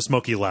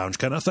 Smoky lounge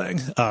kind of thing.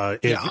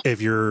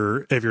 If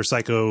your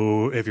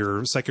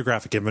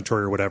psychographic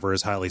inventory or whatever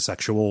is highly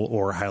sexual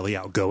or highly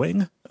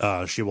outgoing,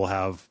 she will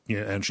have,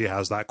 and she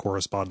has that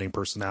corresponding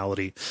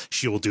personality.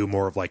 She will do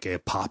more of like a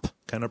pop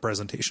kind of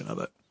presentation of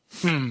it.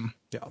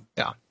 Yeah.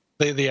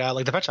 The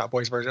like the Pet Shop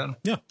Boys version.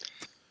 Yeah.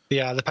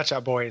 The Pet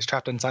Shop Boys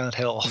trapped in Silent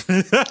Hill.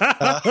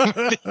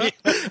 I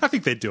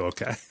think they'd do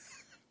okay.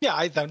 Yeah,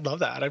 I love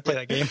that. I'd play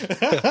that game. Play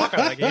the fuck out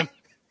of that game.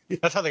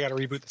 That's how they got to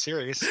reboot the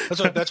series.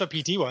 That's what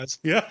PT was.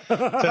 Yeah.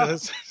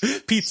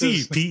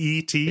 PT,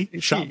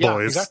 PET, Shop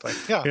Boys. Exactly.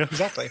 Yeah,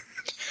 exactly.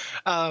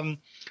 And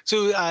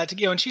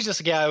she's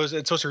just like, it's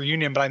supposed to be a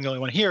reunion, but I'm the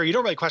only one here. You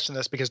don't really question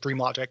this because dream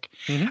logic.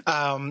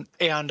 And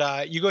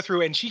you go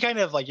through, and she kind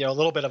of like, a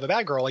little bit of a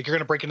bad girl. Like you're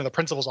going to break into the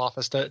principal's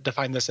office to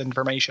find this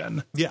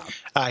information. Yeah.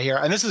 Here.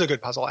 And this is a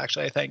good puzzle,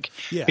 actually, I think.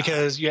 Yeah.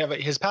 Because you have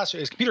his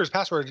computer's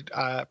password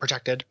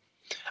protected.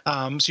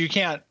 So you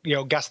can't,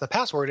 guess the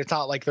password. It's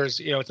not like there's,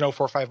 it's an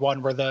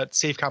 0451 where the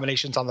safe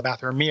combination's on the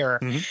bathroom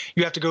mirror.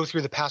 You have to go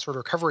through the password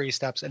recovery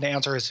steps and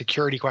answer his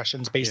security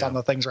questions based on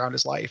the things around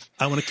his life.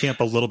 I want to camp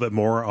a little bit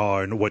more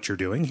on what you're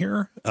doing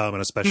here,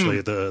 and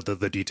especially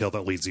the detail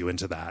that leads you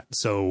into that.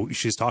 So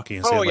she's talking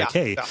and saying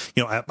hey,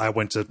 I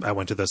went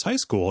to this high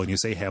school, and you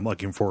say, hey, I'm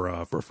looking for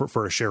a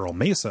Cheryl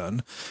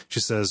Mason. She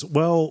says,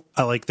 well,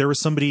 there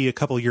was somebody a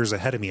couple years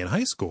ahead of me in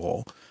high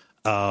school.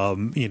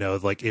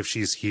 Like if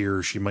she's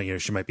here, she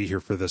might be here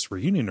for this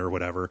reunion or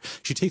whatever.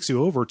 She takes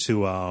you over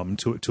to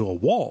a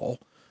wall,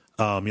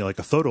 like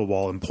a photo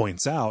wall, and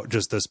points out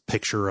just this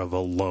picture of a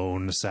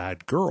lone,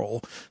 sad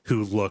girl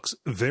who looks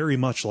very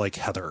much like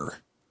Heather.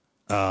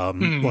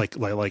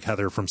 Like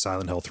Heather from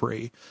Silent Hill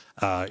 3,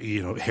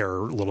 hair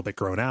a little bit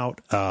grown out,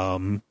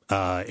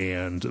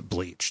 and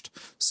bleached.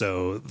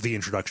 So the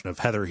introduction of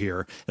Heather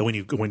here, and when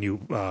you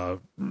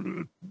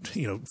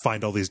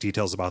find all these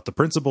details about the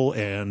principal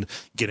and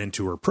get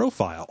into her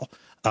profile,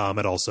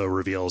 it also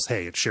reveals,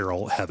 hey, it's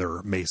Cheryl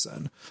Heather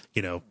Mason.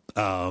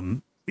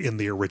 In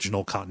the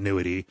original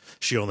continuity,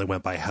 she only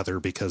went by Heather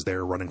because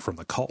they're running from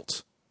the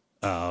cult.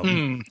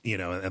 And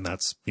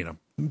that's,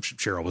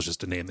 Cheryl was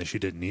just a name that she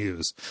didn't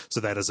use.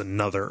 So that is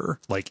another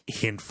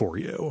hint for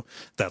you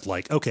that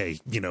okay,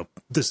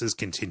 this is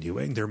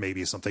continuing. There may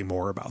be something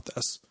more about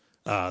this,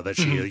 that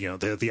she,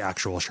 the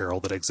actual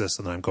Cheryl that exists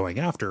and that I'm going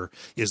after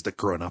is the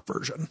grown up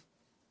version.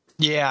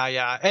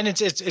 Yeah. And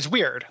it's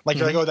weird.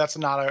 You're like, oh, that's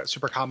not a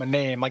super common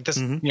name. This,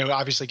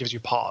 obviously gives you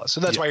pause.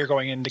 So that's why you're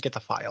going in to get the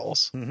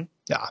files.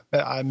 Yeah.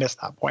 I missed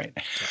that point.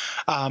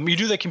 You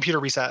do the computer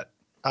reset,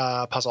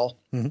 puzzle.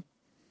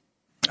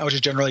 Which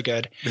is generally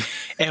good.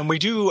 And we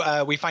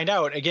find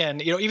out again,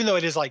 even though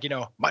it is my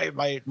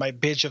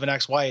bitch of an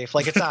ex-wife,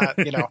 it's not,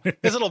 it's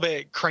a little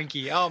bit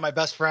cranky. Oh, my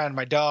best friend,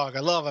 my dog,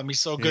 I love him.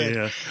 He's so good.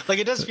 Yeah.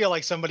 It does feel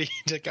like somebody,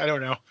 I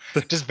don't know,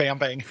 just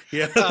vamping.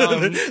 Yeah.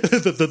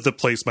 The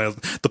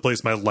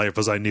place my life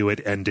as I knew it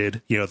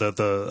ended,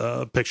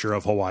 the picture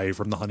of Hawaii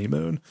from the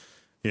honeymoon.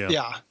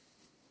 Yeah.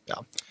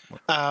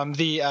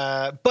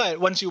 But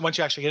once you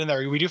actually get in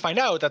there, we do find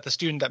out that the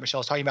student that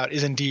Michelle's talking about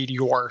is indeed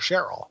your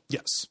Cheryl.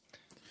 Yes.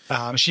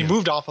 She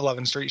moved off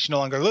 11th Street. She no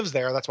longer lives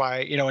there. That's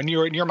why, in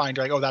your mind,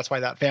 you're like, oh, that's why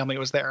that family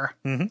was there.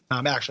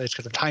 Actually, it's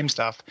because of time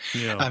stuff.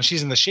 Yeah.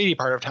 She's in the shady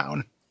part of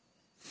town.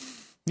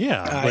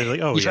 Yeah.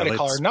 You try to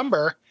call her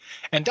number,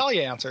 and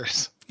Dahlia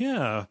answers.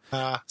 Yeah.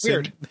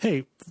 Weird.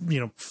 Hey,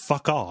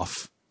 fuck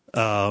off.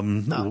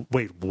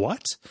 Wait,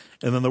 what?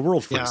 And then the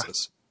world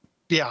freezes.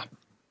 Yeah.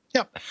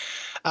 Yep.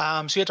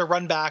 So you have to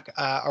run back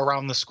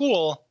around the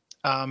school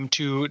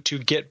to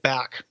get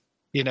back,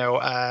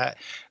 to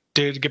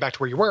get back to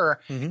where you were.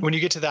 When you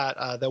get to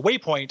that the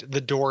waypoint,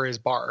 the door is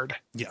barred.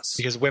 Yes.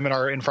 Because women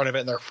are in front of it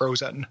and they're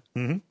frozen,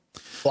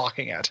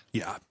 blocking it.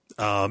 Yeah.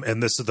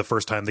 And this is the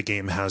first time the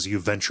game has you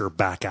venture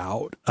back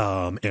out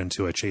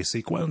into a chase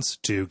sequence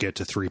to get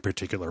to 3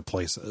 particular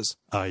places.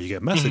 You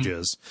get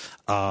messages.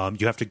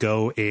 You have to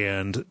go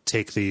and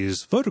take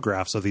these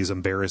photographs of these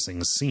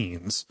embarrassing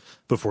scenes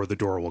before the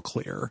door will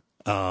clear.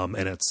 And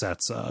it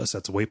sets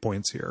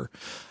waypoints here.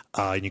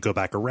 And you go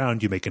back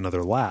around, you make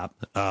another lap,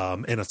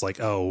 and it's like,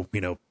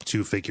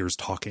 2 figures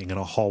talking in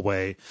a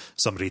hallway,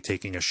 somebody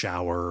taking a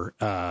shower,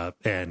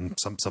 and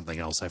something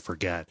else I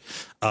forget.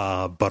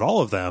 But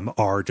all of them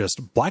are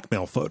just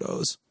blackmail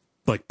photos,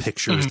 like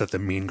pictures that the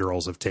mean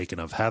girls have taken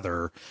of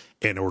Heather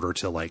in order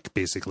to like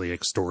basically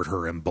extort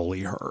her and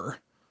bully her.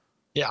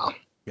 Yeah.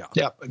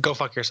 Go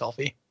fuck your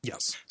selfie.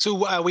 Yes.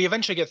 So we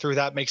eventually get through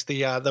that, makes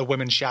the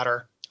women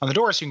shatter on the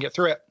door so you can get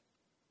through it.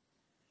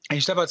 And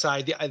you step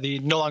outside the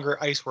no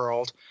longer ice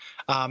world.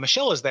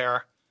 Michelle is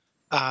there,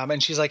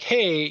 and she's like,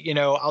 "Hey,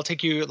 I'll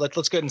take you.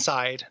 Let's get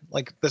inside.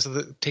 Like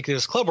take you to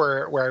this club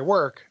where I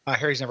work.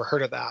 Harry's never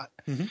heard of that,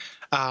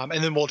 and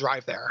then we'll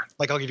drive there.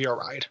 Like I'll give you a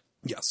ride.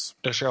 Yes,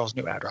 to Cheryl's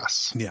new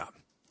address. Yeah,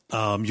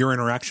 your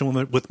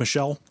interaction with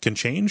Michelle can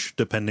change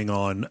depending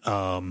on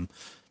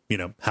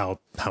how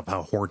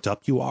horned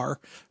up you are.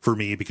 For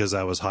me, because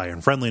I was high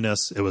in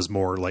friendliness, it was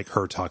more like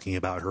her talking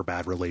about her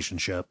bad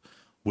relationship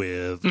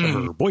with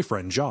her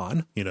boyfriend,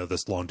 John,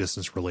 this long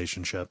distance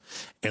relationship,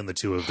 and the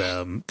two of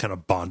them kind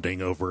of bonding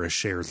over a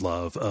shared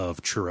love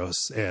of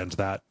churros and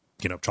that,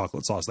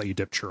 chocolate sauce that you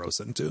dip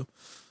churros into.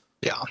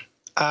 Yeah.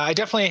 I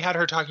definitely had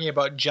her talking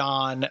about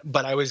John,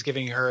 but I was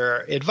giving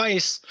her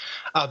advice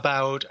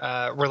about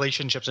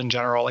relationships in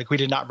general. Like we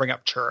did not bring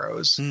up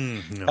churros.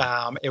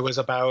 No. It was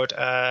about,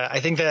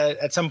 I think that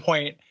at some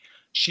point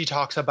she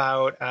talks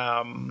about,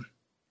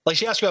 like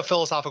she asked you a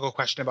philosophical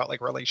question about like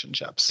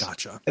relationships.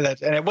 Gotcha. And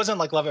it wasn't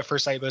like love at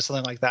first sight, but it was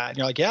something like that. And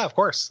you're like, yeah, of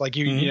course. Like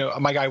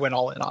my guy went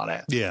all in on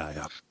it.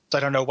 Yeah. So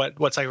I don't know what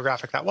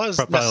psychographic that was.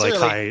 Probably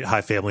like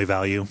high family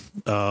value.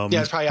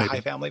 It's probably a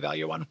high family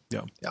value one.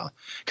 Yeah.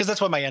 Because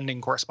that's what my ending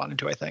corresponded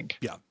to, I think.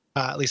 Yeah.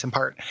 At least in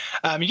part.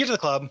 You get to the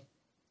club.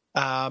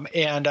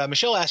 And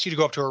Michelle asked you to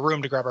go up to her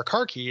room to grab her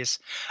car keys.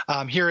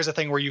 Here is a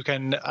thing where you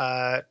can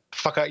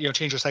fuck up,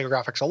 change your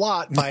psychographics a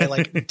lot by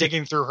like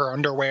digging through her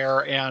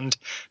underwear and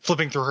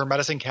flipping through her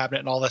medicine cabinet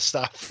and all this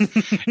stuff.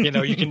 You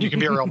can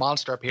be a real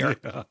monster up here.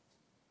 Yeah.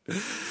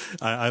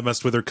 I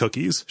messed with her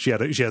cookies. She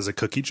has a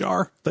cookie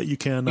jar that you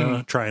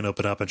can try and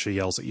open up, and she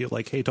yells at you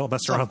like, "Hey, don't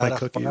mess around with my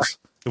cookies."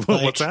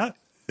 What's that?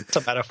 It's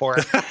a metaphor.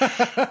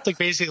 It's like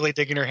basically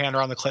digging your hand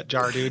around the clit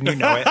jar, dude. And you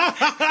know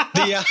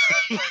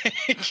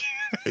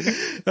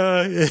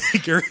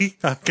it. Gary,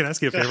 can I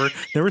ask you a favor?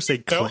 Never say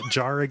clit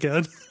jar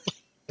again.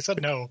 I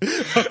said no.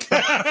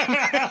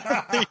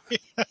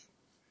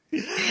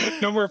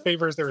 No more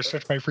favors that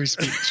restrict my free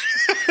speech.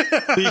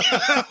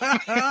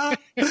 I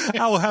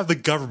will have the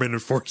government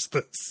enforce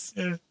this.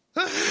 Man.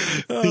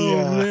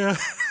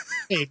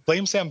 Hey,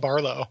 blame Sam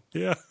Barlow.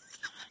 Yeah.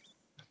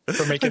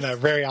 For making a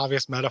very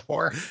obvious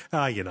metaphor.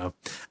 You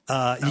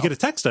get a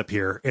text up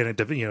here, and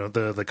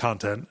the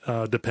content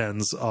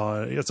depends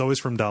on. It's always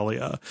from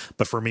Dahlia,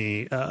 but for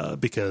me,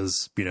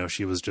 because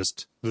she was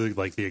just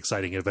like the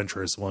exciting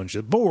adventurous one.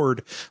 She's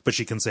bored, but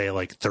she can say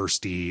like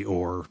thirsty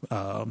or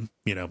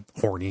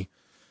horny.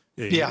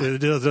 It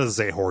doesn't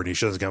say horny.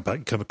 She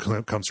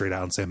doesn't come straight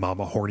out and say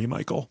 "Mama, horny,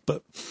 Michael."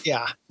 But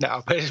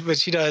but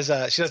she does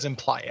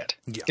imply it.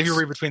 Yes. If you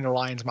read between the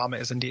lines, Mama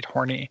is indeed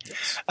horny.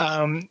 Yes.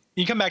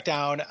 You come back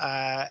down,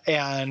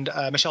 and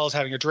Michelle is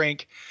having a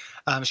drink.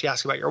 She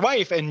asks about your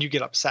wife, and you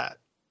get upset.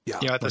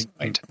 Yeah, at this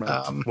point.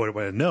 What do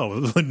I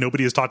know?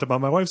 Nobody has talked about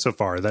my wife so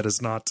far. That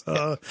is not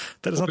the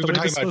way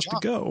it's supposed to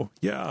go.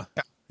 Yeah.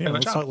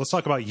 Let's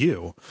talk about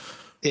you.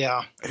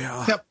 Yeah.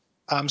 Yep.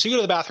 So you go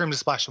to the bathroom to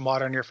splash some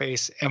water on your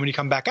face, and when you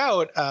come back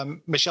out,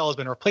 Michelle has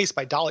been replaced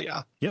by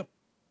Dahlia. Yep.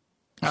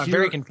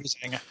 Very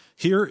confusing.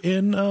 Here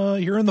in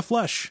the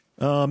flesh,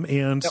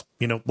 and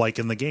like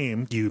in the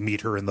game, you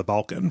meet her in the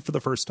balcony for the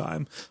first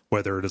time,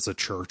 whether it is a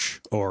church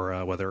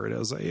or whether it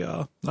is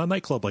a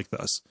nightclub like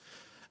this.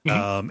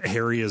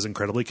 Harry is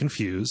incredibly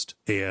confused,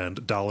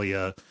 and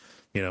Dahlia,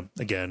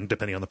 again,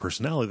 depending on the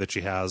personality that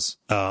she has,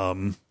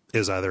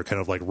 is either kind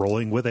of like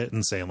rolling with it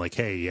and saying like,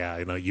 hey, yeah,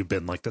 you've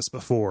been like this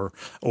before,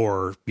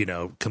 or,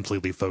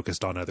 completely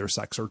focused on either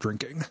sex or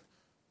drinking.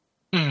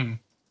 Yeah.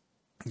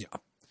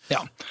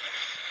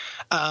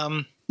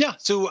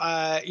 So,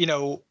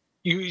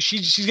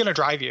 she's going to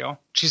drive you.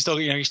 She's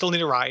still, you still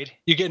need a ride.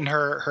 You get in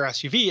her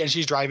SUV and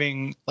she's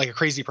driving like a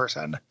crazy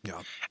person. Yeah.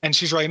 And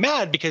she's really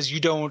mad because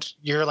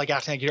you're like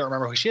acting like you don't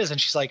remember who she is.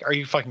 And she's like, are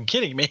you fucking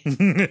kidding me?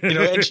 And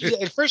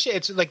at first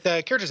it's like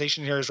the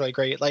characterization here is really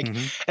great. Like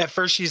at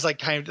first she's like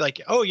kind of like,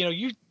 oh,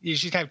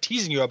 she's kind of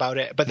teasing you about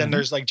it. But then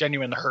there's like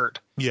genuine hurt.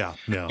 Yeah.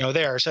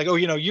 There. She's like, oh,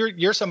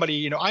 you're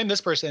somebody, I'm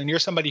this person and you're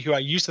somebody who I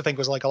used to think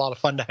was like a lot of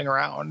fun to hang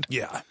around.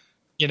 Yeah.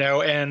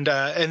 And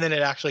then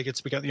it actually gets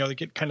become,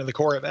 get kind of the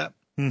core of it.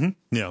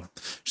 Yeah.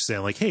 She's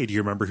saying like, hey, do you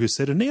remember who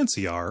Sid and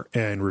Nancy are?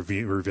 And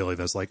revealing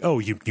this like, oh,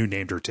 you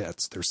named her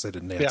tits. They're Sid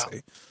and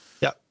Nancy.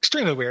 Yeah.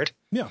 Extremely weird.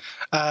 Yeah.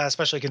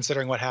 Especially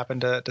considering what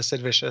happened to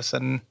Sid Vicious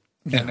and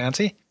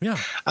Nancy. Yeah.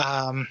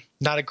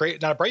 Not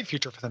a bright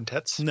future for them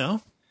tits.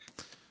 No.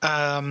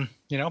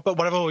 But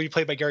one of them will be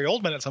played by Gary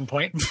Oldman at some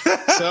point.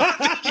 So,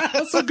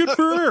 so good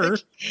for her.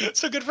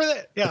 So good for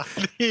that. Yeah.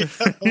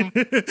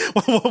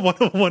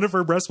 One of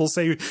her breasts will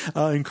say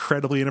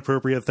incredibly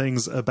inappropriate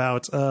things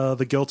about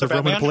the guilt of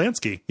Roman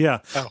Polanski. Yeah.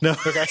 Oh, no.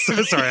 Okay.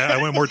 Sorry,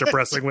 I went more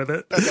depressing with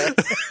it.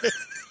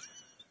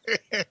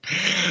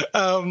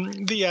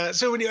 Okay.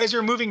 So as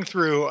you're moving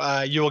through,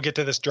 you will get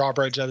to this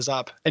drawbridge that is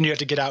up, and you have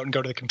to get out and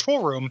go to the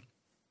control room.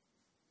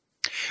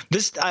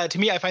 This, to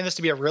me, I find this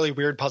to be a really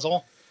weird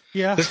puzzle.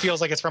 Yeah. This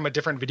feels like it's from a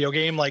different video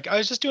game. Like I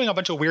was just doing a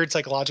bunch of weird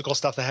psychological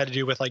stuff that had to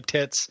do with like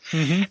tits.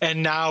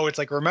 And now it's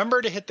like, remember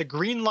to hit the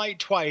green light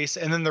twice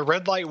and then the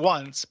red light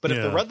once. But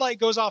if the red light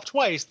goes off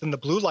twice, then the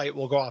blue light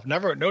will go off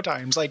no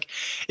times. Like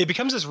it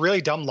becomes this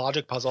really dumb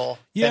logic puzzle.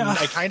 Yeah. And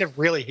I kind of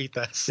really hate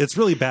this. It's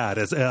really bad.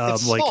 It's like,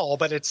 small,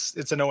 but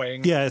it's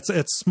annoying. Yeah.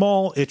 It's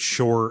small. It's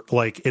short.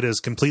 Like it is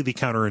completely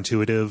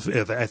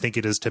counterintuitive. I think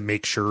it is to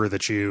make sure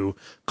that you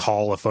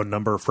call a phone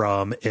number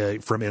from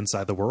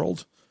inside the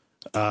world.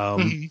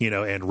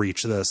 And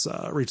reach this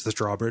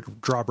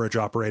drawbridge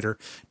operator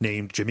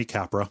named Jimmy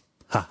Capra.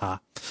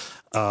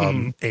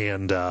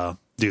 And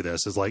do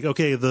this is like,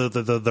 okay,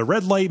 the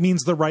red light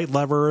means the right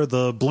lever,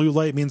 the blue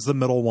light means the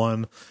middle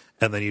one,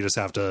 and then you just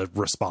have to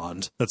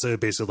respond. That's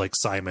basically like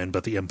Simon,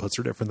 but the inputs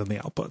are different than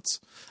the outputs.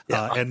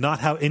 And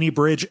not how any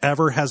bridge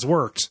ever has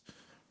worked.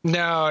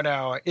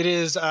 No, it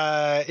is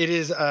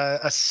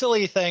a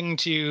silly thing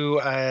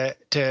to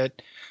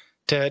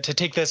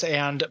take this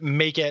and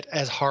make it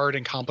as hard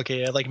and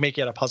complicated, like make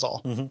it a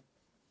puzzle.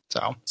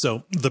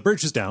 So the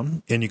bridge is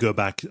down, and you go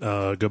back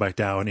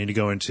down, and you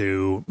go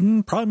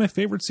into probably my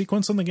favorite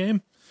sequence in the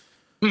game.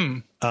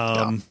 One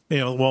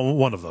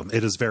of them.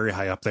 It is very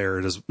high up there.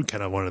 It is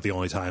kind of one of the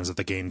only times that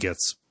the game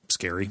gets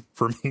scary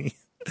for me.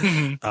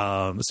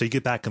 So you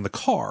get back in the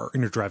car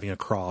and you're driving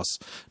across.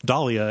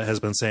 Dahlia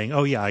has been saying,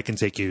 "Oh yeah, I can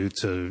take you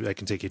to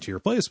your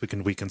place. We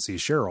can see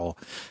Cheryl."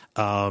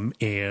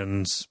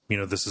 And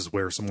this is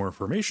where some more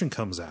information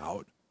comes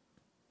out.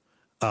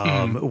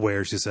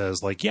 Where she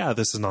says like, yeah,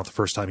 this is not the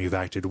first time you've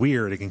acted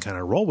weird. I can kind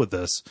of roll with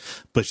this.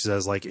 But she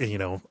says like,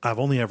 I've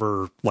only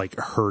ever like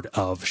heard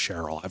of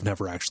Cheryl. I've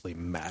never actually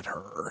met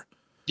her.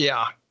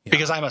 Yeah.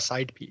 Because I'm a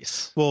side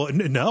piece. Well,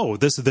 no,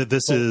 this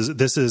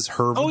is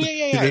her. Oh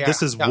yeah.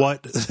 This is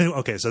what.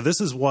 Okay, so this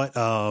is what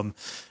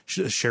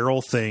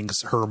Cheryl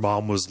thinks her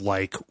mom was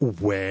like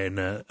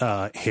when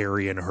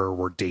Harry and her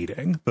were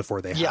dating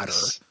before they had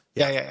her.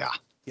 Yeah.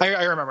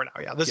 I remember now.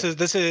 Yeah, this is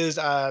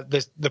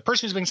the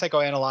person who's being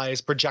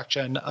psychoanalyzed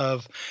projection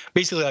of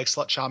basically like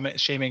slut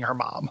shaming her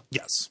mom.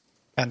 Yes,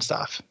 and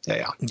stuff.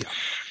 Yeah.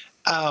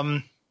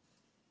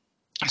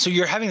 So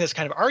you're having this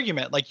kind of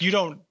argument, like you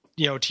don't.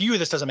 To you,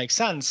 this doesn't make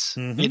sense,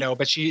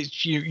 but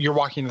you're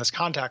walking in this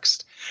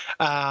context,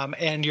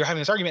 and you're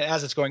having this argument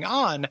as it's going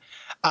on.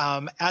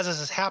 As this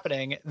is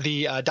happening,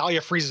 the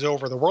Dahlia freezes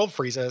over, the world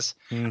freezes,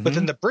 but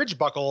then the bridge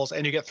buckles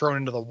and you get thrown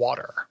into the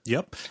water.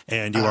 Yep.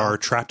 And you are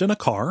trapped in a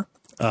car,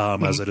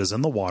 as it is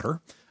in the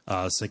water.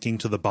 Sinking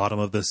to the bottom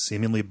of this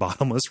seemingly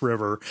bottomless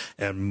river,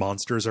 and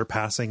monsters are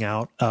passing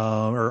out,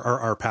 or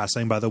are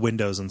passing by the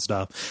windows and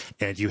stuff.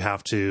 And you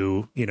have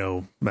to,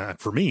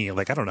 for me,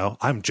 like, I don't know,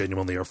 I'm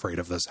genuinely afraid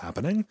of this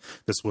happening.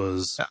 This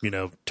was,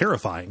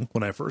 terrifying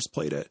when I first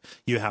played it.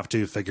 You have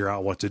to figure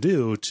out what to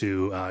do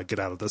to get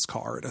out of this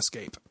car and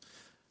escape.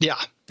 Yeah.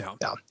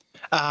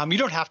 You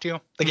don't have to.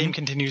 The game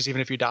continues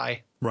even if you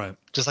die. Right.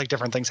 Just like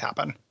different things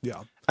happen.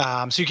 Yeah.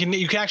 So you can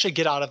actually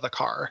get out of the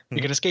car.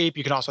 You can escape.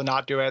 You can also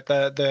not do it.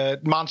 The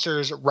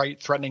monsters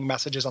write threatening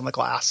messages on the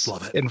glass.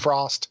 Love it. In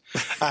frost,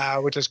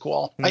 which is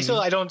cool. I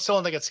still don't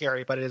think it's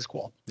scary, but it is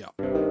cool. Yeah.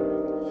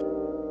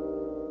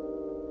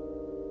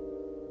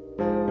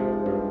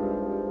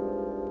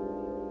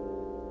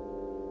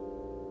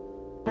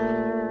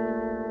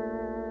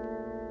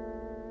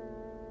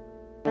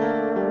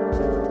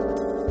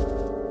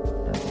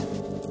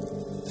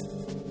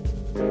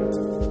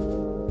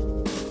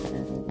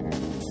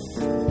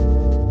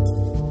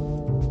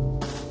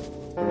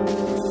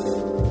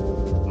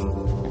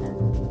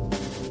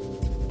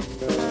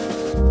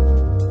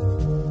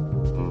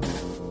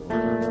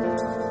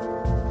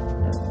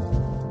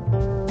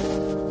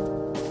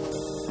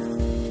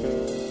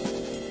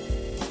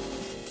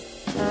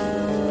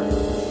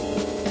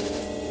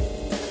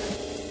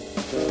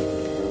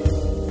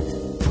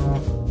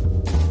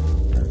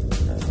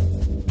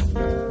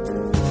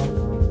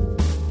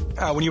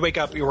 When you wake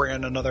up, you were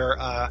in another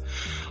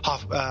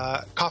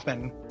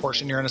Kaufman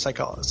portion. You're in a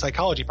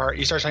psychology part.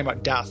 He starts talking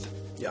about death.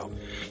 Yeah.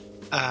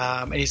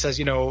 And he says,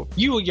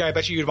 I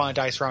bet you'd want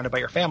to die surrounded by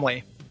your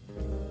family.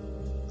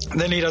 And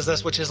then he does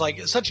this, which is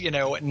like such,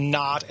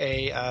 not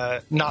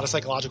a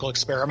psychological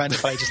experiment,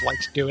 but I just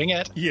liked doing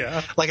it.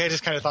 Yeah. Like, I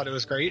just kind of thought it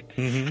was great.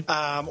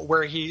 Mm-hmm.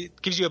 Where he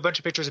gives you a bunch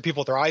of pictures of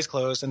people with their eyes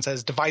closed and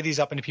says, divide these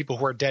up into people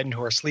who are dead and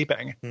who are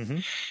sleeping. Mm-hmm.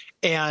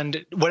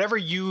 And whatever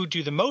you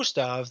do the most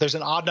of, there's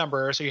an odd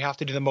number, so you have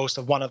to do the most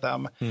of one of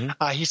them.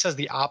 Mm-hmm. He says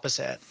the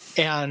opposite.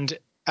 And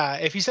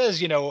if he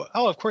says, oh,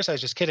 of course, I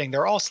was just kidding,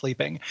 they're all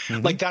sleeping.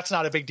 Mm-hmm. Like, that's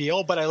not a big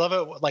deal. But I love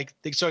it. Like,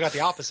 so I got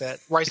the opposite,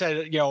 where I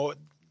said,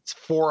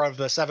 4 of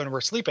the 7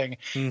 were sleeping.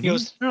 Mm-hmm. He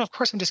goes, no, of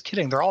course I'm just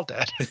kidding. They're all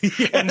dead.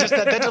 Yeah. And just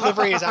that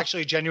delivery is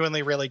actually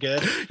genuinely really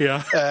good.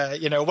 Yeah.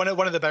 One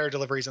of the better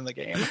deliveries in the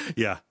game.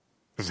 Yeah.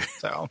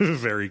 So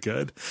very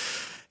good.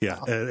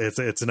 Yeah.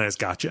 It's a nice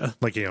gotcha.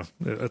 Like,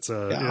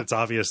 it's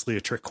obviously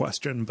a trick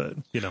question, but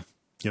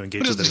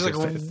engage with it in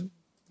good faith.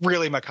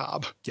 Really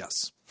macabre.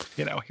 Yes.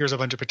 Here's a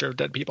bunch of pictures of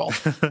dead people.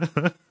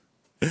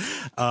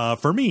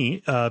 For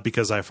me,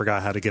 because I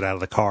forgot how to get out of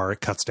the car, it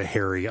cuts to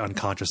Harry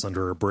unconscious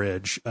under a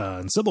bridge,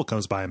 and Sybil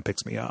comes by and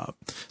picks me up,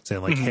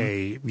 saying like,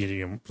 "Hey,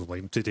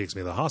 she takes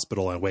me to the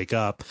hospital." I wake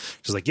up.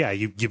 She's like, "Yeah,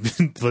 you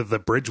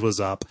the bridge was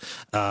up,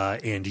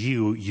 and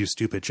you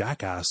stupid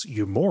jackass,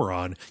 you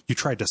moron, you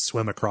tried to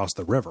swim across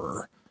the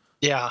river."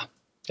 Yeah.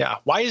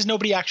 Why is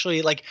nobody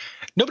actually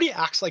nobody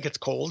acts like it's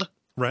cold?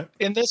 Right.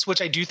 In this,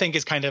 which I do think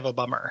is kind of a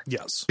bummer.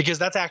 Yes. Because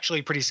that's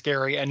actually pretty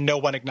scary, and no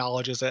one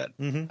acknowledges it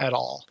at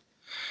all.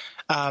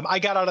 I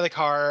got out of the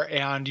car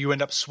and you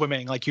end up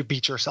swimming, like you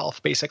beat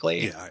yourself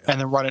basically, and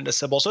then run into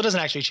Sybil. So it doesn't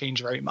actually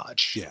change very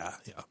much. Yeah.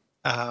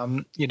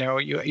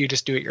 You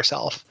just do it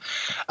yourself.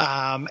 You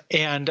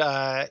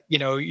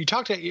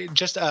talk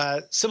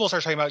to Sybil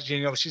starts talking about,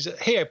 she's,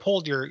 hey, I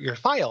pulled your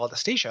file at the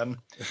station.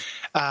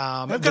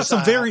 I've got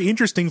some very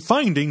interesting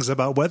findings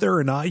about whether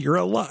or not you're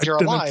alive. You're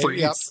alive.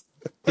 Yep.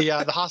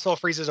 The hospital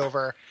freezes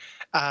over.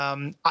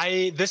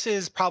 This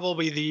is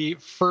probably the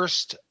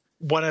first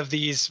one of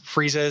these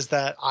freezes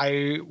that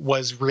I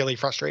was really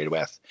frustrated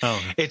with.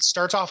 Oh. It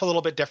starts off a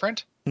little bit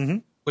different,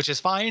 which is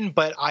fine,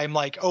 but I'm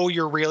like, oh,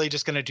 you're really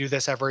just going to do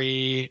this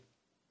every,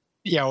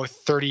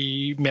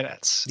 30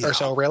 minutes or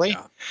so, really?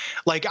 Yeah.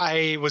 Like,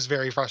 I was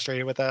very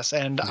frustrated with this,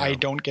 and I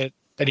don't get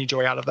any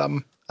joy out of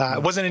them. I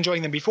wasn't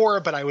enjoying them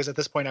before, but I was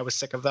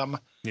sick of them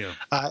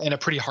in a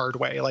pretty hard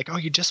way. Like, oh,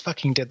 you just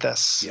fucking did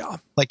this. Yeah.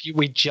 Like,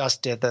 we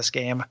just did this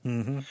game.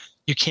 Mm-hmm.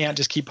 You can't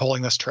just keep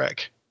pulling this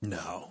trick.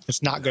 No.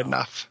 It's not good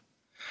enough.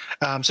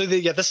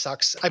 This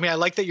sucks. I mean, I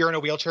like that you're in a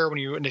wheelchair when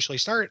you initially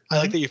start. I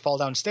like that you fall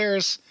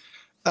downstairs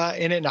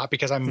in it, not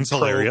because I'm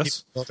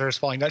hilarious. Wheelchairs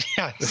falling down.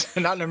 Yeah, it's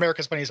not in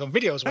America's Funniest Home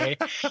Videos way.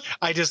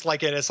 I just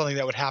like it as something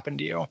that would happen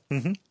to you.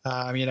 Mm-hmm.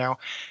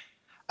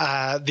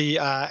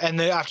 And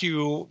then after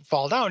you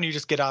fall down, you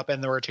just get up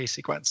and there were a chase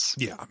sequence.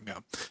 Yeah.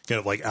 Kind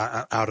of like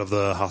out of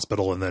the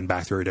hospital and then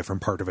back through a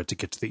different part of it to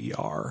get to the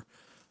ER.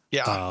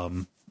 Yeah.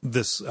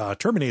 This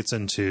terminates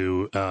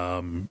into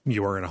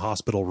you are in a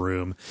hospital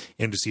room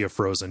and to see a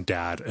frozen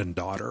dad and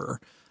daughter.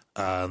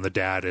 And the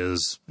dad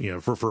is,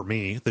 for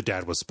me, the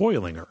dad was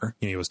spoiling her.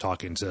 He was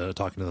talking to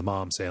the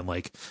mom, saying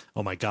like,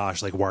 "Oh my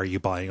gosh, like, why are you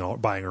buying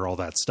her all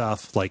that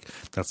stuff? Like,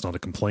 that's not a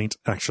complaint,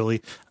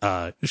 actually.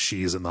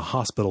 She's in the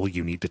hospital.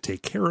 You need to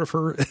take care of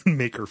her and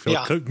make her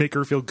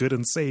feel good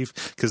and safe,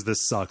 because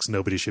this sucks.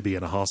 Nobody should be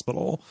in a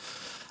hospital."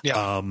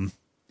 Yeah.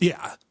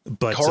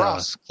 But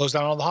close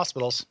down all the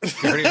hospitals. You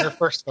heard it here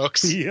first,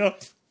 folks.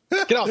 Yep.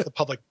 Get off the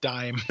public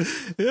dime.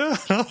 Yeah.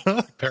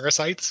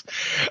 Parasites.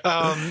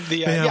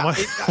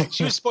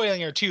 She was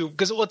spoiling her too,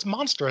 because it's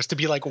monstrous to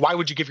be like, why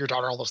would you give your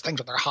daughter all those things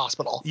when they're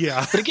hospital?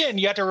 Yeah. But again,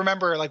 you have to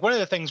remember, like, one of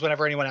the things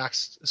whenever anyone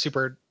acts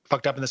super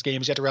fucked up in this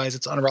game is you have to realize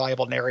it's an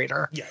unreliable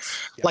narrator. Yes.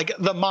 Yeah. Like,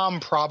 the mom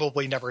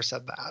probably never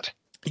said that.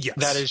 Yes.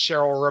 That is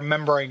Cheryl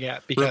remembering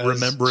it because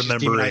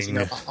remembering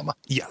her mom.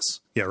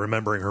 Yes. Yeah.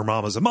 Remembering her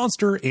mom as a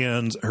monster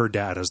and her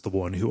dad as the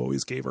one who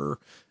always gave her,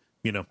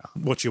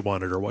 what she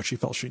wanted or what she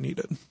felt she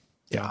needed.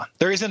 Yeah.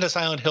 There isn't a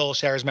Silent Hill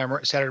Shattered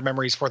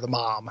Memories for the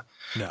mom.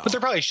 No. But there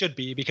probably should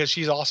be, because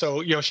she's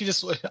also,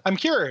 I'm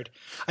cured.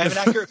 I have an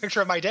accurate picture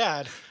of my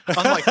dad.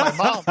 Unlike my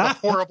mom, the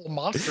horrible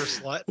monster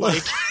slut.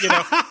 Like,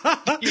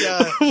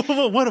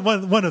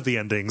 one of the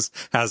endings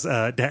has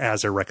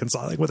her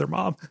reconciling with her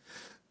mom.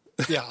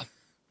 Yeah.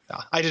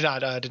 I did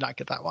not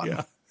get that one.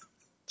 Yeah.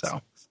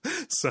 So.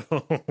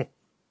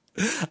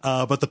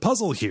 But the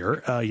puzzle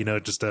here,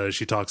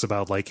 she talks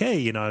about like,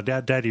 hey,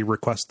 daddy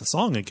requests the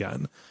song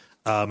again.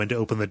 And to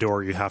open the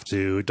door, you have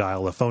to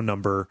dial a phone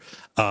number,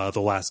 the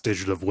last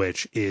digit of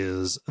which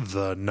is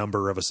the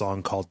number of a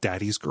song called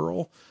Daddy's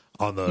Girl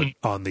on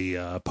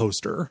the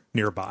poster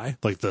nearby.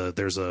 Like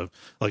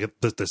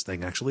this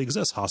thing actually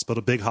exists.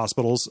 Big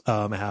hospitals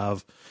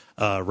have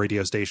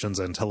radio stations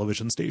and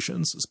television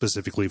stations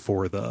specifically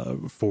for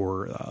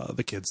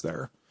the kids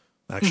there.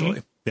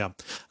 Actually, yeah.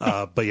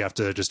 But you have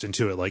to just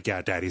intuit like,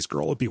 Daddy's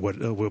Girl will be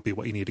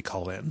what you need to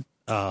call in,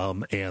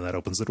 and that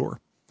opens the door.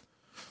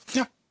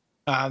 Yeah.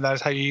 That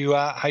is how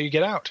you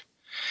get out.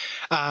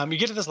 You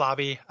get to this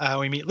lobby.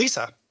 We meet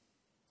Lisa.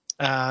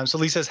 So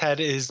Lisa's head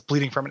is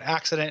bleeding from an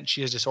accident.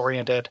 She is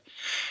disoriented.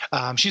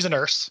 She's a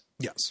nurse.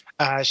 Yes.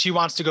 She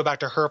wants to go back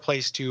to her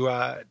place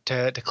to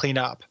clean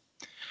up.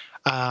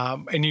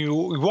 And you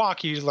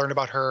learn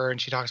about her, and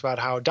she talks about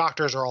how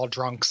doctors are all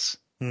drunks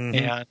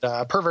and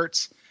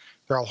perverts.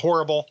 They're all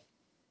horrible.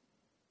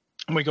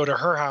 And we go to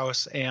her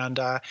house, and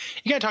you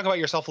kind of talk about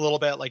yourself a little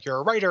bit, like you're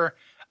a writer.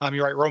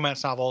 You write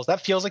romance novels.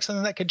 That feels like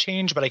something that could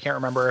change, but I can't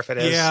remember if it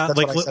is. Yeah, that's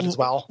like, what I said as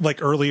well.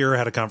 Like earlier, I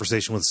had a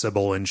conversation with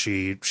Sybil, and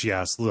she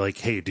asked, like,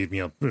 "Hey, dude,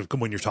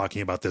 when you're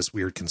talking about this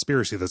weird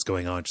conspiracy that's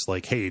going on, just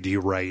like, hey, do you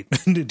write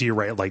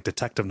like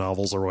detective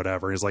novels or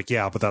whatever?" He's like,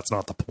 "Yeah, but that's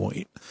not the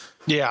point."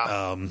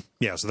 Yeah.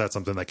 Yeah. So that's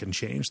something that can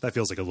change. That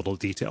feels like a little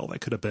detail that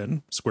could have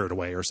been squared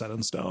away or set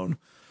in stone.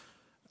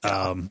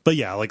 But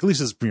yeah, like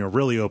Lisa's,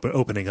 really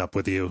opening up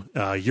with you.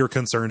 You're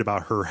concerned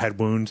about her head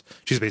wound.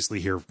 She's basically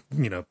here,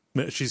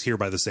 she's here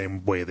by the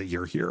same way that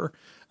you're here.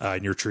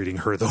 And you're treating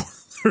her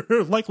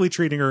likely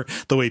treating her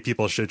the way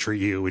people should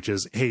treat you, which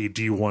is, hey,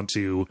 do you want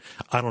to,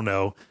 I don't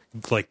know,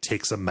 like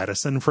take some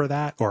medicine for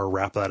that or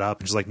wrap that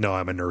up? And she's like, no,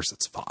 I'm a nurse.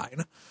 It's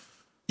fine.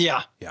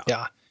 Yeah.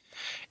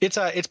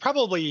 It's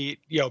probably,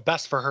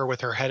 best for her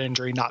with her head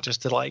injury, not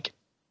just to like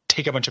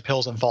take a bunch of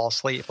pills and fall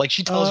asleep. Like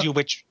she tells you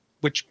which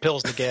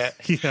pills to get.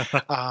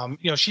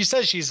 Yeah. She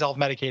says she's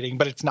self-medicating,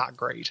 but it's not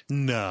great.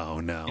 No.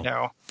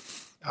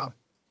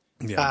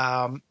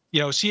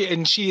 This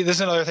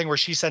is another thing where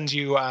she sends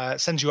you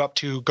up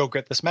to go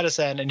get this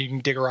medicine, and you can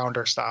dig around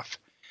her stuff,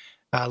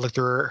 look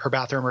through her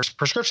bathroom or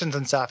prescriptions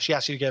and stuff. She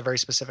asks you to get a very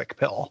specific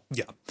pill.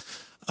 Yeah.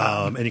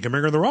 And you can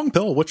bring her the wrong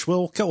pill, which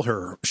will kill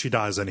her. She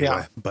dies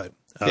anyway, but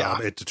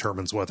it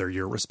determines whether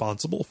you're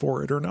responsible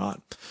for it or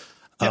not.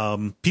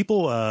 Yep.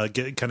 People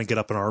get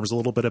up in arms a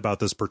little bit about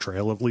this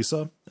portrayal of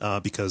Lisa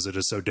because it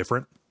is so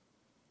different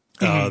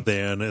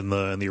than in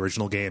the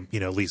original game.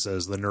 Lisa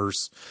is the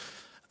nurse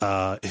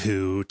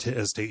who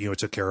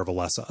took care of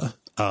Alessa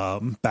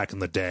back in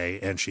the day,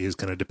 and she is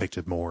kind of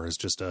depicted more as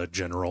just a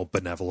general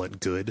benevolent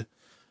good.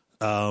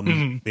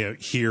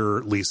 Here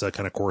Lisa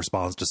kind of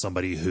corresponds to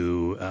somebody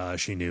who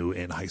she knew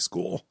in high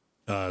school.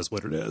 Is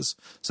what it is.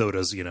 So it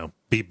is,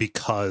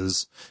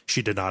 because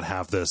she did not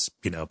have this,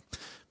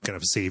 kind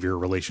of savior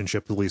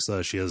relationship with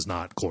Lisa, she is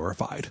not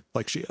glorified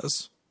like she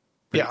is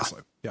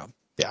previously.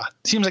 Yeah.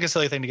 Seems like a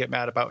silly thing to get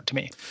mad about to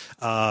me.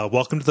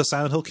 Welcome to the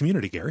Silent Hill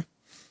community, Gary.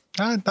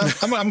 I'm good.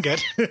 I'm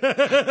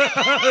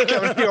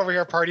gonna be over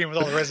here partying with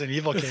all the Resident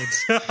Evil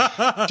kids,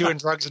 doing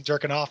drugs and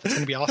jerking off. It's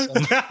gonna be awesome.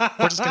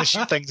 We're just gonna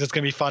shoot things. It's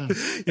gonna be fun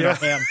in our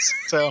hands.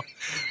 So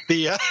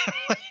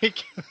I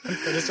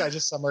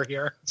just summer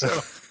here. So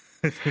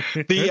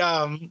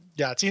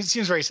it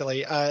seems very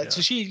silly.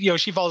 So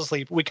she falls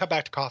asleep. We cut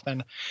back to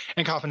Kaufman,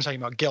 and Kaufman's talking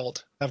about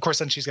guilt. Of course,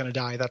 then she's going to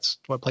die. That's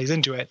what plays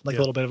into it, like a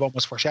little bit of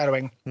almost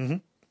foreshadowing.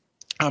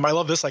 I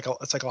love this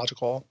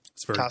psychological.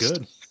 It's very test.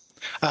 good.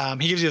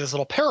 He gives you this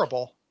little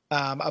parable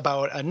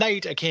about a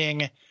knight, a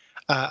king,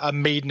 a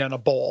maiden, and a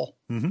bull,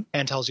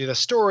 and tells you the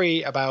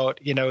story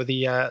about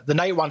the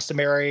knight wants to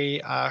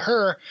marry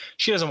her.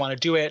 She doesn't want to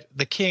do it.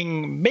 The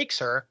king makes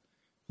her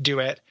do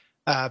it.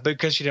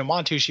 Because she didn't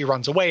want to, she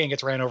runs away and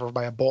gets ran over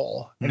by a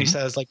bull. And he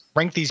says, like,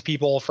 rank these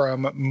people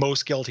from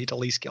most guilty to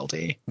least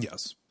guilty.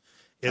 Yes.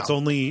 It's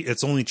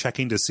only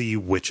checking to see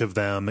which of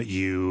them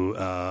you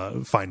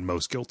find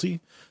most guilty.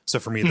 So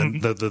for me,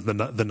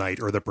 the knight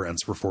or the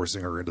prince for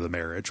forcing her into the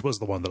marriage was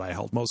the one that I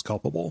held most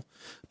culpable.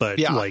 But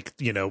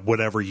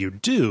whatever you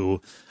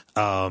do,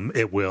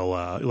 it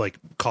will like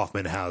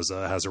Kaufman has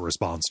a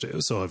response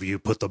to. So if you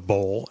put the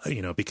bull,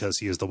 because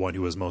he is the one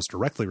who was most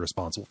directly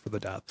responsible for the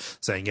death,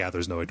 saying,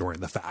 there's no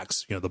ignoring the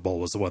facts. The bull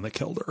was the one that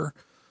killed her.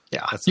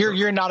 Yeah,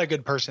 you're not a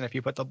good person if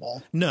you put the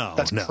bull. No,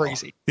 that's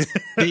crazy.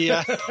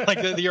 The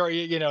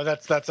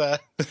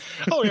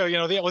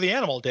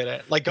animal did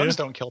it. Like guns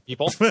don't kill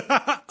people.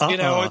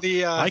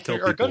 I kill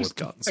people with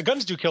guns.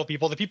 Guns do kill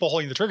people. The people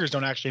holding the triggers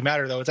don't actually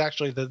matter, though. It's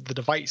actually the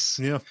device.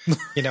 Yeah,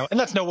 and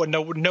that's no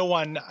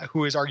one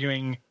who is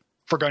arguing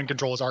for gun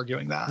control is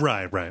arguing that.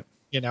 Right.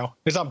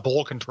 It's not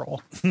bull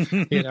control.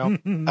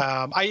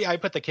 I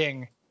put the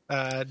king.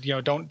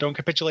 Don't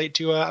capitulate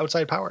to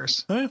outside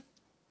powers. Oh,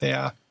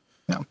 yeah.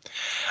 No.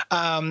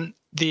 And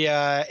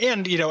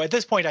at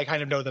this point I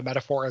kind of know the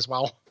metaphor as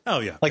well. Oh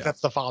yeah.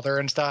 That's the father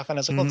and stuff. And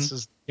it's like, well, this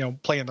is,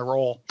 playing the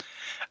role,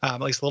 at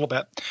least a little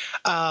bit.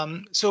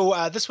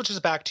 So this switches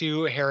back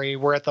to Harry.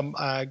 We're at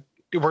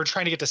we're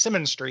trying to get to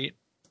Simmons Street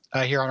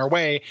here on our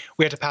way.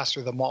 We have to pass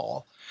through the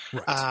mall.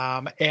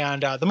 Right.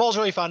 And the mall's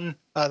really fun.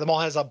 The mall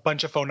has a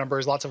bunch of phone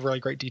numbers, lots of really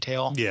great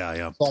detail.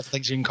 Yeah. Lots of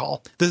things you can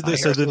call.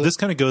 This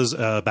kind of goes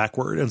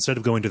backward. Instead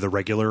of going to the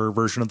regular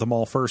version of the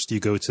mall first, you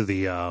go to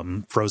the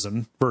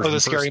frozen version. Oh, the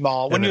scary first,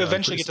 mall. When you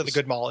eventually get to the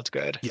good mall, it's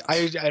good.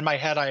 Yes. In my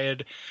head, I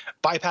had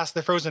bypassed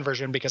the frozen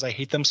version because I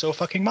hate them so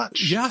fucking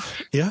much. Yeah.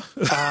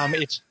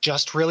 It's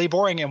just really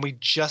boring, and we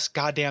just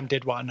goddamn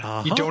did one.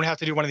 You don't have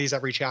to do one of these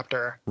every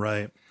chapter.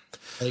 Right.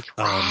 Like,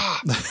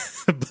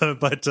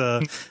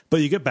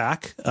 but you get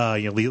back, so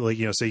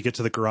you get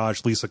to the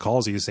garage. Lisa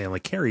calls you saying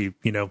like, Carrie,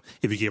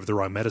 if you gave her the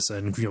wrong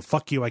medicine,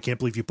 fuck you. I can't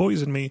believe you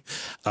poisoned me.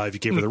 If you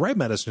gave her the right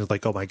medicine, it's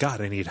like, oh my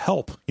God, I need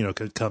help.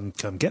 Come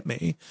get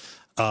me.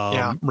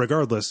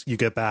 Regardless, you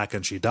get back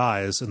and she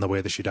dies, and the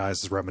way that she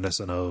dies is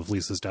reminiscent of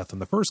Lisa's death in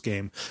the first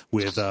game,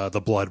 with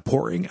the blood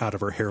pouring out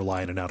of her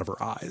hairline and out of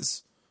her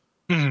eyes.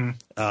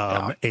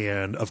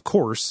 And of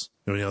course,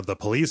 the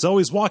police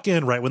always walk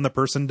in right when the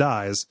person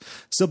dies.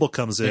 Sybil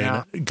comes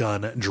in,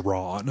 gun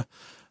drawn,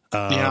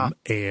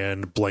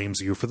 and blames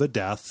you for the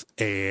death.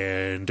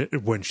 And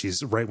when she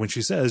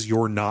says,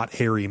 "You're not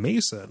Harry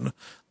Mason,"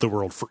 the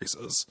world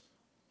freezes.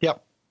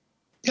 Yep.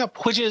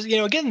 Which is,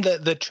 again,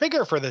 the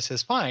trigger for this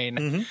is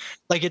fine.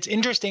 Like, it's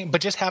interesting,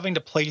 but just having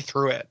to play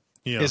through it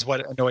is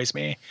what annoys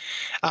me.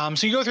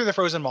 So you go through the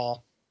frozen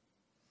mall.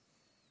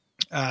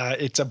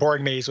 It's a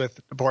boring maze with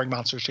boring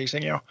monsters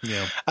chasing you.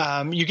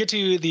 You get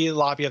to the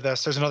lobby of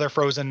this. There's another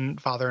frozen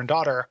father and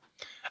daughter.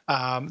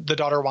 The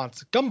daughter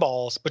wants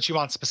gumballs, but she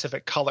wants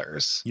specific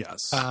colors.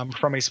 Yes.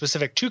 From a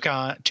specific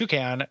toucan,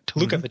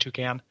 Toluca the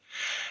toucan.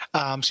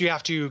 So you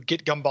have to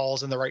get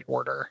gumballs in the right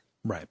order.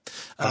 Right.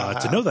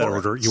 To know that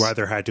order, you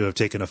either had to have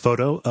taken a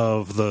photo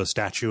of the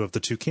statue of the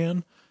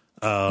toucan,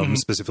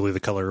 specifically the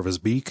color of his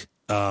beak,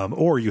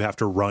 or you have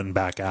to run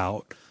back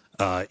out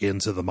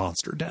into the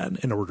monster den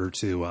in order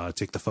to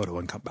take the photo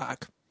and come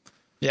back.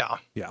 Yeah.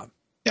 Yep.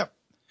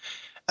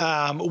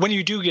 When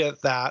you do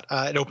get that,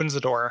 it opens the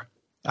door.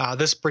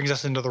 This brings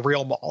us into the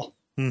real mall,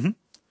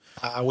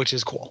 which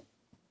is cool.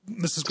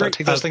 This is so great.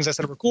 Take those things I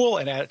said were cool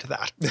and add it to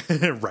that.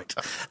 Right.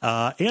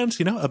 And,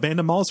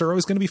 abandoned malls are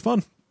always going to be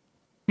fun.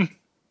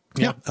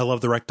 Yeah. I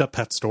love the wrecked up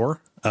pet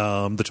store.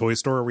 The toy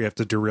store where you have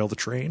to derail the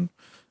train.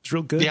 It's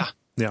real good. Yeah.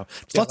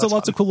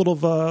 Lots of cool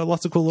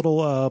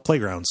little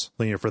playgrounds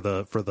for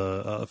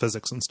the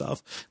physics and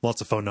stuff.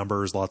 Lots of phone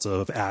numbers, lots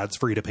of ads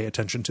for you to pay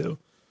attention to.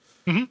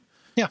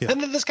 Yeah.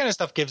 And this kind of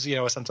stuff gives,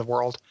 a sense of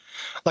world.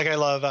 Like I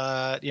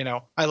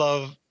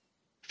love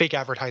fake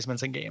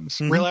advertisements in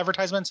games. Real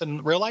advertisements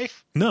in real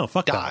life? No,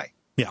 fuck die.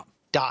 That. Yeah.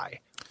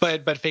 Die.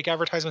 But fake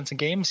advertisements in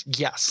games?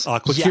 Yes.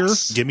 Aquacure?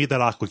 Yes. Give me that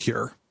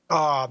Aquacure.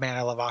 Oh man,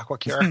 I love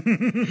Aquacure.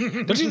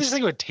 Don't you just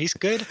think it would taste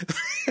good?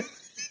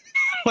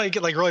 like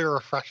really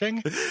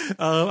refreshing?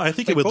 I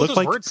think it would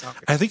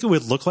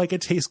look like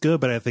it tastes good,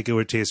 but I think it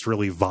would taste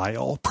really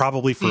vile.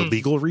 Probably for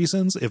legal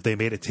reasons. If they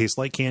made it taste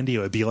like candy, it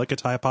would be like a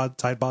Tide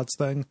Pods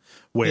thing,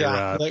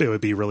 where it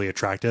would be really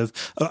attractive.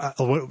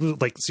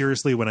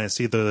 Seriously, when I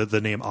see the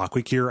name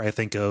Aquacure, I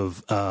think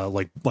of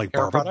like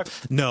Barba.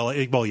 No,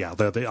 the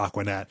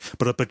Aquanet,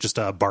 but just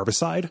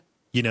Barbicide.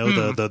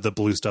 The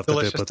blue stuff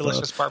delicious, that they put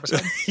delicious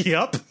Barbicide.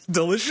 Yep,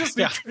 delicious,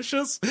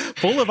 nutritious,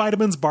 full of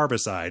vitamins.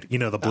 Barbicide.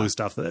 The blue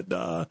stuff that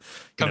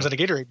comes in a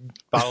Gatorade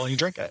bottle and you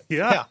drink it.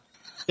 Yeah,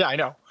 I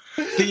know.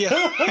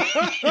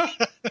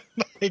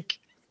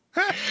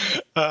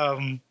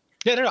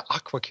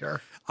 Aquacure.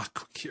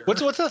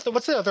 What's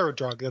the other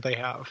drug that they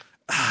have?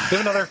 They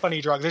have another funny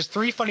drug. There's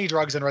 3 funny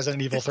drugs in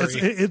Resident Evil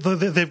 3.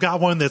 They've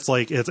got one that's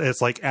like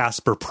it's like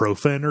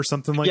asperprofen or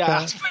something like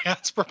that.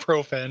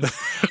 Asperprofen,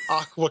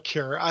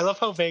 Aquacure. I love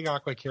how vague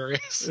Aquacure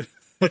is.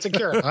 It's a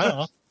cure. I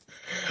don't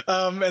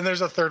know. And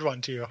there's a third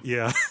one too.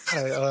 Yeah,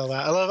 I love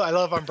that. I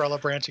love Umbrella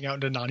branching out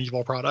into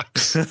non-evil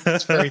products.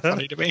 It's very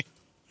funny to me.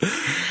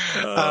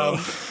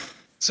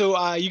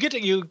 So you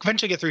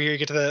eventually get through here. You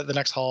get to the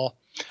next hall.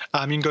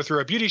 You can go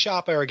through a beauty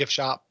shop or a gift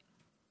shop.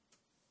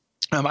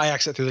 I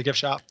exit through the gift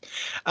shop,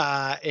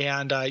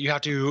 and you have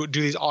to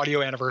do these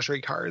audio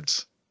anniversary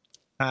cards.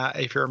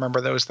 If you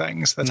remember those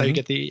things, that's how you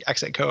get the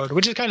exit code,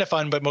 which is kind of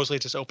fun, but mostly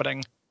just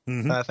opening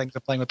things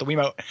and playing with the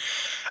Wiimote.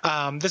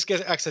 This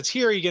exits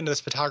here. You get into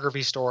this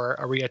photography store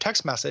where you get a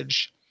text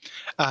message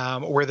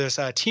where this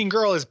teen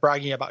girl is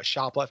bragging about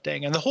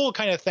shoplifting, and the whole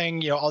kind of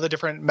thing, all the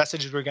different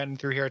messages we're getting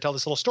through here tell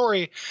this little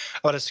story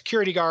about a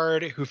security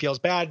guard who feels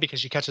bad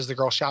because she catches the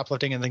girl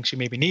shoplifting and thinks she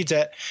maybe needs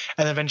it,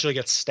 and then eventually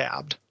gets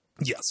stabbed.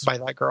 Yes, by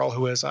that girl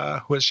who is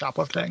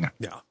shoplifting.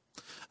 Yeah.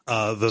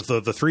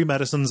 The 3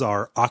 medicines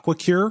are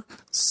Aquacure,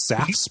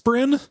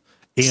 Safsprin,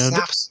 and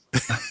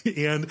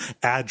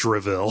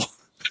Adravil.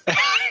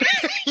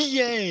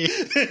 Yay!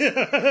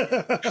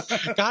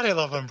 God, I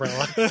love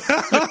Umbrella.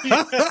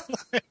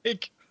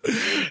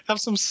 Have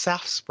some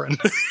Safsprin.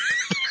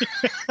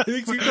 It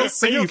makes you feel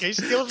safe. Okay,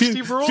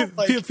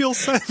 feel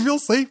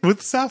safe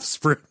with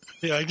Safsprin.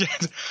 Yeah,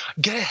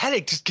 get a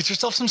headache. Just get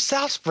yourself some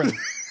Safsprin.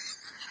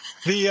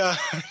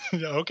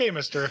 Okay,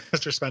 Mr.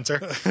 Spencer.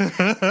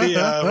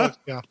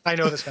 I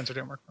know that Spencer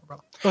didn't work for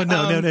Umbrella. Oh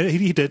no,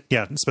 he did.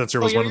 Yeah,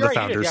 Spencer was one of the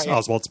founders.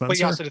 Oswald Spencer. But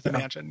he also did the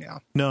mansion. Yeah.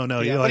 No.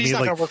 But he's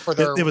not going to work for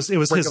their. It was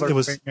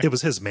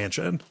his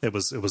mansion. It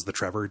was the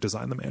Trevor who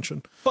designed the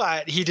mansion.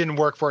 But he didn't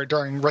work for it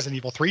during Resident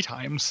Evil 3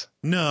 times.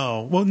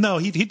 No. Well, no,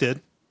 he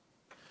did.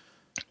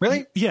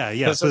 Really?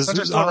 Yeah. So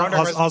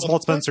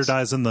Oswald Spencer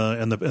dies in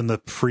the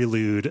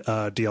prelude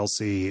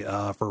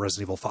DLC for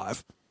Resident Evil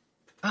 5.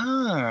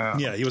 Oh.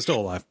 Yeah, he was still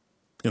alive.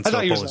 I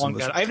thought he was long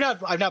dead. I've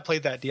not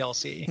played that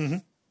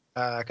DLC.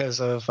 because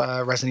of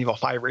Resident Evil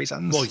 5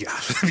 reasons. Well, yeah,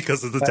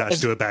 because it's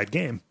attached to a bad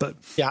game. But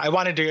yeah, I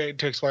wanted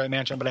to explore the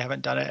mansion, but I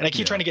haven't done it. And I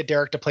keep trying to get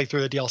Derek to play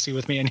through the DLC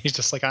with me, and he's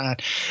just like,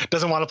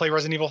 doesn't want to play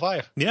Resident Evil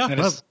 5.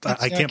 Yeah,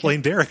 I can't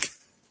blame Derek.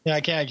 Yeah,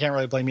 I can't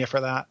really blame you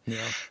for that.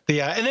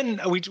 Yeah. And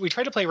then we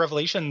tried to play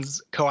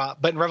Revelations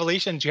co-op, but in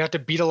Revelations you have to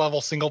beat a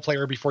level single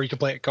player before you can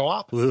play it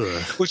co-op,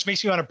 which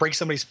makes you want to break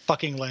somebody's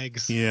fucking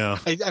legs. Yeah,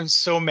 I'm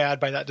so mad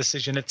by that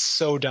decision. It's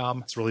so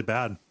dumb. It's really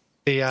bad.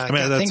 I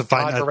mean, that's a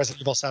fine for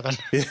Resident Evil 7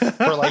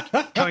 for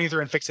like going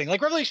through and fixing.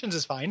 Like Revelations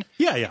is fine.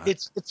 Yeah.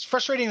 It's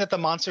frustrating that the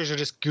monsters are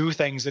just goo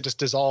things that just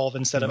dissolve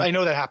instead of. I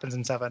know that happens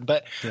in 7,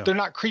 but they're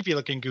not creepy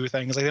looking goo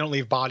things. Like they don't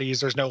leave bodies.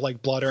 There's no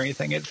like blood or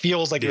anything. It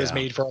feels like it was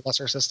made for a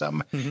lesser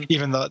system,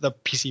 even the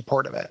PC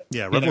port of it.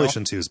 Yeah,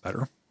 Revelation 2 is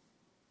better.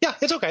 Yeah,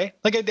 it's okay.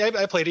 Like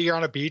I played it. You're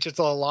on a beach. It's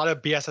a lot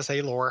of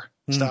BSSA lore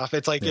stuff.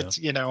 It's like it's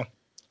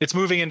it's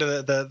moving into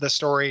the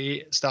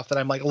story stuff that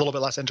I'm like a little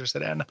bit less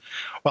interested in,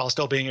 while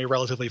still being a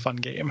relatively fun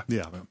game.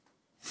 Yeah,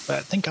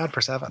 but thank God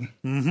for 7.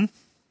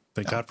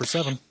 Thank God for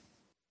 7.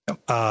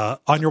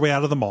 On your way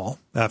out of the mall,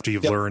 after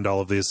you've learned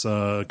all of this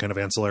kind of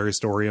ancillary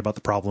story about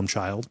the problem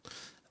child,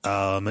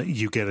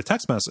 you get a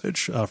text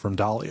message from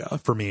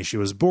Dahlia. For me, she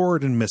was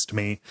bored and missed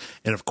me,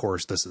 and of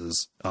course, this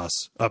is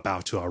us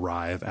about to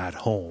arrive at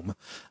home.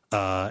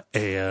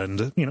 And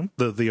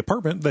the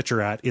apartment that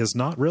you're at is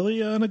not really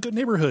in a good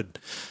neighborhood.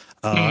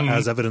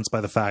 As evidenced by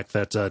the fact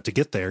that to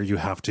get there, you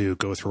have to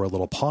go through a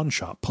little pawn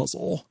shop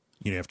puzzle.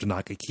 You have to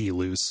knock a key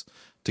loose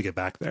to get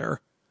back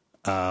there.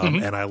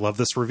 And I love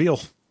this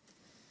reveal.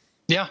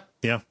 Yeah.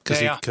 Yeah.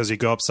 Because you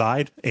go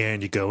upside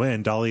and you go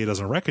in, Dahlia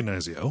doesn't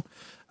recognize you.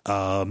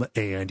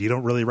 And you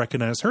don't really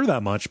recognize her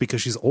that much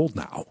because she's old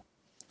now.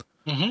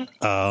 And,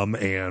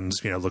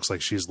 it looks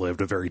like she's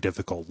lived a very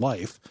difficult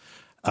life.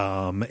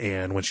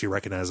 And when she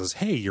recognizes,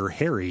 hey, you're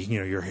Harry,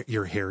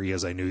 you're Harry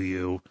as I knew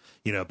you,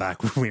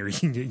 back when we were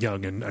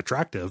young and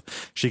attractive,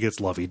 she gets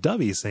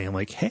lovey-dovey saying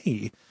like,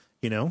 hey,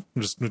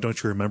 just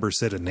don't you remember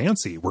Sid and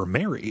Nancy? We're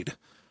married.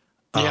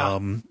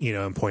 And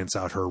points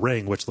out her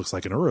ring, which looks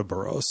like an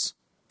Ouroboros,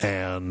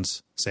 and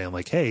saying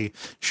like, hey,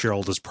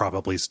 Cheryl is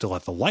probably still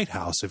at the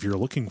lighthouse if you're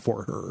looking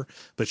for her,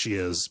 but she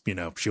is,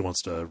 she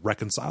wants to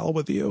reconcile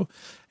with you,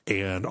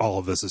 and all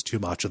of this is too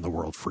much and the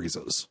world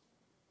freezes.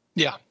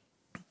 Yeah.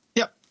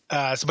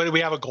 But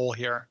we have a goal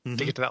here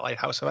to get to that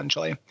lighthouse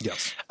eventually.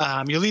 Yes.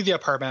 You leave the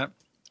apartment,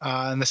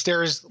 and the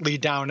stairs lead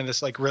down in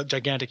this like real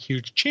gigantic,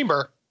 huge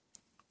chamber.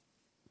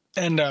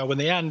 And when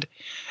they end,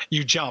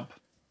 you jump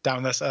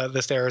down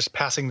the stairs,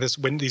 passing these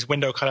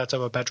window cutouts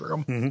of a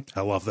bedroom.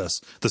 I love this.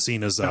 The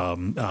scene is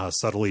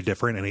subtly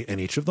different in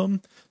each of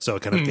them, so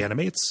it kind of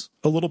animates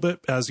a little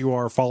bit as you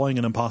are falling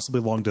an impossibly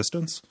long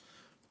distance.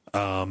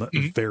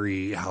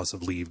 Very House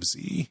of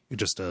Leaves-y,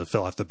 just to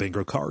fill out the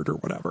bingo card or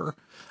whatever.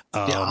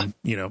 And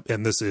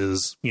this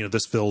is,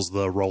 this fills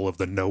the role of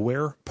the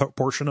nowhere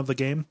portion of the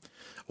game,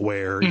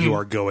 where you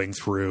are going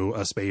through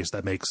a space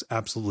that makes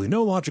absolutely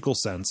no logical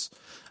sense.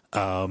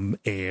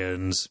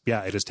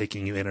 It is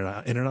taking you in and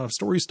out of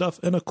story stuff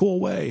in a cool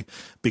way,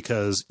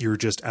 because you're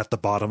just at the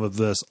bottom of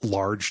this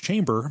large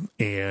chamber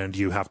and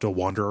you have to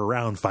wander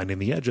around finding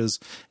the edges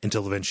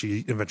until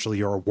eventually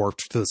you're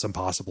warped to this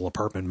impossible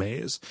apartment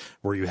maze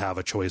where you have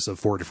a choice of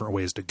 4 different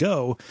ways to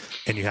go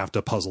and you have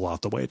to puzzle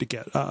out the way to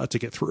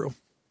get through.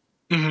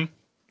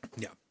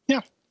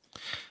 Yeah.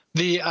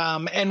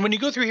 And when you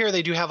go through here,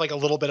 they do have like a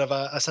little bit of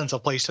a sense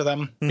of place to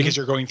them because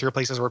you're going through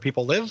places where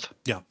people live.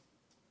 Yeah.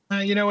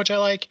 Which I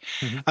like,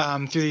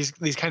 through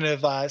these kind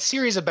of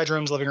series of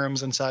bedrooms, living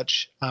rooms, and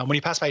such. When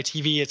you pass by a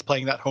TV, it's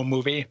playing that home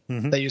movie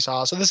that you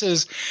saw. So this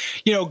is,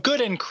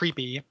 good and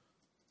creepy.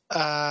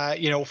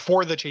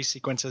 For the chase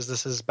sequences,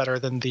 this is better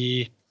than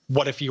the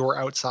 "what if you were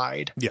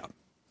outside." Yeah.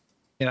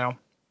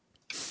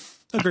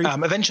 Agreed.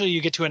 Eventually, you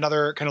get to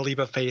another kind of leap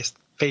of faith.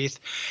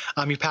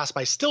 You pass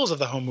by stills of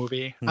the home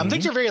movie.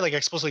 Things are very like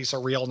explicitly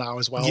surreal now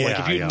as well. Like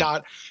if you had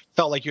not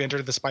felt like you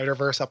entered the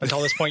Spider-Verse up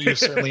until this point, you've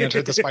certainly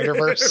entered the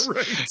Spider-Verse.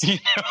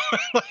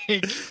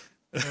 Right.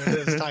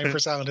 It's time for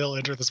Silent Hill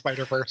Enter the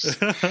Spider-Verse.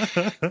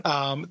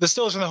 The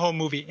stills from the home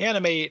movie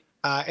animate,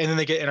 and then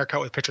they get intercut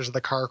with pictures of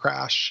the car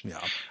crash.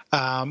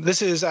 Yeah.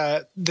 This is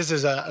an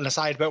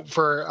aside, but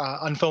for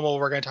Unfilmable,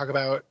 we're going to talk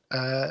about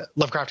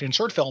Lovecraftian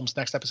short films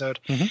next episode,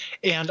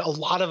 and a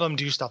lot of them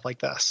do stuff like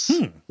this.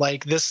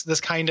 Like this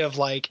kind of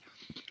like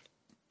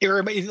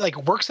it like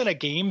works in a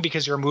game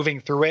because you're moving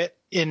through it.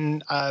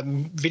 In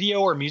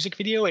video or music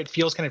video, it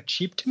feels kind of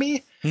cheap to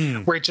me,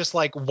 where it's just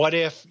like, what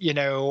if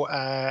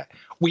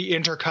we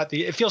intercut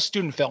it feels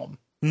student film.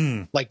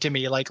 Like to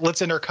me, like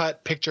let's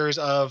intercut pictures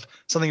of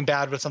something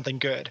bad with something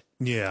good.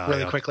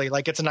 Really quickly.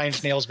 Like it's a Nine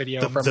Inch Nails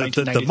video from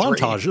 1993. The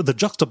montage, the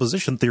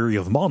juxtaposition theory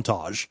of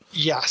montage.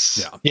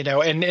 Yes. Yeah.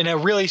 And a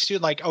really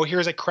student, like, oh,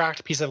 here's a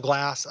cracked piece of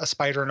glass, a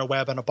spider in a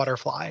web, and a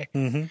butterfly.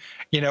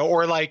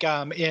 Or like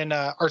in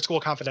Art School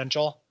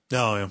Confidential.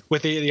 Oh, yeah.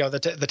 With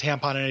the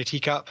tampon in a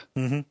teacup.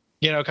 Kind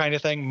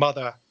of thing.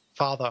 Mother,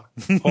 father,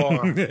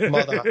 whore,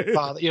 mother,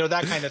 father,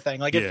 that kind of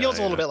thing. Like it feels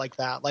a little bit like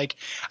that. Like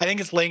I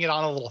think it's laying it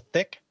on a little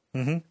thick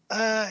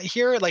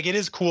here. Like, it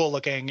is cool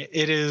looking.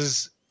 It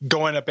is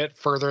going a bit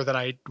further than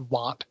I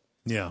want.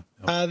 Yeah.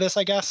 This,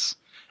 I guess,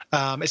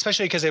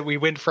 especially because we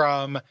went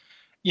from,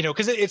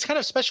 because it's kind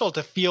of special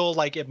to feel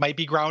like it might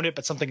be grounded,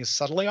 but something is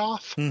subtly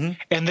off.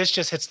 And this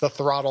just hits the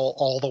throttle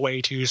all the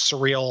way to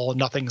surreal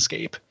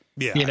nothingscape.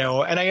 Yeah.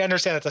 And I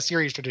understand it's a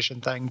series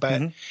tradition thing,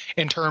 but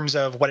in terms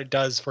of what it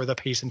does for the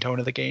pace and tone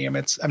of the game,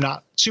 I'm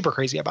not super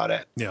crazy about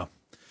it. Yeah.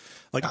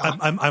 Like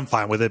I'm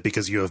fine with it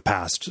because you have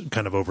passed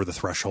kind of over the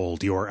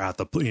threshold. You're at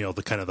the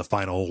the kind of the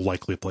final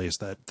likely place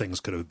that things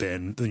could have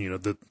been.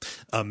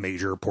 A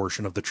major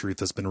portion of the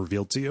truth has been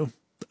revealed to you.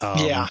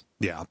 Yeah.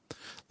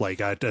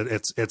 Like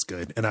it's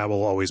good, and I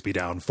will always be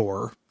down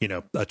for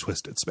a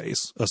twisted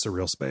space, a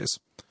surreal space.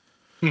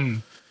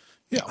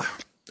 Yeah.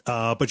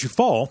 But you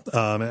fall,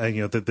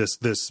 and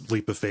this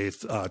leap of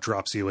faith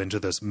drops you into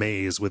this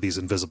maze with these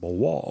invisible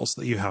walls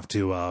that you have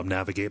to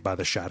navigate by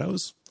the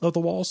shadows of the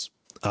walls.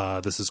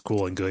 This is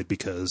cool and good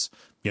because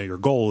your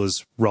goal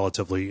is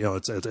relatively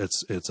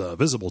it's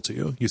visible to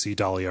you. You see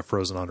Dahlia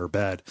frozen on her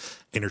bed,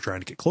 and you're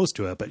trying to get close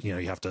to it, but you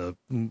have to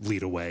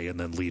lead away and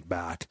then lead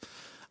back.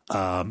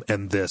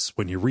 And this,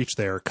 when you reach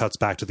there, cuts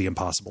back to the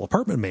impossible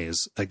apartment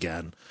maze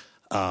again.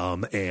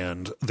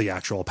 And the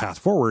actual path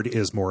forward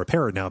is more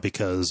apparent now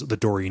because the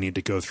door you need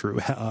to go through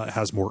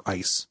has more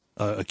ice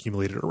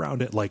accumulated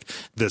around it. Like,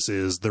 this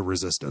is the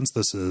resistance.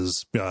 This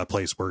is a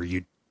place where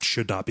you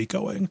should not be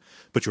going,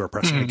 but you are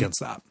pressing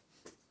against that.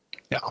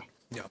 Yeah.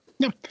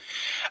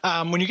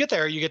 When you get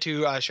there, you get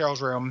to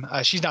Cheryl's room.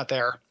 She's not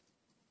there.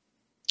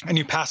 And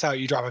you pass out.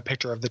 You drop a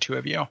picture of the two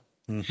of you.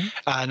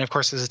 And of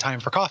course, this is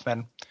time for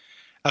Kaufman.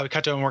 We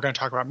cut to him. We're going to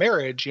talk about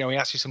marriage. We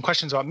asked you some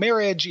questions about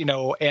marriage, and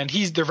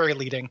they're very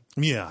leading.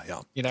 Yeah.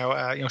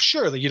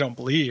 Surely you don't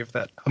believe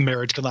that a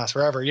marriage can last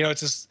forever.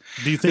 It's this,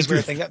 do you think this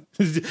weird thing that,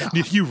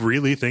 do you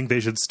really think they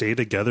should stay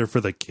together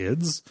for the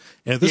kids?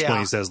 And at this point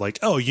he says like,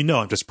 oh,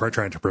 I'm just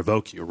trying to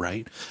provoke you.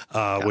 Right.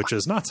 Which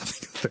is not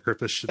something a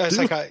therapist should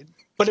do.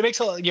 But it makes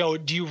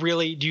do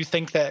you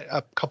think that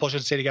a couple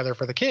should stay together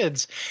for the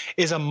kids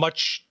is a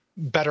much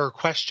better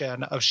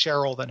question of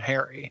Cheryl than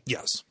Harry.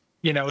 Yes.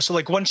 So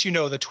like once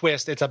the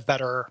twist, it's a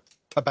better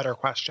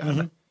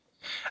question.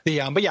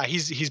 But yeah,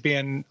 he's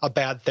being a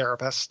bad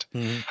therapist.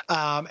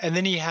 And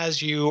then he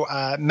has you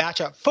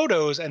match up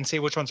photos and say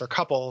which ones are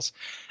couples.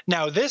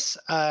 Now this,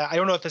 I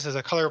don't know if this is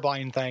a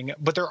colorblind thing,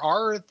 but there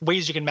are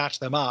ways you can match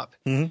them up,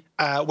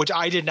 which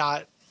I did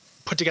not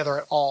put together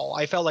at all.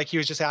 I felt like he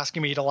was just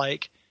asking me to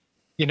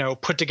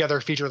put together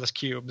featureless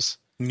cubes.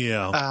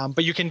 Yeah.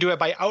 But you can do it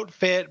by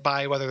outfit,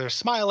 by whether they're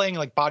smiling,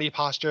 like body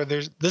posture.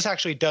 This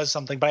actually does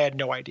something, but I had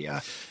no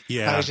idea.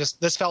 Yeah.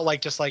 This felt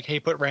like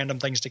hey, put random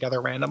things together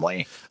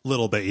randomly. A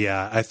little bit.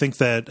 Yeah. I think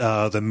that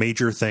the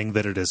major thing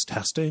that it is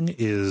testing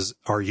is,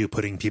 are you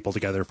putting people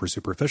together for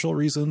superficial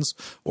reasons,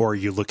 or are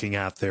you looking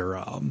at their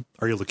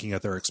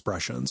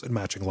expressions and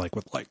matching like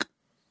with like?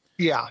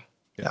 Yeah.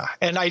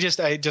 And I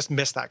just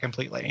missed that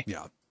completely.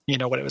 Yeah.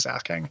 What it was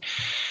asking.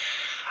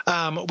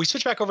 We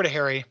switch back over to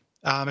Harry.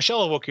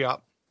 Michelle wakes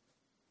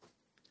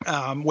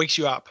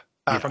you up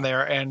from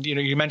there. And,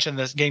 you mentioned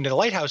this getting to the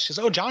lighthouse. She says,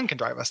 oh, John can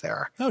drive us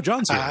there. Oh,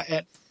 John's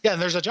here. And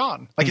there's a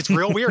John. Like, it's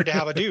real weird to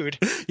have a dude.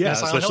 Yeah,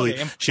 especially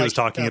she was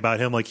talking about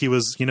him like he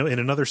was, in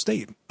another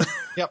state.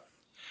 Yep.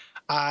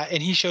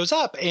 And he shows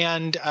up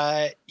and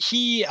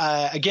he,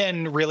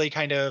 again, really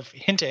kind of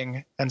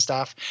hinting and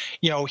stuff,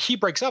 he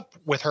breaks up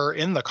with her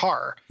in the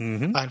car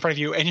in front of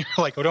you. And you're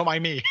like, oh, don't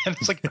mind me. And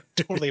it's like,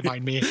 totally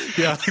mind me.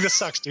 Yeah. Like, this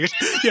sucks, dude.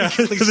 Yeah.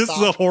 This is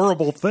a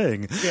horrible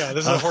thing. Yeah.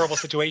 This is a horrible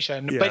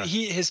situation. Yeah. But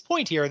his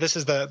point here, this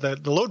is the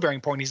load bearing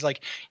point. He's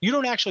like, you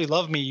don't actually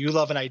love me. You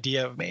love an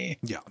idea of me.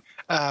 Yeah.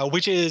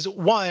 Which is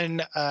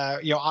one,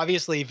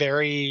 obviously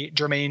very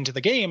germane to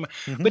the game,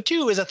 but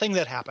two is a thing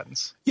that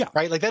happens. Yeah.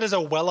 Right. Like that is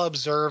a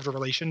well-observed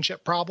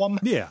relationship problem.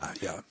 Yeah.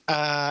 Yeah.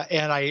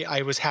 And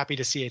I was happy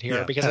to see it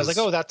here because I was like,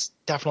 oh, that's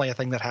definitely a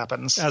thing that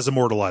happens. As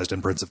immortalized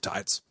in Prince of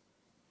Tides.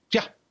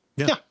 Yeah.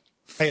 Yeah.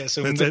 I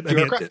assume that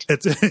you're correct.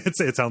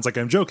 It sounds like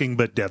I'm joking,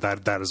 but yeah,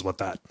 that is what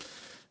that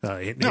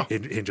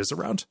hinges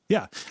around.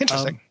 Yeah.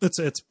 Interesting. It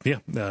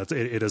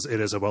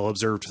is a well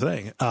observed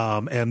thing.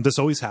 And this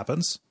always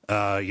happens.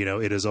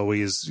 It is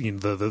always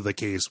the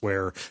case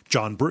where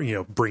John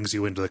brings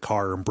you into the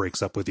car and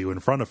breaks up with you in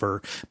front of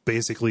her,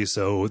 basically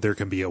so there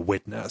can be a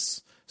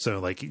witness. So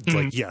like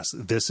yes,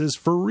 this is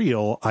for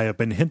real. I have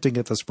been hinting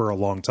at this for a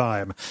long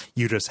time.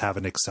 You just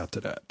haven't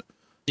accepted it.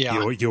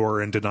 Yeah.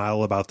 You're in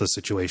denial about the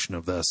situation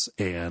of this,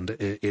 and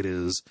it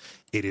is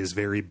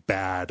very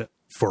bad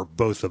for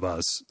both of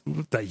us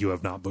that you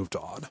have not moved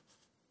on.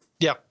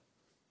 Yeah.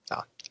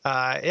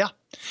 Yeah.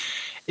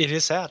 It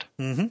is sad.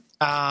 They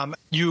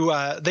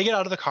get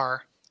out of the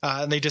car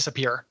and they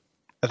disappear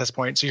at this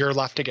point. So you're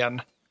left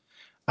again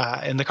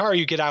in the car.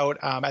 You get out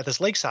at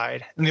this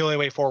lakeside, and the only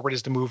way forward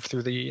is to move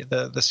through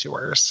the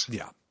sewers.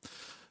 Yeah.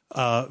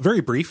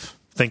 Very brief.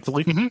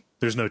 Thankfully,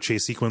 there's no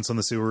chase sequence on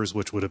the sewers,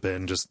 which would have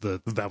been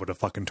that would have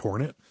fucking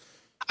torn it.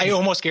 I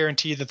almost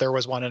guarantee that there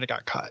was one and it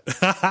got cut.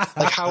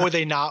 Like, how would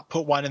they not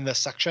put one in this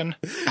section?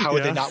 How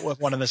would they not put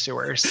one in the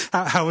sewers?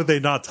 How would they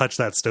not touch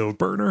that stove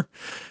burner?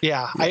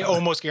 Yeah, I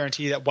almost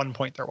guarantee at one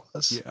point there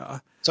was. Yeah.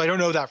 So I don't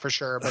know that for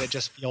sure, but it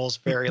just feels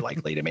very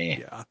likely to me.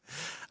 Yeah.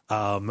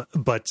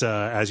 But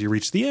as you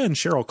reach the end,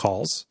 Cheryl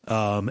calls,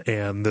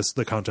 and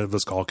the content of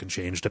this call can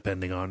change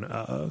depending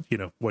on,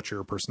 what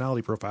your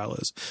personality profile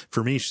is.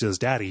 For me, she says,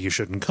 "Daddy, you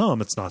shouldn't come.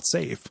 It's not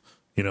safe.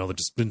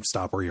 Just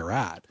stop where you're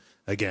at."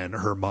 Again,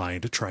 her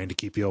mind trying to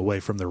keep you away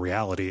from the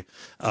reality.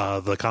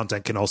 The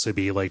content can also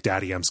be like,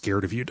 "Daddy, I'm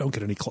scared of you. Don't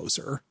get any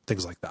closer."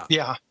 Things like that.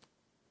 Yeah.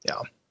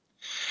 Yeah.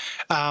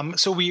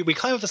 So we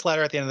climb up this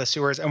ladder at the end of the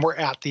sewers, and we're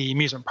at the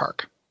amusement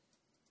park.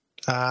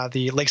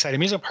 The Lakeside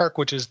Amusement Park,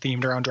 which is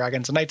themed around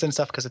dragons and knights and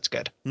stuff because it's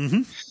good.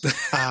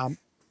 Mm-hmm.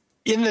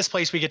 In this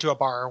place, we get to a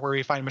bar where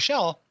we find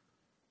Michelle,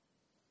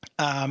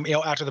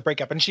 after the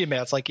breakup. And she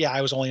admits, like, yeah,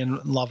 I was only in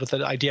love with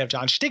the idea of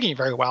John. She's digging it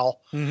very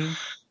well,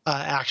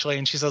 actually.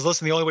 And she says,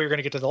 listen, the only way you're going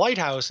to get to the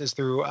lighthouse is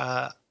through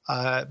a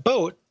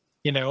boat,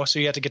 so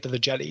you have to get to the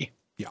jetty.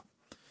 Yeah.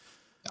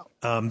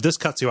 This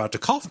cuts you out to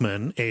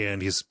Kaufman,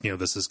 and he's,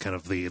 this is kind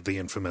of the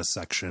infamous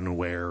section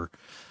where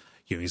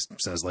he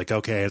says, like,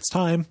 okay, it's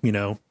time,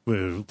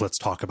 let's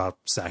talk about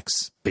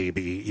sex,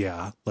 baby.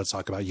 Yeah. Let's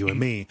talk about you and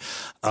me.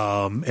 And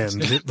all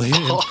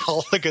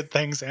the good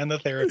things and the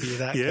therapy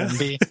that can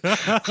be.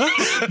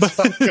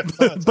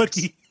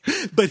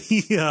 but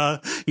he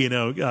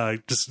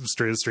just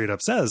straight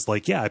up says,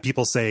 like, yeah,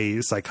 people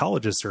say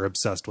psychologists are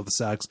obsessed with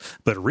sex,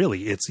 but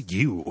really it's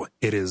you.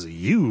 It is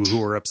you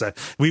who are upset.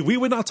 We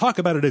would not talk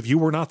about it if you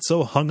were not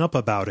so hung up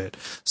about it.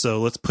 So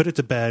let's put it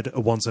to bed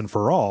once and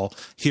for all.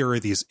 Here are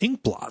these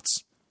ink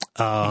blots.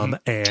 And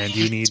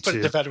you need to put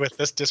it to bed with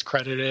this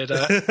discredited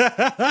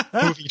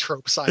movie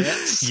trope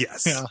science.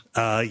 Yes. Yeah.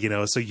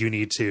 So you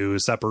need to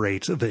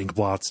separate the ink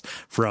blots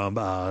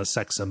from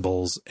sex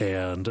symbols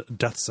and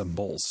death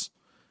symbols.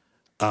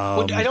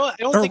 I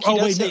don't think he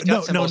does say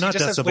death symbols. Not he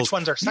just death says which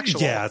ones are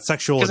sexual. Yeah, it's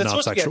sexual and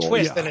not sexual. Because it's supposed to be a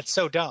twist, and it's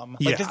so dumb.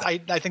 Like,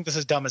 I think this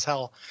is dumb as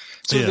hell.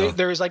 So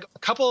there's like a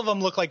couple of them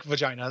look like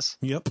vaginas.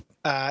 Yep.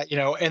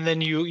 And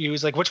then you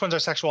use like which ones are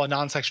sexual and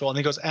non-sexual, and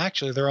he goes,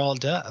 actually, they're all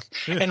death,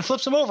 and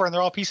flips them over, and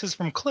they're all pieces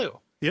from Clue.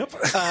 Yep.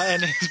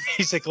 And it's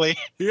basically,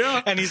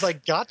 and he's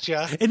like,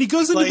 gotcha. And he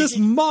goes into this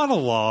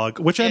monologue,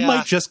 which I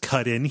might just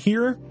cut in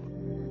here.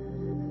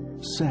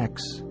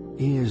 Sex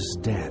is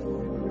death.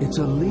 It's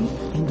a leap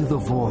into the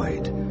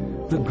void,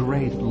 the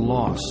great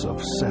loss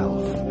of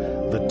self,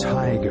 the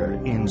tiger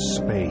in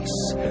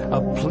space,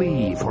 a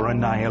plea for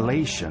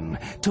annihilation.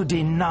 To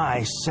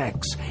deny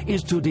sex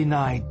is to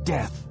deny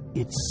death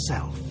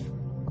itself.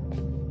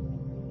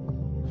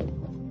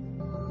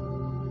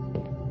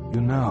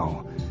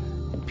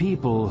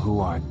 People who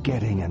are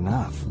getting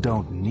enough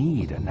don't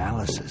need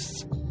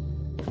analysis.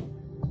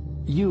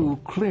 You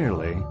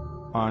clearly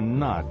are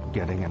not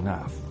getting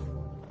enough.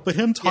 But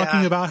him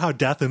talking about how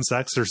death and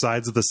sex are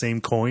sides of the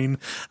same coin,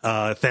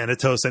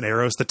 Thanatos and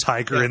Eros, the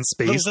tiger in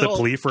space, the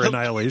plea for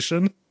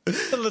annihilation.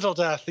 The little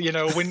death,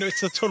 when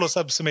it's a total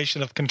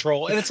subsummation of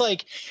control. And it's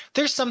like,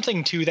 there's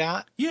something to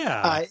that.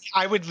 Yeah.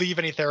 I would leave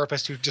any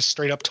therapist who just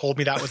straight up told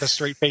me that with a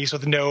straight face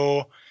with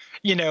no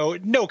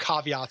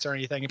caveats or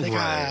anything. You'd be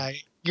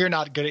like, you're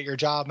not good at your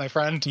job, my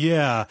friend.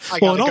 Yeah.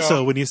 Well, and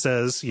also when he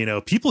says,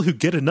 people who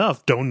get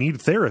enough don't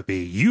need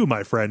therapy. You,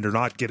 my friend, are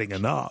not getting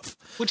enough.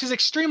 Which is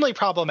extremely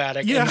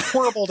problematic and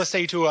horrible to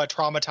say to a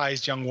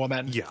traumatized young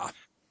woman. Yeah.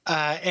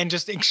 And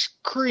just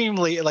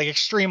extremely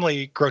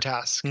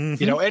grotesque,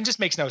 and just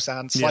makes no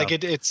sense. Yeah. Like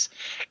it's,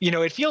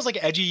 it feels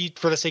like edgy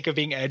for the sake of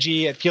being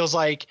edgy. It feels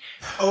like,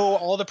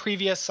 all the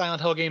previous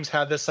Silent Hill games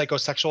had this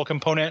psychosexual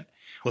component.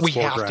 We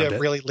have to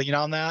really lean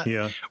on that.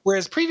 Yeah.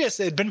 Whereas previous,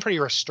 it had been pretty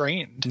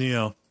restrained.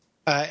 Yeah.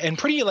 And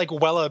pretty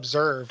well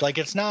observed. Like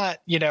it's not,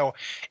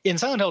 in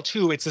Silent Hill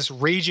 2, it's this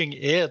raging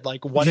id.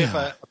 Like what if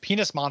a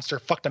penis monster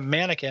fucked a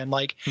mannequin?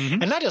 Like,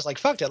 and not just like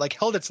fucked it, like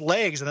held its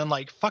legs and then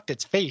like fucked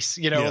its face,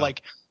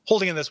 like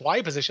holding in this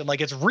Y position.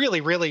 Like it's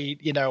really, really,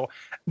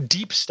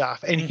 deep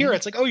stuff. And here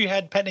it's like, you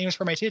had pet names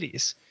for my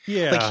titties.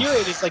 Yeah. Like here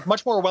it is like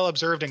much more well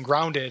observed and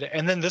grounded.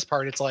 And then this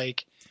part, it's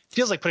like,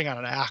 feels like putting on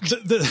an act.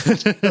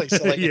 Really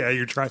silly. Yeah,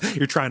 you're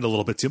trying a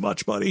little bit too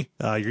much, buddy.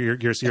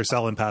 You're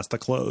selling past the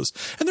clothes.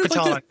 And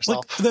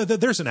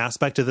there's an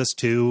aspect to this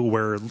too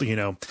where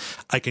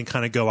I can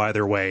kind of go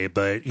either way.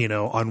 But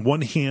on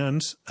one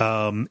hand,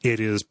 it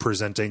is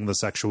presenting the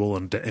sexual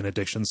and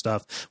addiction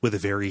stuff with a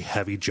very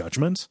heavy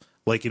judgment.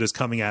 Like it is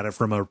coming at it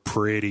from a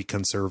pretty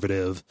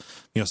conservative,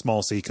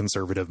 small c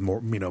conservative,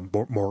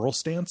 moral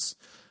stance.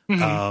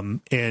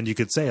 And you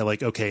could say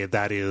like, okay,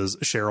 that is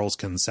Cheryl's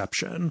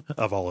conception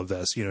of all of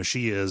this.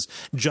 She is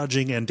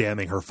judging and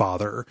damning her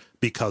father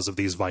because of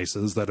these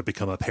vices that have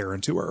become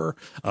apparent to her,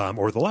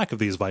 or the lack of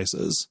these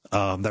vices,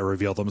 that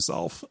reveal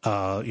themselves,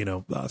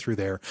 through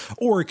there.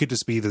 Or it could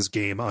just be this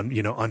game on,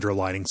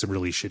 underlining some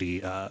really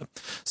shitty,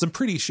 some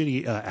pretty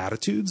shitty,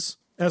 attitudes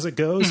as it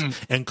goes.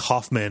 And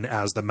Kaufman,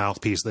 as the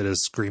mouthpiece that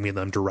is screaming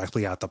them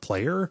directly at the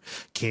player,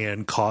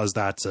 can cause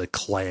that to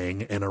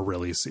clang in a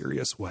really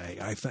serious way,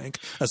 I think,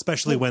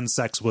 especially when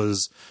sex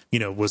was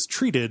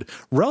treated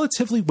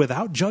relatively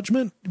without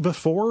judgment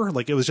before.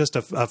 Like, it was just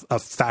a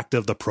fact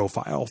of the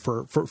profile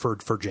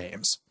for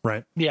James,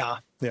 right? Yeah.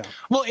 Yeah.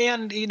 Well,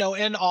 and,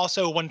 and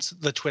also once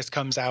the twist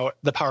comes out,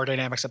 the power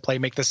dynamics at play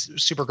make this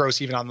super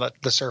gross even on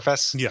the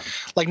surface. Yeah.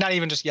 Like, not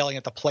even just yelling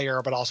at the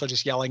player, but also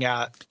just yelling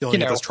at,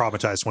 this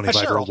traumatized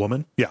 25-year-old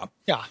woman. Yeah.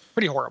 Yeah.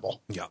 Pretty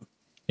horrible.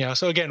 Yeah.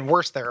 So again,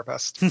 worst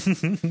therapist.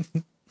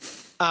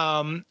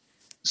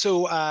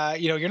 So,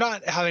 you're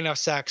not having enough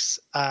sex.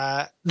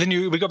 Then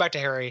we go back to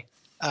Harry.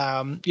 You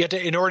have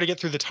to, in order to get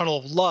through the tunnel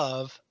of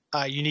love,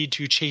 you need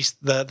to chase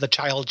the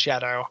child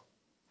shadow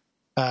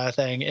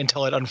thing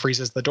until it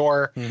unfreezes the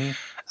door.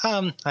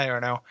 I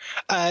don't know.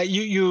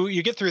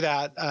 You get through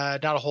that.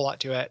 Not a whole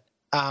lot to it.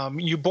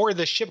 You board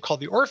this ship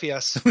called the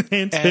Orpheus.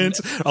 Hint.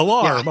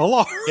 Alarm.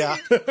 Yeah.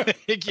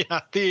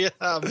 Yeah.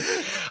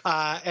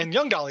 And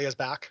young Dahlia is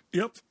back.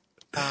 Yep.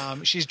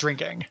 She's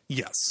drinking.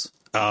 Yes.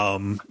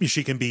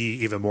 She can be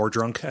even more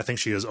drunk. I think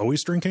she is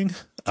always drinking.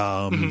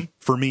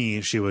 For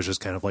me, she was just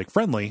kind of like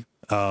friendly.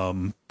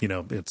 I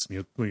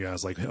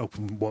was like, oh,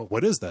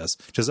 what is this?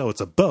 She says, oh,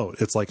 it's a boat.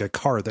 It's like a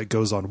car that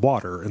goes on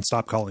water, and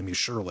stop calling me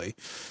Shirley.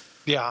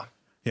 Yeah.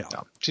 Yeah.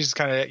 No, she's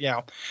kind of,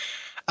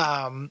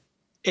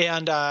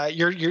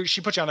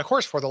 she puts you on a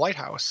course for the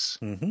lighthouse,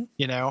 and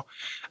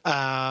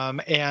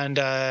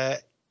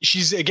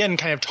she's again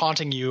kind of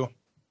taunting you,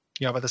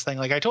 about this thing.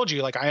 Like, I told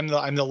you, like, I'm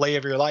the lay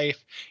of your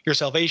life, your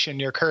salvation,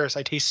 your curse.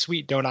 I taste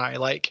sweet, don't I?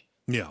 Like,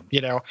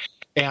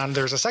 and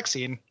there's a sex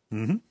scene.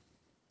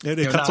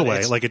 It cuts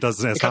away. Like, it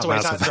doesn't. It cuts away.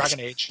 It's not Dragon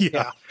Age.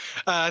 Yeah.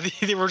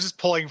 They were just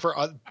pulling for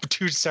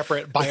two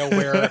separate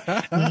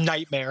BioWare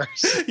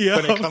nightmares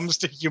when it comes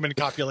to human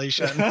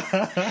copulation.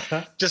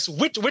 Just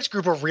which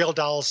group of real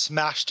dolls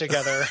smashed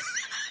together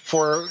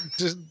for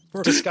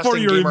disgusting for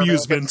your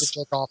amusement.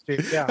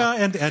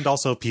 And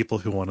also people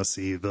who want to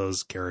see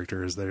those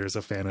characters. There's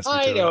a fantasy.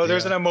 I know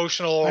there's an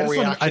emotional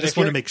reaction. I just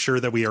want to make sure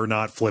that we are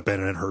not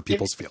flippant and hurt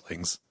people's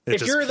feelings.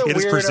 It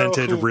is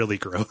presented really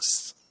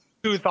gross.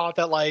 Who thought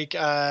that, like,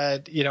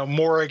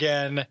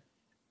 Morrigan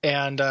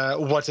and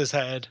what's his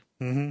head,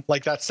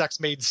 like, that sex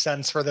made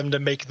sense for them to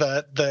make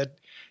the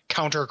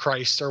counter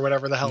Christ or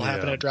whatever the hell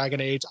happened at Dragon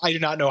Age. I do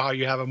not know how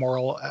you have a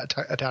moral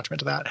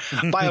attachment to that.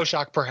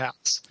 BioShock,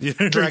 perhaps.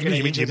 Dragon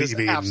Age is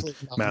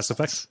absolutely not. Mass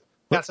Effect?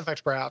 Mass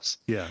Effect, perhaps.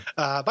 Yeah.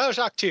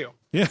 BioShock 2.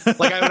 Yeah.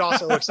 Like, I would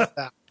also accept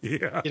that.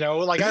 Yeah.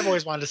 Like, I've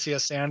always wanted to see a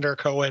Sander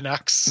Cohen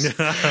X.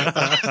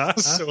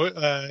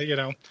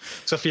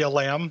 Sophia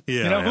Lamb.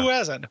 Yeah. Who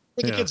hasn't?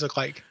 What do the kids look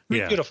like?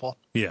 Beautiful.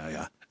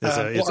 Yeah.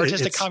 It's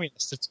artistic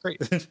communists. It's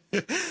great.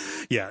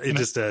 Yeah. It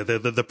just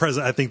the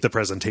present. I think the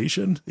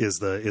presentation is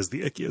the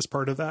ickiest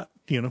part of that.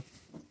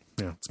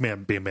 It's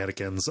being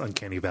mannequins,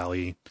 Uncanny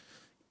Valley,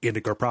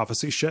 Indigo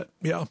Prophecy shit.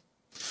 Yeah.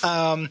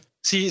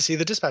 See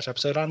the Dispatch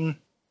episode on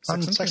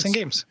Sex and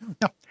Games.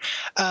 Yeah.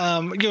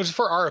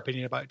 For our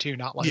opinion about it too,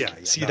 not like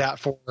that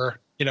for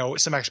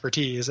some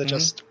expertise. It's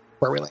just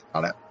where we land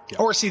on it,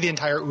 or see the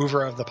entire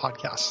oeuvre of the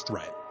podcast.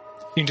 Right.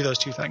 You can do those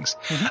two things.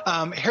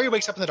 Harry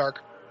wakes up in the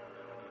dark.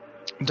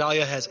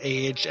 Dahlia has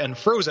aged and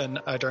frozen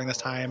during this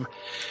time,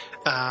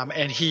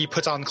 and he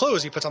puts on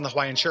clothes. He puts on the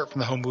Hawaiian shirt from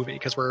the home movie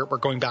because we're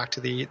going back to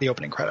the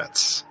opening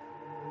credits.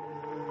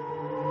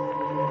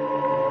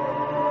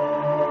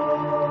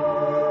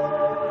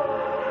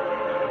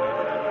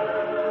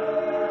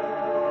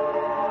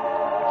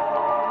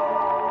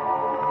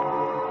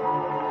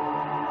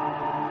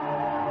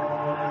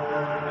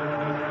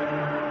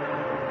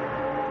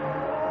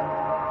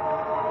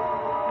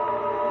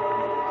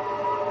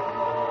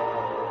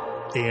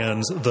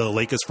 And the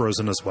lake is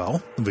frozen as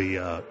well.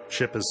 The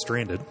ship is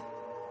stranded,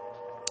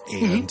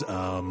 and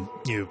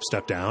you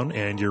step down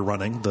and you're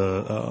running.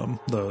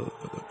 The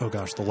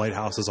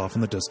lighthouse is off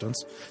in the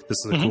distance. This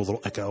is a cool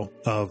little echo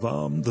of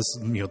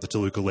the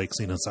Toluca Lake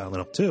scene in Silent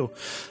Hill 2.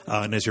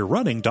 And as you're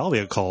running,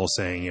 Dahlia calls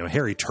saying,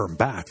 Harry, turn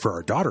back for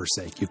our daughter's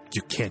sake.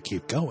 You can't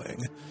keep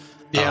going.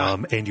 Yeah.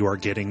 And you are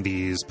getting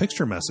these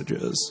picture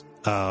messages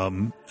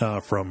from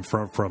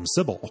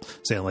Sybil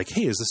saying, like,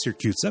 hey, is this your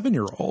cute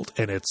 7-year-old?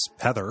 And it's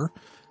Heather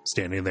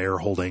standing there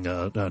holding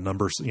a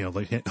number,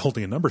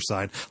 holding a number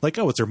sign, like,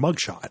 oh, it's her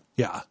mugshot.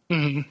 Yeah.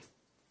 Mm-hmm.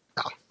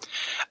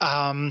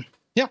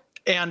 Yeah.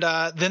 And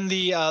then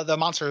the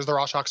monsters, the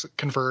Rorschachs,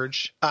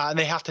 converge, and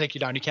they have to take you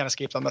down. You can't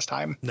escape them this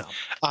time. No.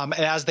 And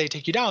as they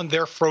take you down,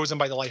 they're frozen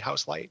by the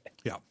lighthouse light.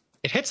 Yeah.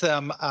 It hits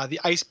them, the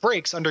ice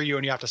breaks under you,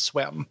 and you have to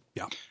swim.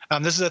 Yeah.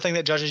 This is the thing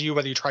that judges you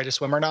whether you try to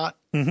swim or not.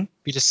 Mm-hmm. If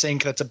you just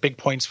sink, that's a big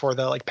points for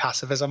the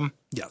pacifism.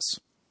 Yes.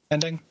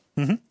 Ending.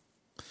 Mm-hmm.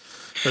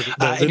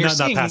 Not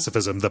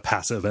pacifism, the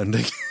passive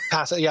ending.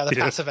 Passive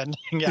ending.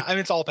 Yeah, I mean,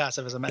 it's all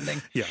pacifism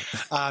ending. Yeah.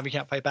 You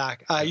can't fight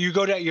back.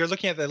 You're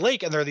looking at the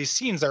lake, and there are these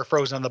scenes that are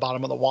frozen on the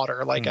bottom of the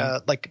water, like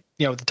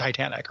the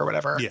Titanic or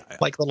whatever. Yeah.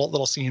 Like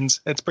little scenes.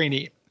 It's pretty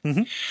neat.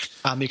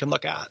 Mm-hmm. You can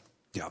look at.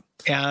 Yeah.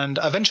 And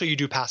eventually you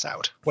do pass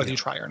out, whether you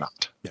try or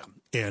not. Yeah.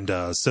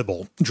 And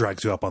Sybil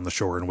drags you up on the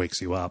shore and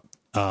wakes you up.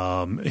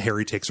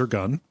 Harry takes her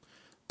gun.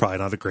 Probably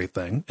not a great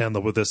thing. And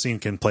the scene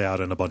can play out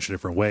in a bunch of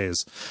different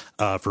ways.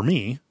 For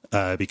me,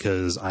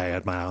 because I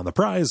had my eye on the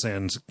prize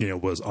and,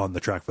 was on the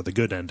track for the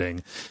good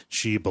ending,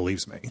 she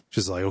believes me.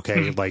 She's like,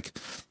 okay, like,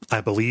 I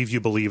believe you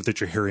believe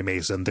that you're Harry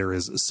Mason. There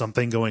is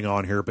something going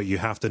on here, but you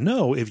have to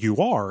know if you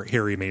are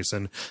Harry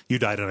Mason, you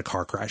died in a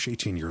car crash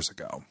 18 years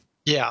ago.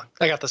 Yeah,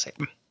 I got the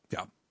same.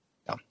 Yeah.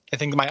 I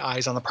think my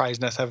eyes on the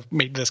prizeness have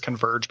made this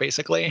converge,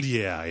 basically.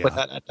 Yeah. With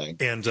that ending.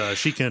 And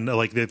she can,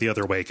 like, the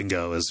other way can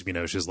go is,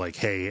 she's like,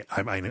 hey,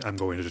 I'm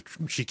going to,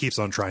 she keeps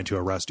on trying to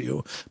arrest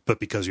you, but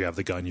because you have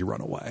the gun, you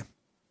run away.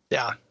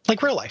 Yeah,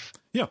 like real life.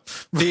 Yeah.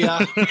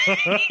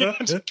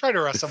 Just try to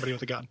arrest somebody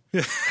with a gun.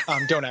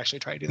 Don't actually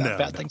try to do that. No,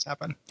 Bad things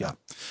happen. Yeah.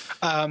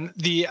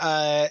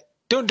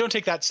 Don't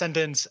take that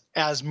sentence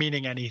as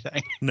meaning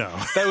anything. No.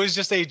 That was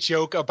just a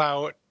joke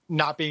about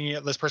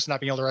this person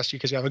not being able to arrest you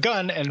because you have a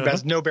gun, and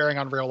has no bearing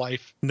on real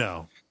life.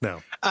 No. We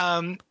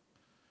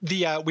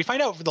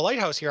find out for the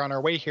lighthouse here on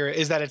our way here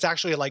is that it's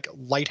actually like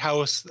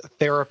lighthouse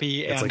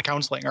therapy and like,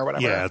 counseling or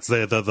whatever. Yeah, it's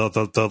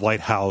the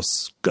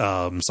lighthouse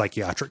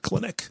psychiatric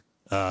clinic.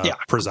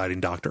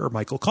 Presiding doctor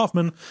Michael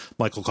Kaufman.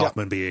 Michael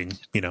Kaufman being,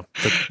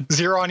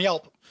 zero on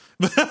Yelp.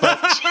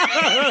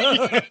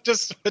 But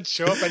just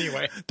show up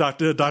anyway.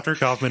 Dr.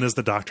 Kaufman is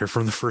the doctor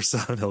from the first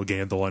Silent Hill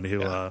game, the one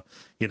who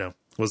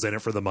was in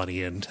it for the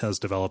money and has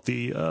developed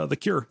the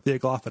cure, the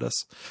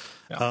Aglophidus.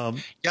 Yeah.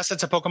 Yes,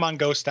 it's a Pokemon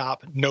Go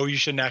stop. No, you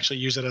shouldn't actually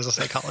use it as a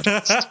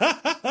psychologist.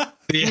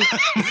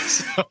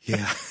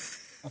 Yeah.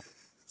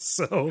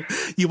 So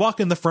you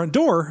walk in the front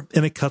door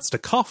and it cuts to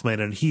Kaufman,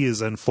 and he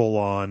is in full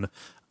on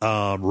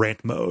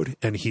rant mode,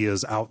 and he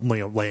is out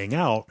laying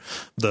out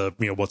the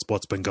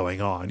what's been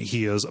going on.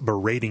 He is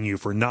berating you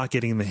for not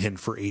getting the hint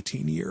for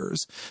 18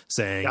 years,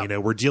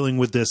 saying we're dealing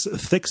with this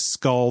thick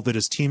skull that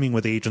is teeming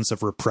with agents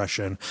of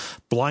repression,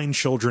 blind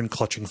children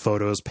clutching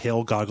photos,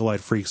 pale goggle-eyed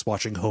freaks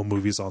watching home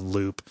movies on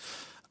loop.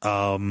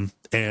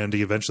 And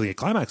he eventually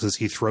climaxes,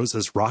 he throws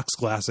his rocks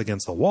glass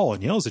against the wall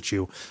and yells at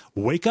you,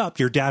 wake up,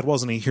 your dad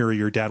wasn't a hero,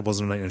 your dad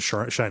wasn't a knight in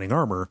shining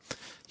armor.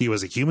 He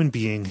was a human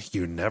being,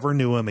 you never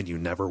knew him, and you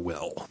never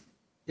will.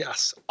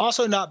 Yes.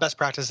 Also not best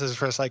practices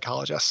for a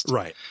psychologist.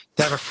 Right.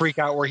 To have a freak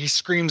out where he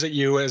screams at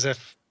you as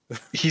if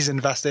he's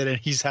invested and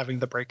he's having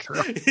the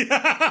breakthrough.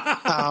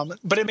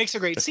 But it makes a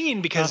great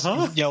scene because,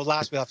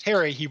 last we left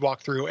Harry, he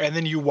walked through, and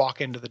then you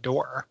walk into the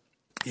door.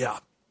 Yeah.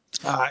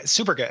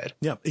 Super good.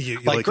 Yeah,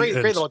 great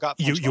little gut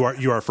punch.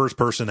 You are first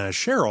person as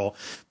Cheryl.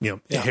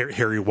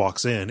 Harry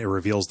walks in, it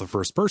reveals the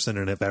first person,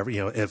 and if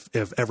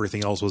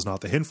everything else was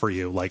not the hint for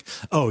you, like,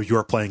 oh,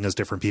 you're playing as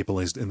different people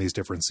in these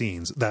different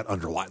scenes, that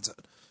underlines it.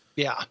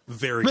 Yeah,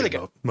 very really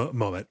good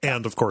moment.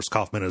 And of course,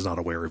 Kaufman is not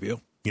aware of you.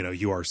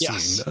 You are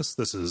seeing this.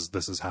 This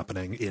is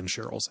happening in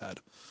Cheryl's head.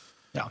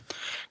 Yeah.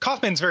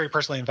 Kaufman's very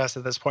personally invested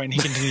at this point. He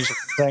continues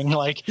saying,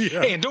 like,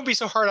 hey, and don't be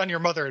so hard on your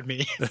mother and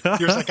me.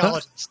 You're a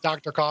psychologist,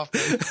 Dr.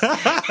 Kaufman.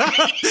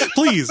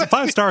 Please,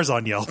 5 stars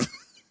on Yelp.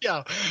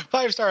 Yeah,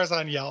 5 stars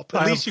on Yelp.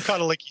 At least you caught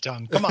a licky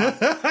tongue. Come on.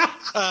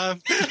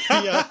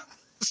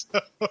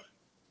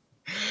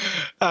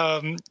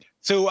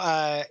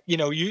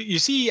 You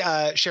see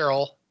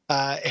Cheryl.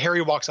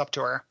 Harry walks up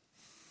to her.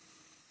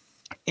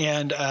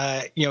 And,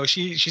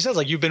 she says,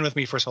 like, you've been with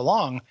me for so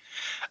long.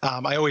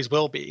 I always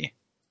will be.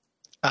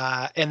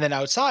 And then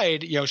outside,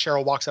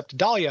 Cheryl walks up to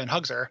Dahlia and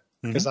hugs her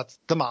because that's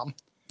the mom.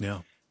 Yeah.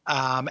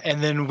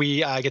 And then we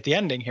get the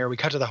ending here. We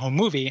cut to the home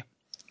movie.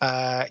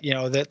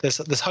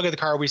 This hug of the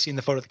car we see in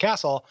the photo of the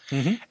castle,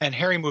 and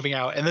Harry moving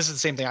out. And this is the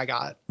same thing I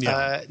got.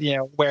 Yeah.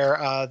 Where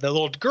the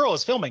little girl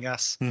is filming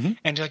this, and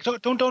she's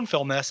like, don't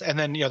film this. And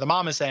then the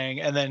mom is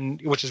saying, and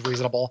then which is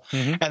reasonable.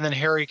 And then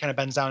Harry kind of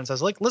bends down and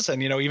says, like,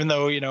 listen, even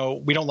though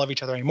we don't love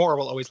each other anymore,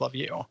 we'll always love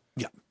you.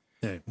 Yeah.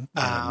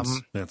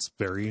 That's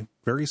very,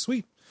 very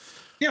sweet.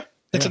 Yeah,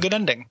 it's a good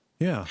ending.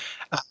 Yeah.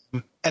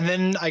 And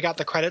then I got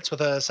the credits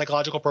with a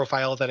psychological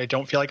profile that I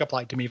don't feel like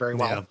applied to me very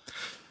well.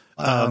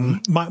 Yeah.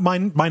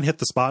 Mine hit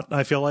the spot.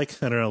 I feel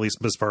like, I don't know, at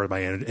least as far as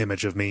my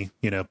image of me,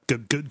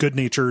 good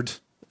natured,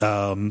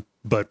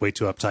 but way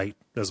too uptight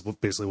is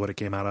basically what it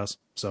came out as.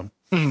 So,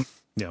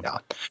 yeah.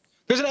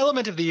 There's an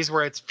element of these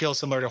where it feels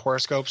similar to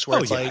horoscopes,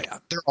 where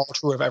they're all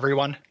true of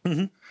everyone.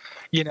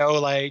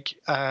 Like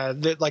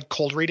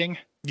cold reading.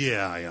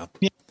 Yeah.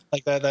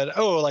 Like that.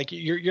 Oh, like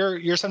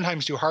you're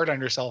sometimes too hard on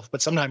yourself,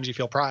 but sometimes you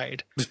feel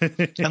pride.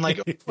 And like,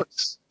 of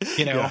course,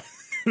 in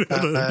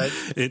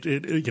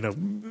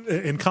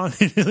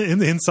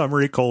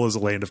summary, Cole is a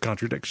land of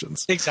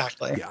contradictions.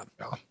 Exactly. Yeah.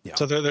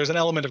 So there's an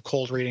element of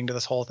cold reading to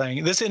this whole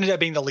thing. This ended up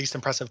being the least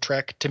impressive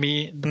trick to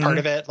me. The part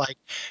of it, like,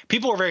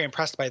 people were very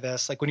impressed by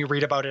this. Like, when you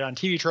read about it on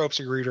TV Tropes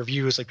or you read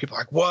reviews, like, people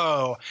are like,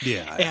 whoa.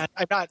 Yeah. And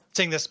I'm not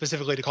saying this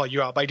specifically to call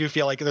you out, but I do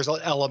feel like there's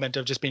an element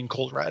of just being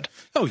cold read.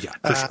 Oh yeah,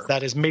 for sure.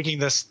 That is making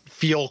this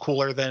feel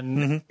cooler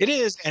than it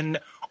is. And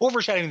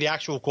overshadowing the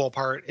actual cool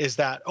part is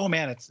that, oh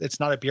man, it's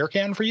not a beer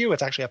can for you,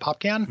 it's actually a pop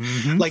can.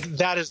 Like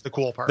that is the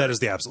cool part. That is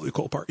the absolutely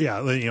cool part.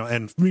 Yeah,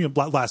 and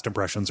last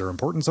impressions are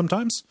important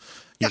sometimes.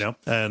 You know,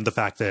 and the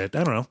fact that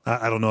I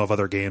don't know of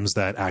other games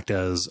that act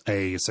as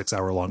a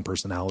 6-hour-long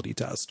personality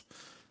test.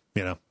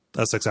 You know,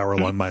 a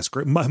 6-hour-long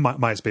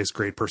MySpace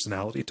grade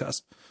personality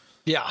test.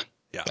 Yeah.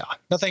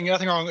 Nothing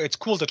wrong. It's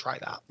cool to try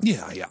that.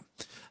 Yeah.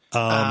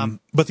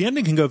 But the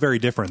ending can go very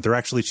different. There are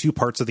actually 2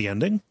 parts of the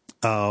ending.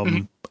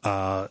 And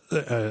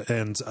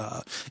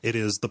it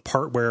is the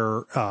part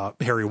where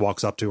Harry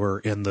walks up to her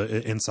in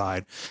the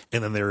inside,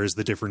 and then there is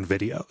the different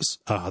videos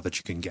that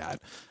you can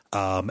get.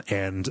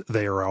 And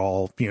they are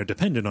all,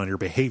 dependent on your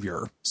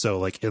behavior. So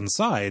like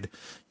inside,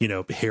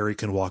 Harry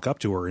can walk up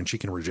to her and she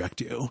can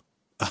reject you.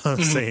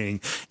 Saying,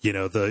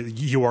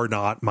 you are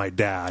not my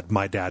dad.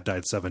 My dad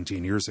died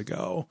 17 years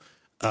ago.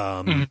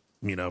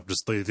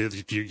 Just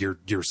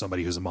you're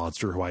somebody who's a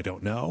monster who I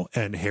don't know.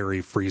 And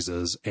Harry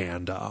freezes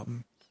and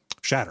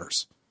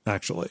shatters,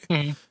 actually,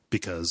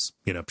 because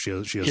she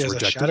has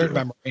rejected a shattered you.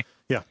 memory.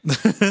 Yeah,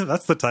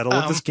 that's the title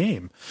of this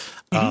game.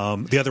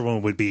 The other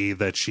one would be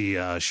that she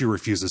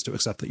refuses to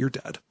accept that you're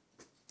dead.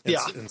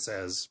 And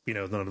says,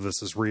 none of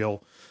this is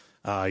real.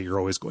 You're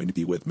always going to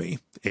be with me,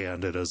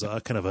 and it is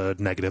kind of a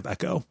negative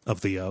echo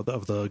of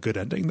the good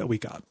ending that we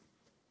got.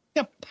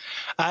 Yep.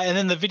 And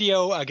then the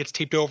video gets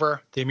taped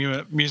over, the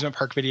amusement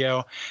park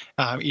video,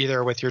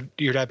 either with your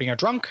dad being a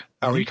drunk,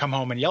 or you come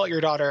home and yell at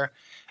your daughter,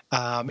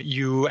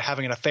 you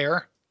having an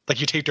affair, like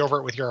you taped over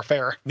it with your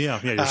affair.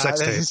 Yeah, your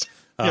sex tape.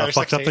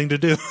 Fucked up tape. thing to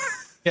do.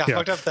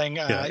 Fucked up thing.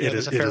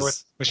 This affair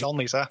with Michelle and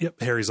Lisa.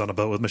 Yep, Harry's on a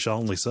boat with Michelle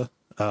and Lisa.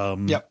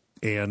 Yep.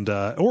 And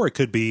or it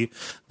could be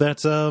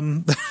that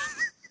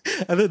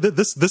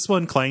this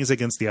one clangs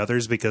against the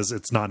others because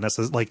it's not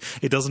necessarily like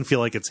it doesn't feel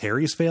like it's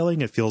Harry's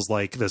failing. It feels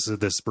like this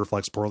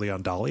reflects poorly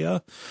on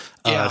Dahlia.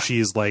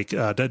 She's like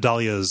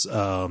Dahlia's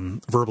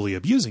verbally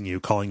abusing you,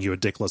 calling you a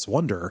dickless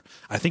wonder.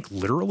 I think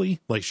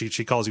literally, like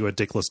she calls you a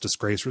dickless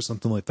disgrace or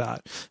something like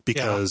that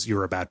because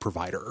you're a bad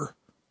provider.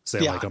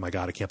 Saying like, oh my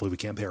god, I can't believe we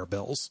can't pay our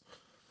bills.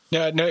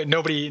 No,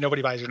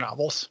 nobody buys your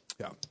novels.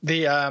 Yeah.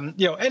 The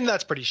and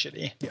that's pretty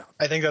shitty. Yeah.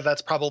 I think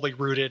that's probably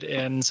rooted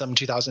in some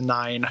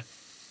 2009.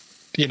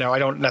 I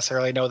don't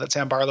necessarily know that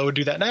Sam Barlow would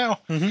do that now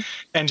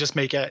and just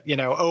make it,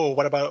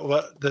 what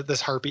about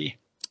this harpy?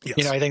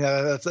 Yes. I think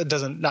that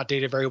doesn't not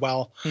dated very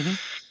well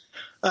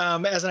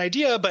as an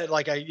idea, but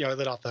like I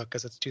lit off the hook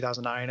because it's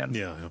 2009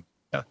 and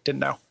didn't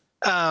know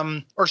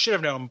or should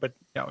have known, but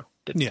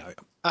didn't.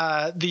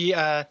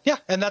 Yeah.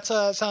 And that's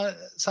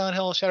Silent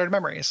Hill Shattered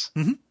Memories,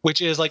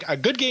 which is like a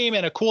good game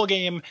and a cool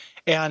game.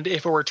 And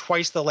if it were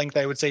twice the length,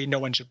 I would say no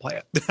one should play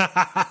it.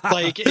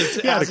 Like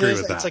it's, I'd agree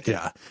with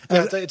that.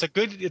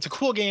 It's a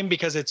cool game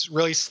because it's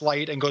really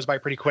slight and goes by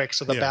pretty quick.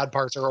 So the bad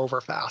parts are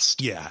over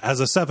fast. Yeah. As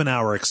a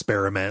 7-hour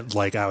experiment,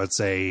 like I would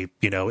say,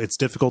 it's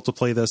difficult to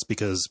play this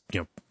because,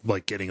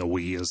 like getting a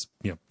Wii is,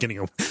 getting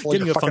a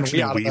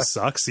functioning Wii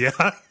sucks.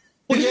 Yeah.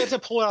 Well, you have to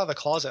pull it out of the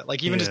closet.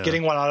 Like even just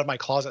getting one out of my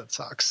closet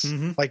sucks.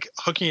 Like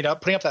hooking it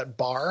up, putting up that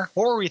bar.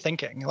 What were we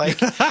thinking?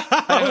 Like,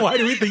 why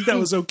do we think that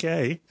was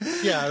okay?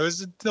 Yeah,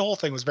 the whole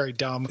thing was very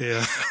dumb.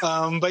 Yeah.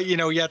 But you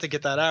have to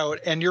get that out,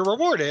 and you're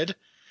rewarded.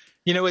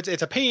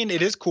 It's a pain.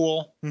 It is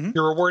cool.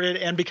 You're rewarded,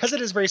 and because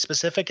it is very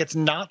specific, it's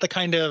not the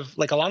kind of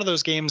like a lot of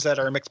those games that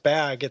are a mixed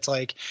bag. It's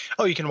like,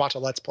 oh, you can watch a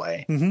Let's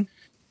Play.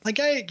 Like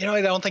I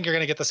don't think you're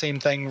going to get the same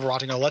thing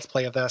watching a Let's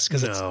Play of this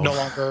because it's no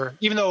longer,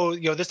 even though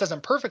this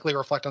doesn't perfectly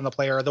reflect on the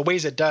player, the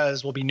ways it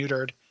does will be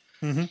neutered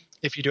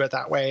if you do it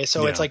that way.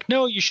 So it's like,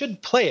 no, you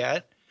should play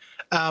it.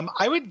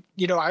 I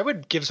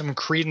would give some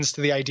credence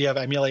to the idea of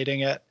emulating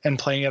it and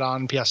playing it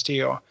on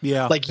PS2.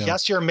 Yeah.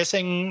 Yes, you're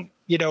missing,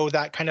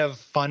 that kind of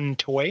fun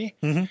toy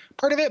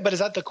part of it, but is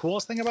that the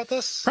coolest thing about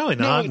this? Probably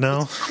not.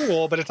 No. It's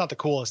cool, but it's not the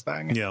coolest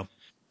thing. Yeah.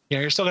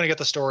 You're still going to get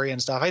the story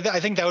and stuff. I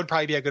think that would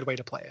probably be a good way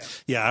to play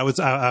it. Yeah,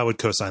 I would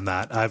co-sign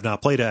that. I've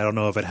not played it. I don't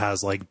know if it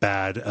has like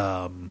bad,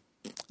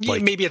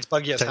 maybe it's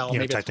buggy as hell.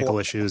 Maybe technical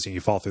issues and you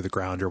fall through the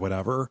ground or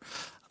whatever.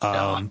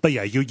 But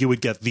yeah, you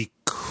would get the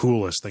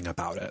coolest thing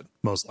about it,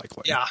 most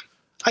likely. Yeah,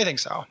 I think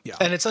so. Yeah,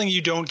 and it's something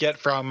you don't get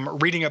from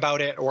reading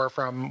about it or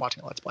from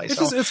watching a Let's Play.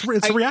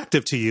 It's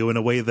reactive to you in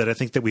a way that I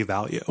think that we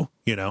value.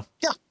 Yeah.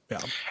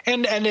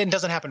 And it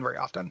doesn't happen very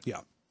often.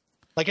 Yeah,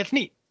 like it's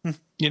neat.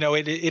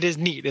 It is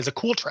neat. It's a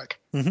cool trick.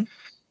 And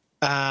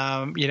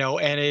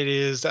it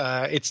is,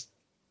 it's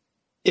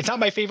not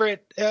my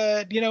favorite,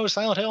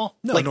 Silent Hill.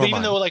 No,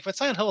 even though like with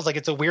Silent Hill is like,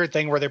 it's a weird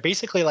thing where they're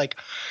basically like,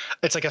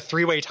 it's like a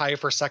 3-way tie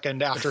for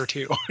second after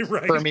 2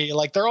 right. for me.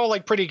 Like they're all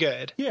like pretty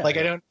good. Yeah, like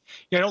I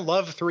don't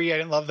love 3. I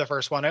didn't love the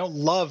first one. I don't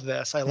love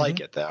this. I like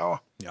it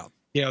though.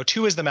 Yeah.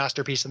 2 is the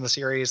masterpiece in the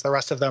series. The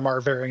rest of them are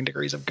varying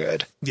degrees of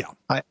good. Yeah.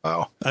 I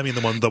mean,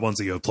 the ones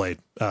that you have played,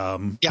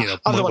 once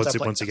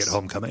you get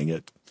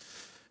Homecoming,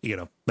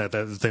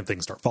 that same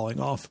things start falling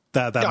off.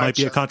 That might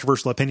be a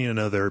controversial opinion. I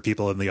know there are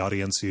people in the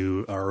audience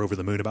who are over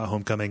the moon about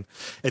Homecoming.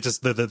 It's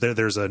just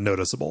there's a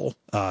noticeable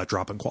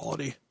drop in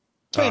quality.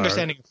 It's my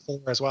understanding of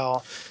 4 as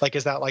well. Like,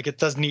 is that like it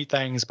does neat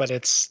things, but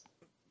it's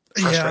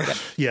frustrating.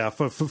 Yeah.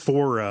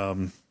 For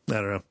I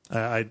don't know.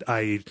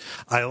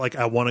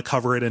 I want to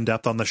cover it in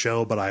depth on the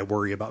show, but I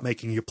worry about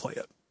making you play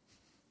it.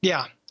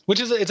 Yeah,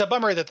 it's a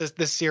bummer that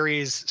this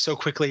series so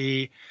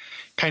quickly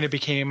kind of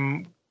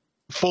became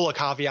full of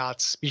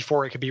caveats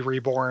before it could be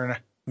reborn.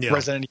 Yeah.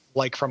 Resident Evil,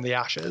 like from the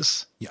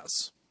ashes.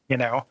 Yes.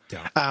 Yeah.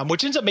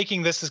 Which ends up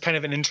making this as kind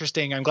of an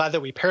interesting. I'm glad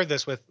that we paired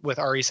this with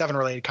RE7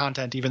 related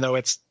content, even though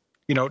it's,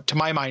 to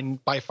my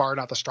mind, by far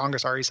not the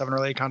strongest RE7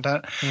 related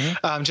content.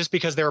 Just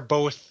because they're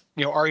both,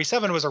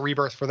 RE7 was a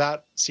rebirth for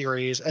that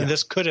series, and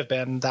this could have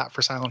been that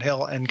for Silent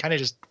Hill, and kind of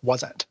just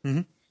wasn't.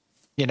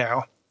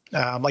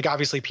 Like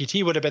obviously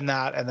PT would have been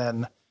that, and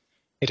then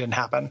it didn't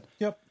happen.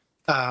 Yep.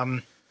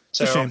 So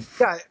a shame.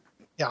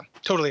 Yeah,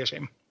 totally a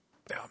shame.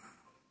 Yeah.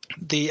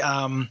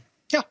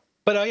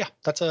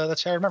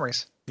 That's shared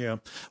memories. Yeah.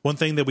 One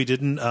thing that we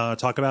didn't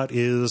talk about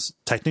is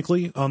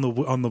technically on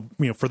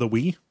the for the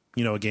Wii,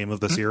 a game of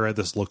this era,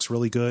 this looks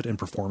really good and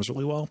performs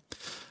really well.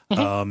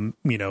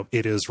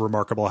 It is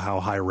remarkable how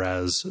high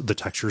res the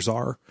textures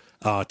are,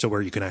 to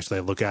where you can actually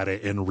look at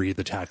it and read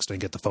the text and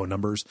get the phone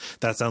numbers.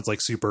 That sounds like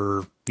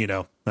super, I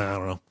don't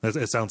know.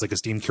 It sounds like a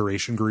Steam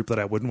curation group that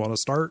I wouldn't want to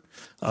start,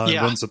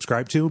 wouldn't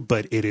subscribe to,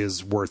 but it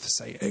is worth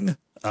saying,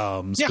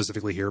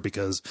 specifically here,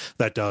 because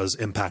that does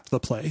impact the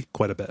play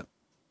quite a bit.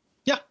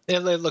 Yeah, it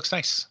looks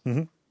nice.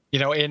 In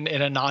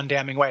a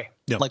non-damning way.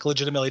 Yeah. Like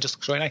legitimately just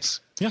looks really nice.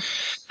 Yeah.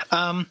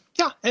 And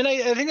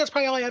I think that's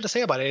probably all I have to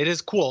say about it. It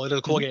is cool. It is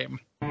a cool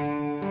game.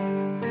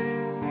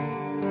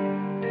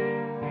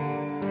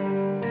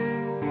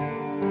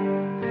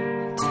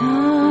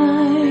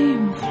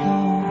 Time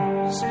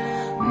flows,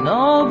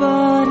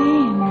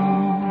 nobody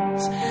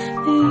knows.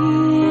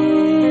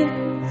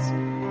 Years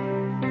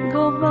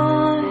go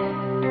by,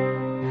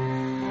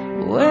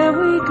 where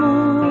we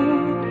go,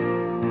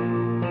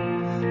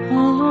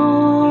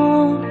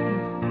 alone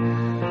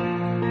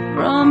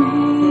from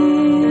here.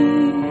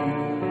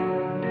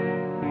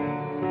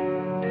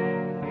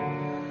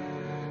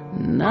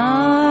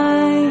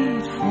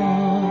 Night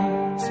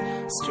falls,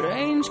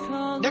 strange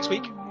colors. Next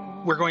week,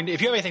 we're going to,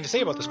 if you have anything to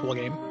say about this cool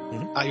game, you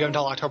have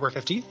until October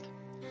 15th.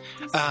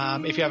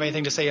 If you have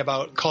anything to say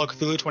about Call of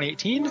Cthulhu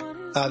 2018,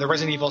 the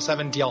Resident Evil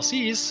 7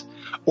 DLCs,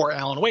 or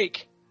Alan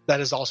Wake, that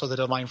is also the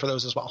deadline for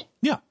those as well.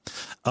 Yeah.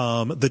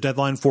 The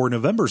deadline for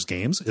November's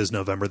games is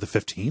November the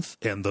 15th,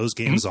 and those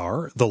games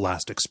are The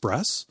Last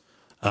Express,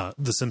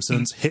 The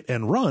Simpsons Hit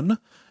and Run,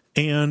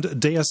 and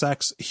Deus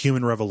Ex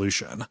Human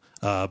Revolution.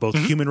 Both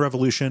Human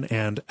Revolution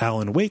and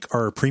Alan Wake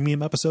are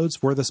premium episodes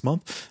for this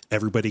month.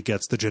 Everybody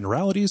gets the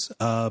generalities,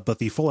 but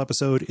the full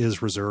episode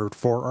is reserved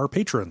for our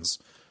patrons.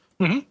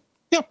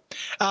 Yeah.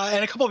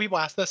 And a couple of people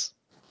asked this.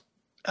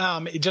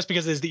 Just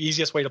because it's the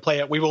easiest way to play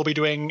it, we will be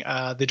doing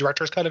the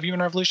director's cut of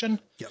Human Revolution.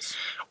 Yes.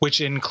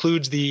 Which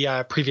includes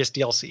the previous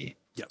DLC.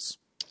 Yes.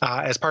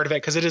 As part of it,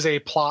 because it is a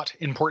plot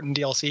important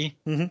DLC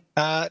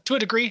to a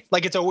degree.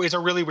 Like it's a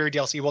really weird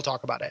DLC. We'll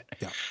talk about it.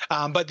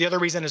 Yeah. But the other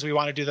reason is we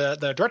want to do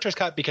the director's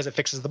cut because it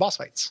fixes the boss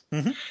fights.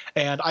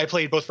 And I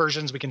played both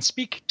versions. We can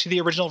speak to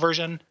the original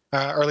version, or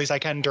at least I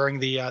can during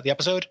the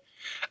episode.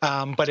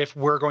 But if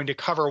we're going to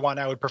cover one,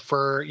 I would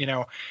prefer,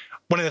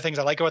 one of the things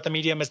I like about the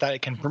medium is that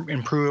it can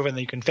improve and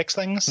that you can fix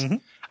things.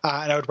 And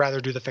I would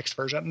rather do the fixed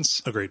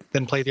versions. Agreed.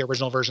 Than play the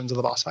original versions of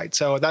the boss fight.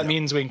 So that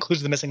means we include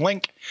the missing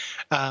link.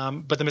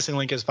 But the missing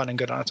link is fun and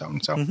good on its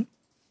own. So,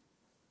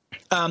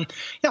 And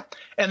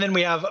then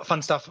we have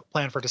fun stuff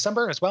planned for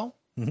December as well.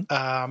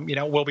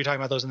 We'll be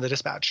talking about those in the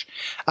dispatch.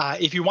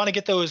 If you want to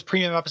get those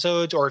premium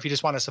episodes, or if you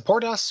just want to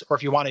support us, or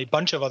if you want a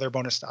bunch of other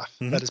bonus stuff,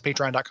 that is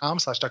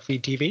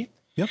patreon.com/duckfeedtv.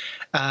 Yep.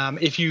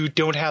 If you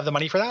don't have the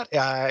money for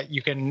that,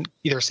 you can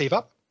either save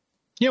up.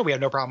 We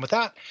have no problem with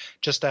that.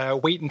 Just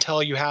wait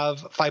until you have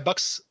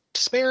 $5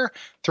 to spare,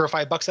 throw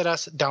 $5 at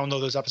us,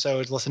 download those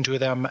episodes, listen to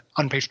them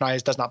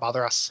unpatronized. Does not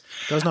bother us.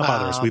 Does not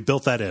bother us. We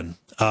built that in.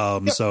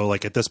 So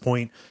like at this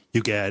point,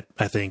 you get,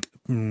 I think,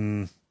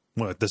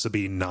 this would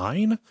be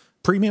 9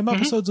 premium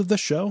episodes of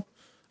this show.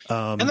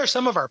 And they're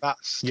some of our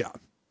best. Yeah.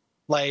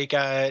 Like,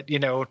 I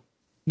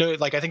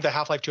think the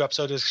Half-Life 2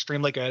 episode is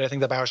extremely good. I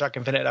think the BioShock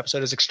Infinite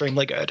episode is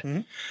extremely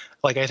good.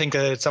 Like, I think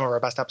it's some of our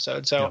best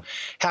episodes. So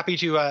happy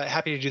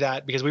to do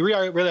that, because we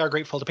really are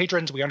grateful to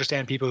patrons. We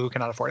understand people who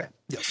cannot afford it.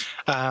 Yes.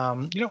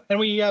 And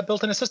we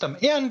built in a system.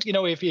 And,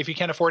 if you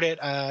can't afford it,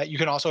 you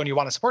can also, and you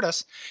want to support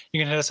us, you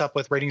can hit us up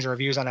with ratings and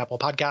reviews on Apple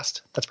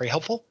Podcast. That's very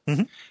helpful.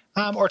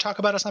 Or talk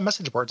about us on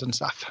message boards and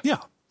stuff. Yeah.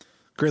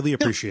 Greatly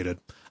appreciated.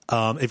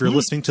 If you're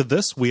listening to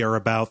this, we are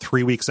about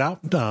 3 weeks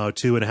out,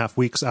 2.5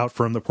 weeks out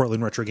from the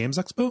Portland Retro Games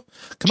Expo.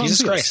 Come on,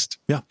 Jesus Christ.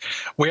 Yeah.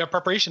 We have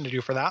preparation to do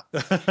for that.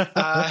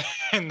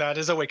 And that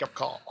is a wake-up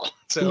call.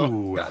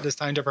 So it is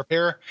time to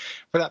prepare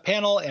for that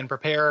panel and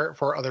prepare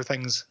for other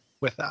things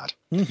with that.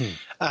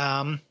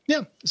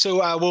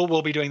 So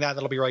we'll be doing that.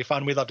 That'll be really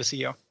fun. We'd love to see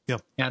you. Yeah.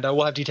 And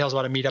we'll have details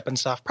about a meetup and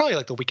stuff, probably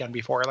like the weekend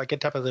before. Like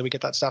typically we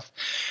get that stuff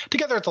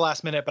together at the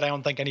last minute, but I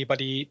don't think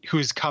anybody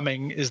who's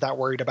coming is that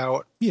worried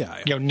about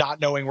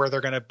not knowing where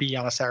they're going to be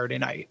on a Saturday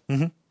night.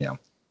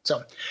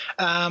 So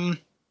and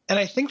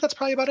I think that's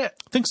probably about it.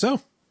 I think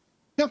so.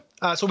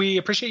 Yeah. So we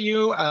appreciate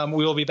you.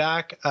 We will be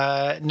back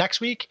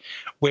next week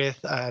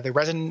with the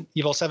Resident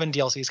Evil 7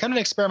 DLC. It's kind of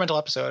an experimental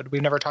episode.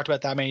 We've never talked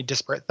about that many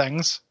disparate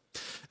things.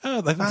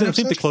 I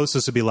think the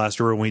closest would be last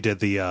year when we did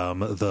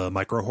the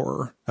micro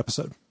horror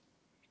episode.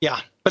 Yeah,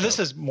 but this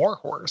is more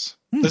horrors.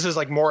 This is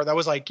like more. That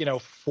was like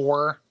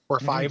 4 or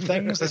 5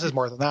 things. This is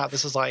more than that.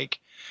 This is like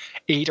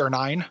 8 or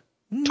 9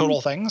 total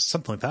things.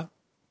 Something like that.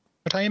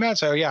 We're talking about.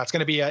 So yeah, it's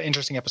going to be an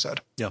interesting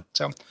episode. Yeah.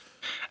 So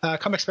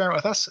come experiment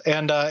with us.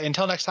 And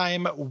until next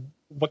time,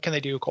 what can they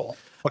do, Cole?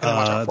 What can they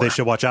watch out for? They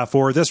should watch out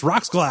for this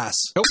Rocks Glass.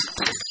 Nope.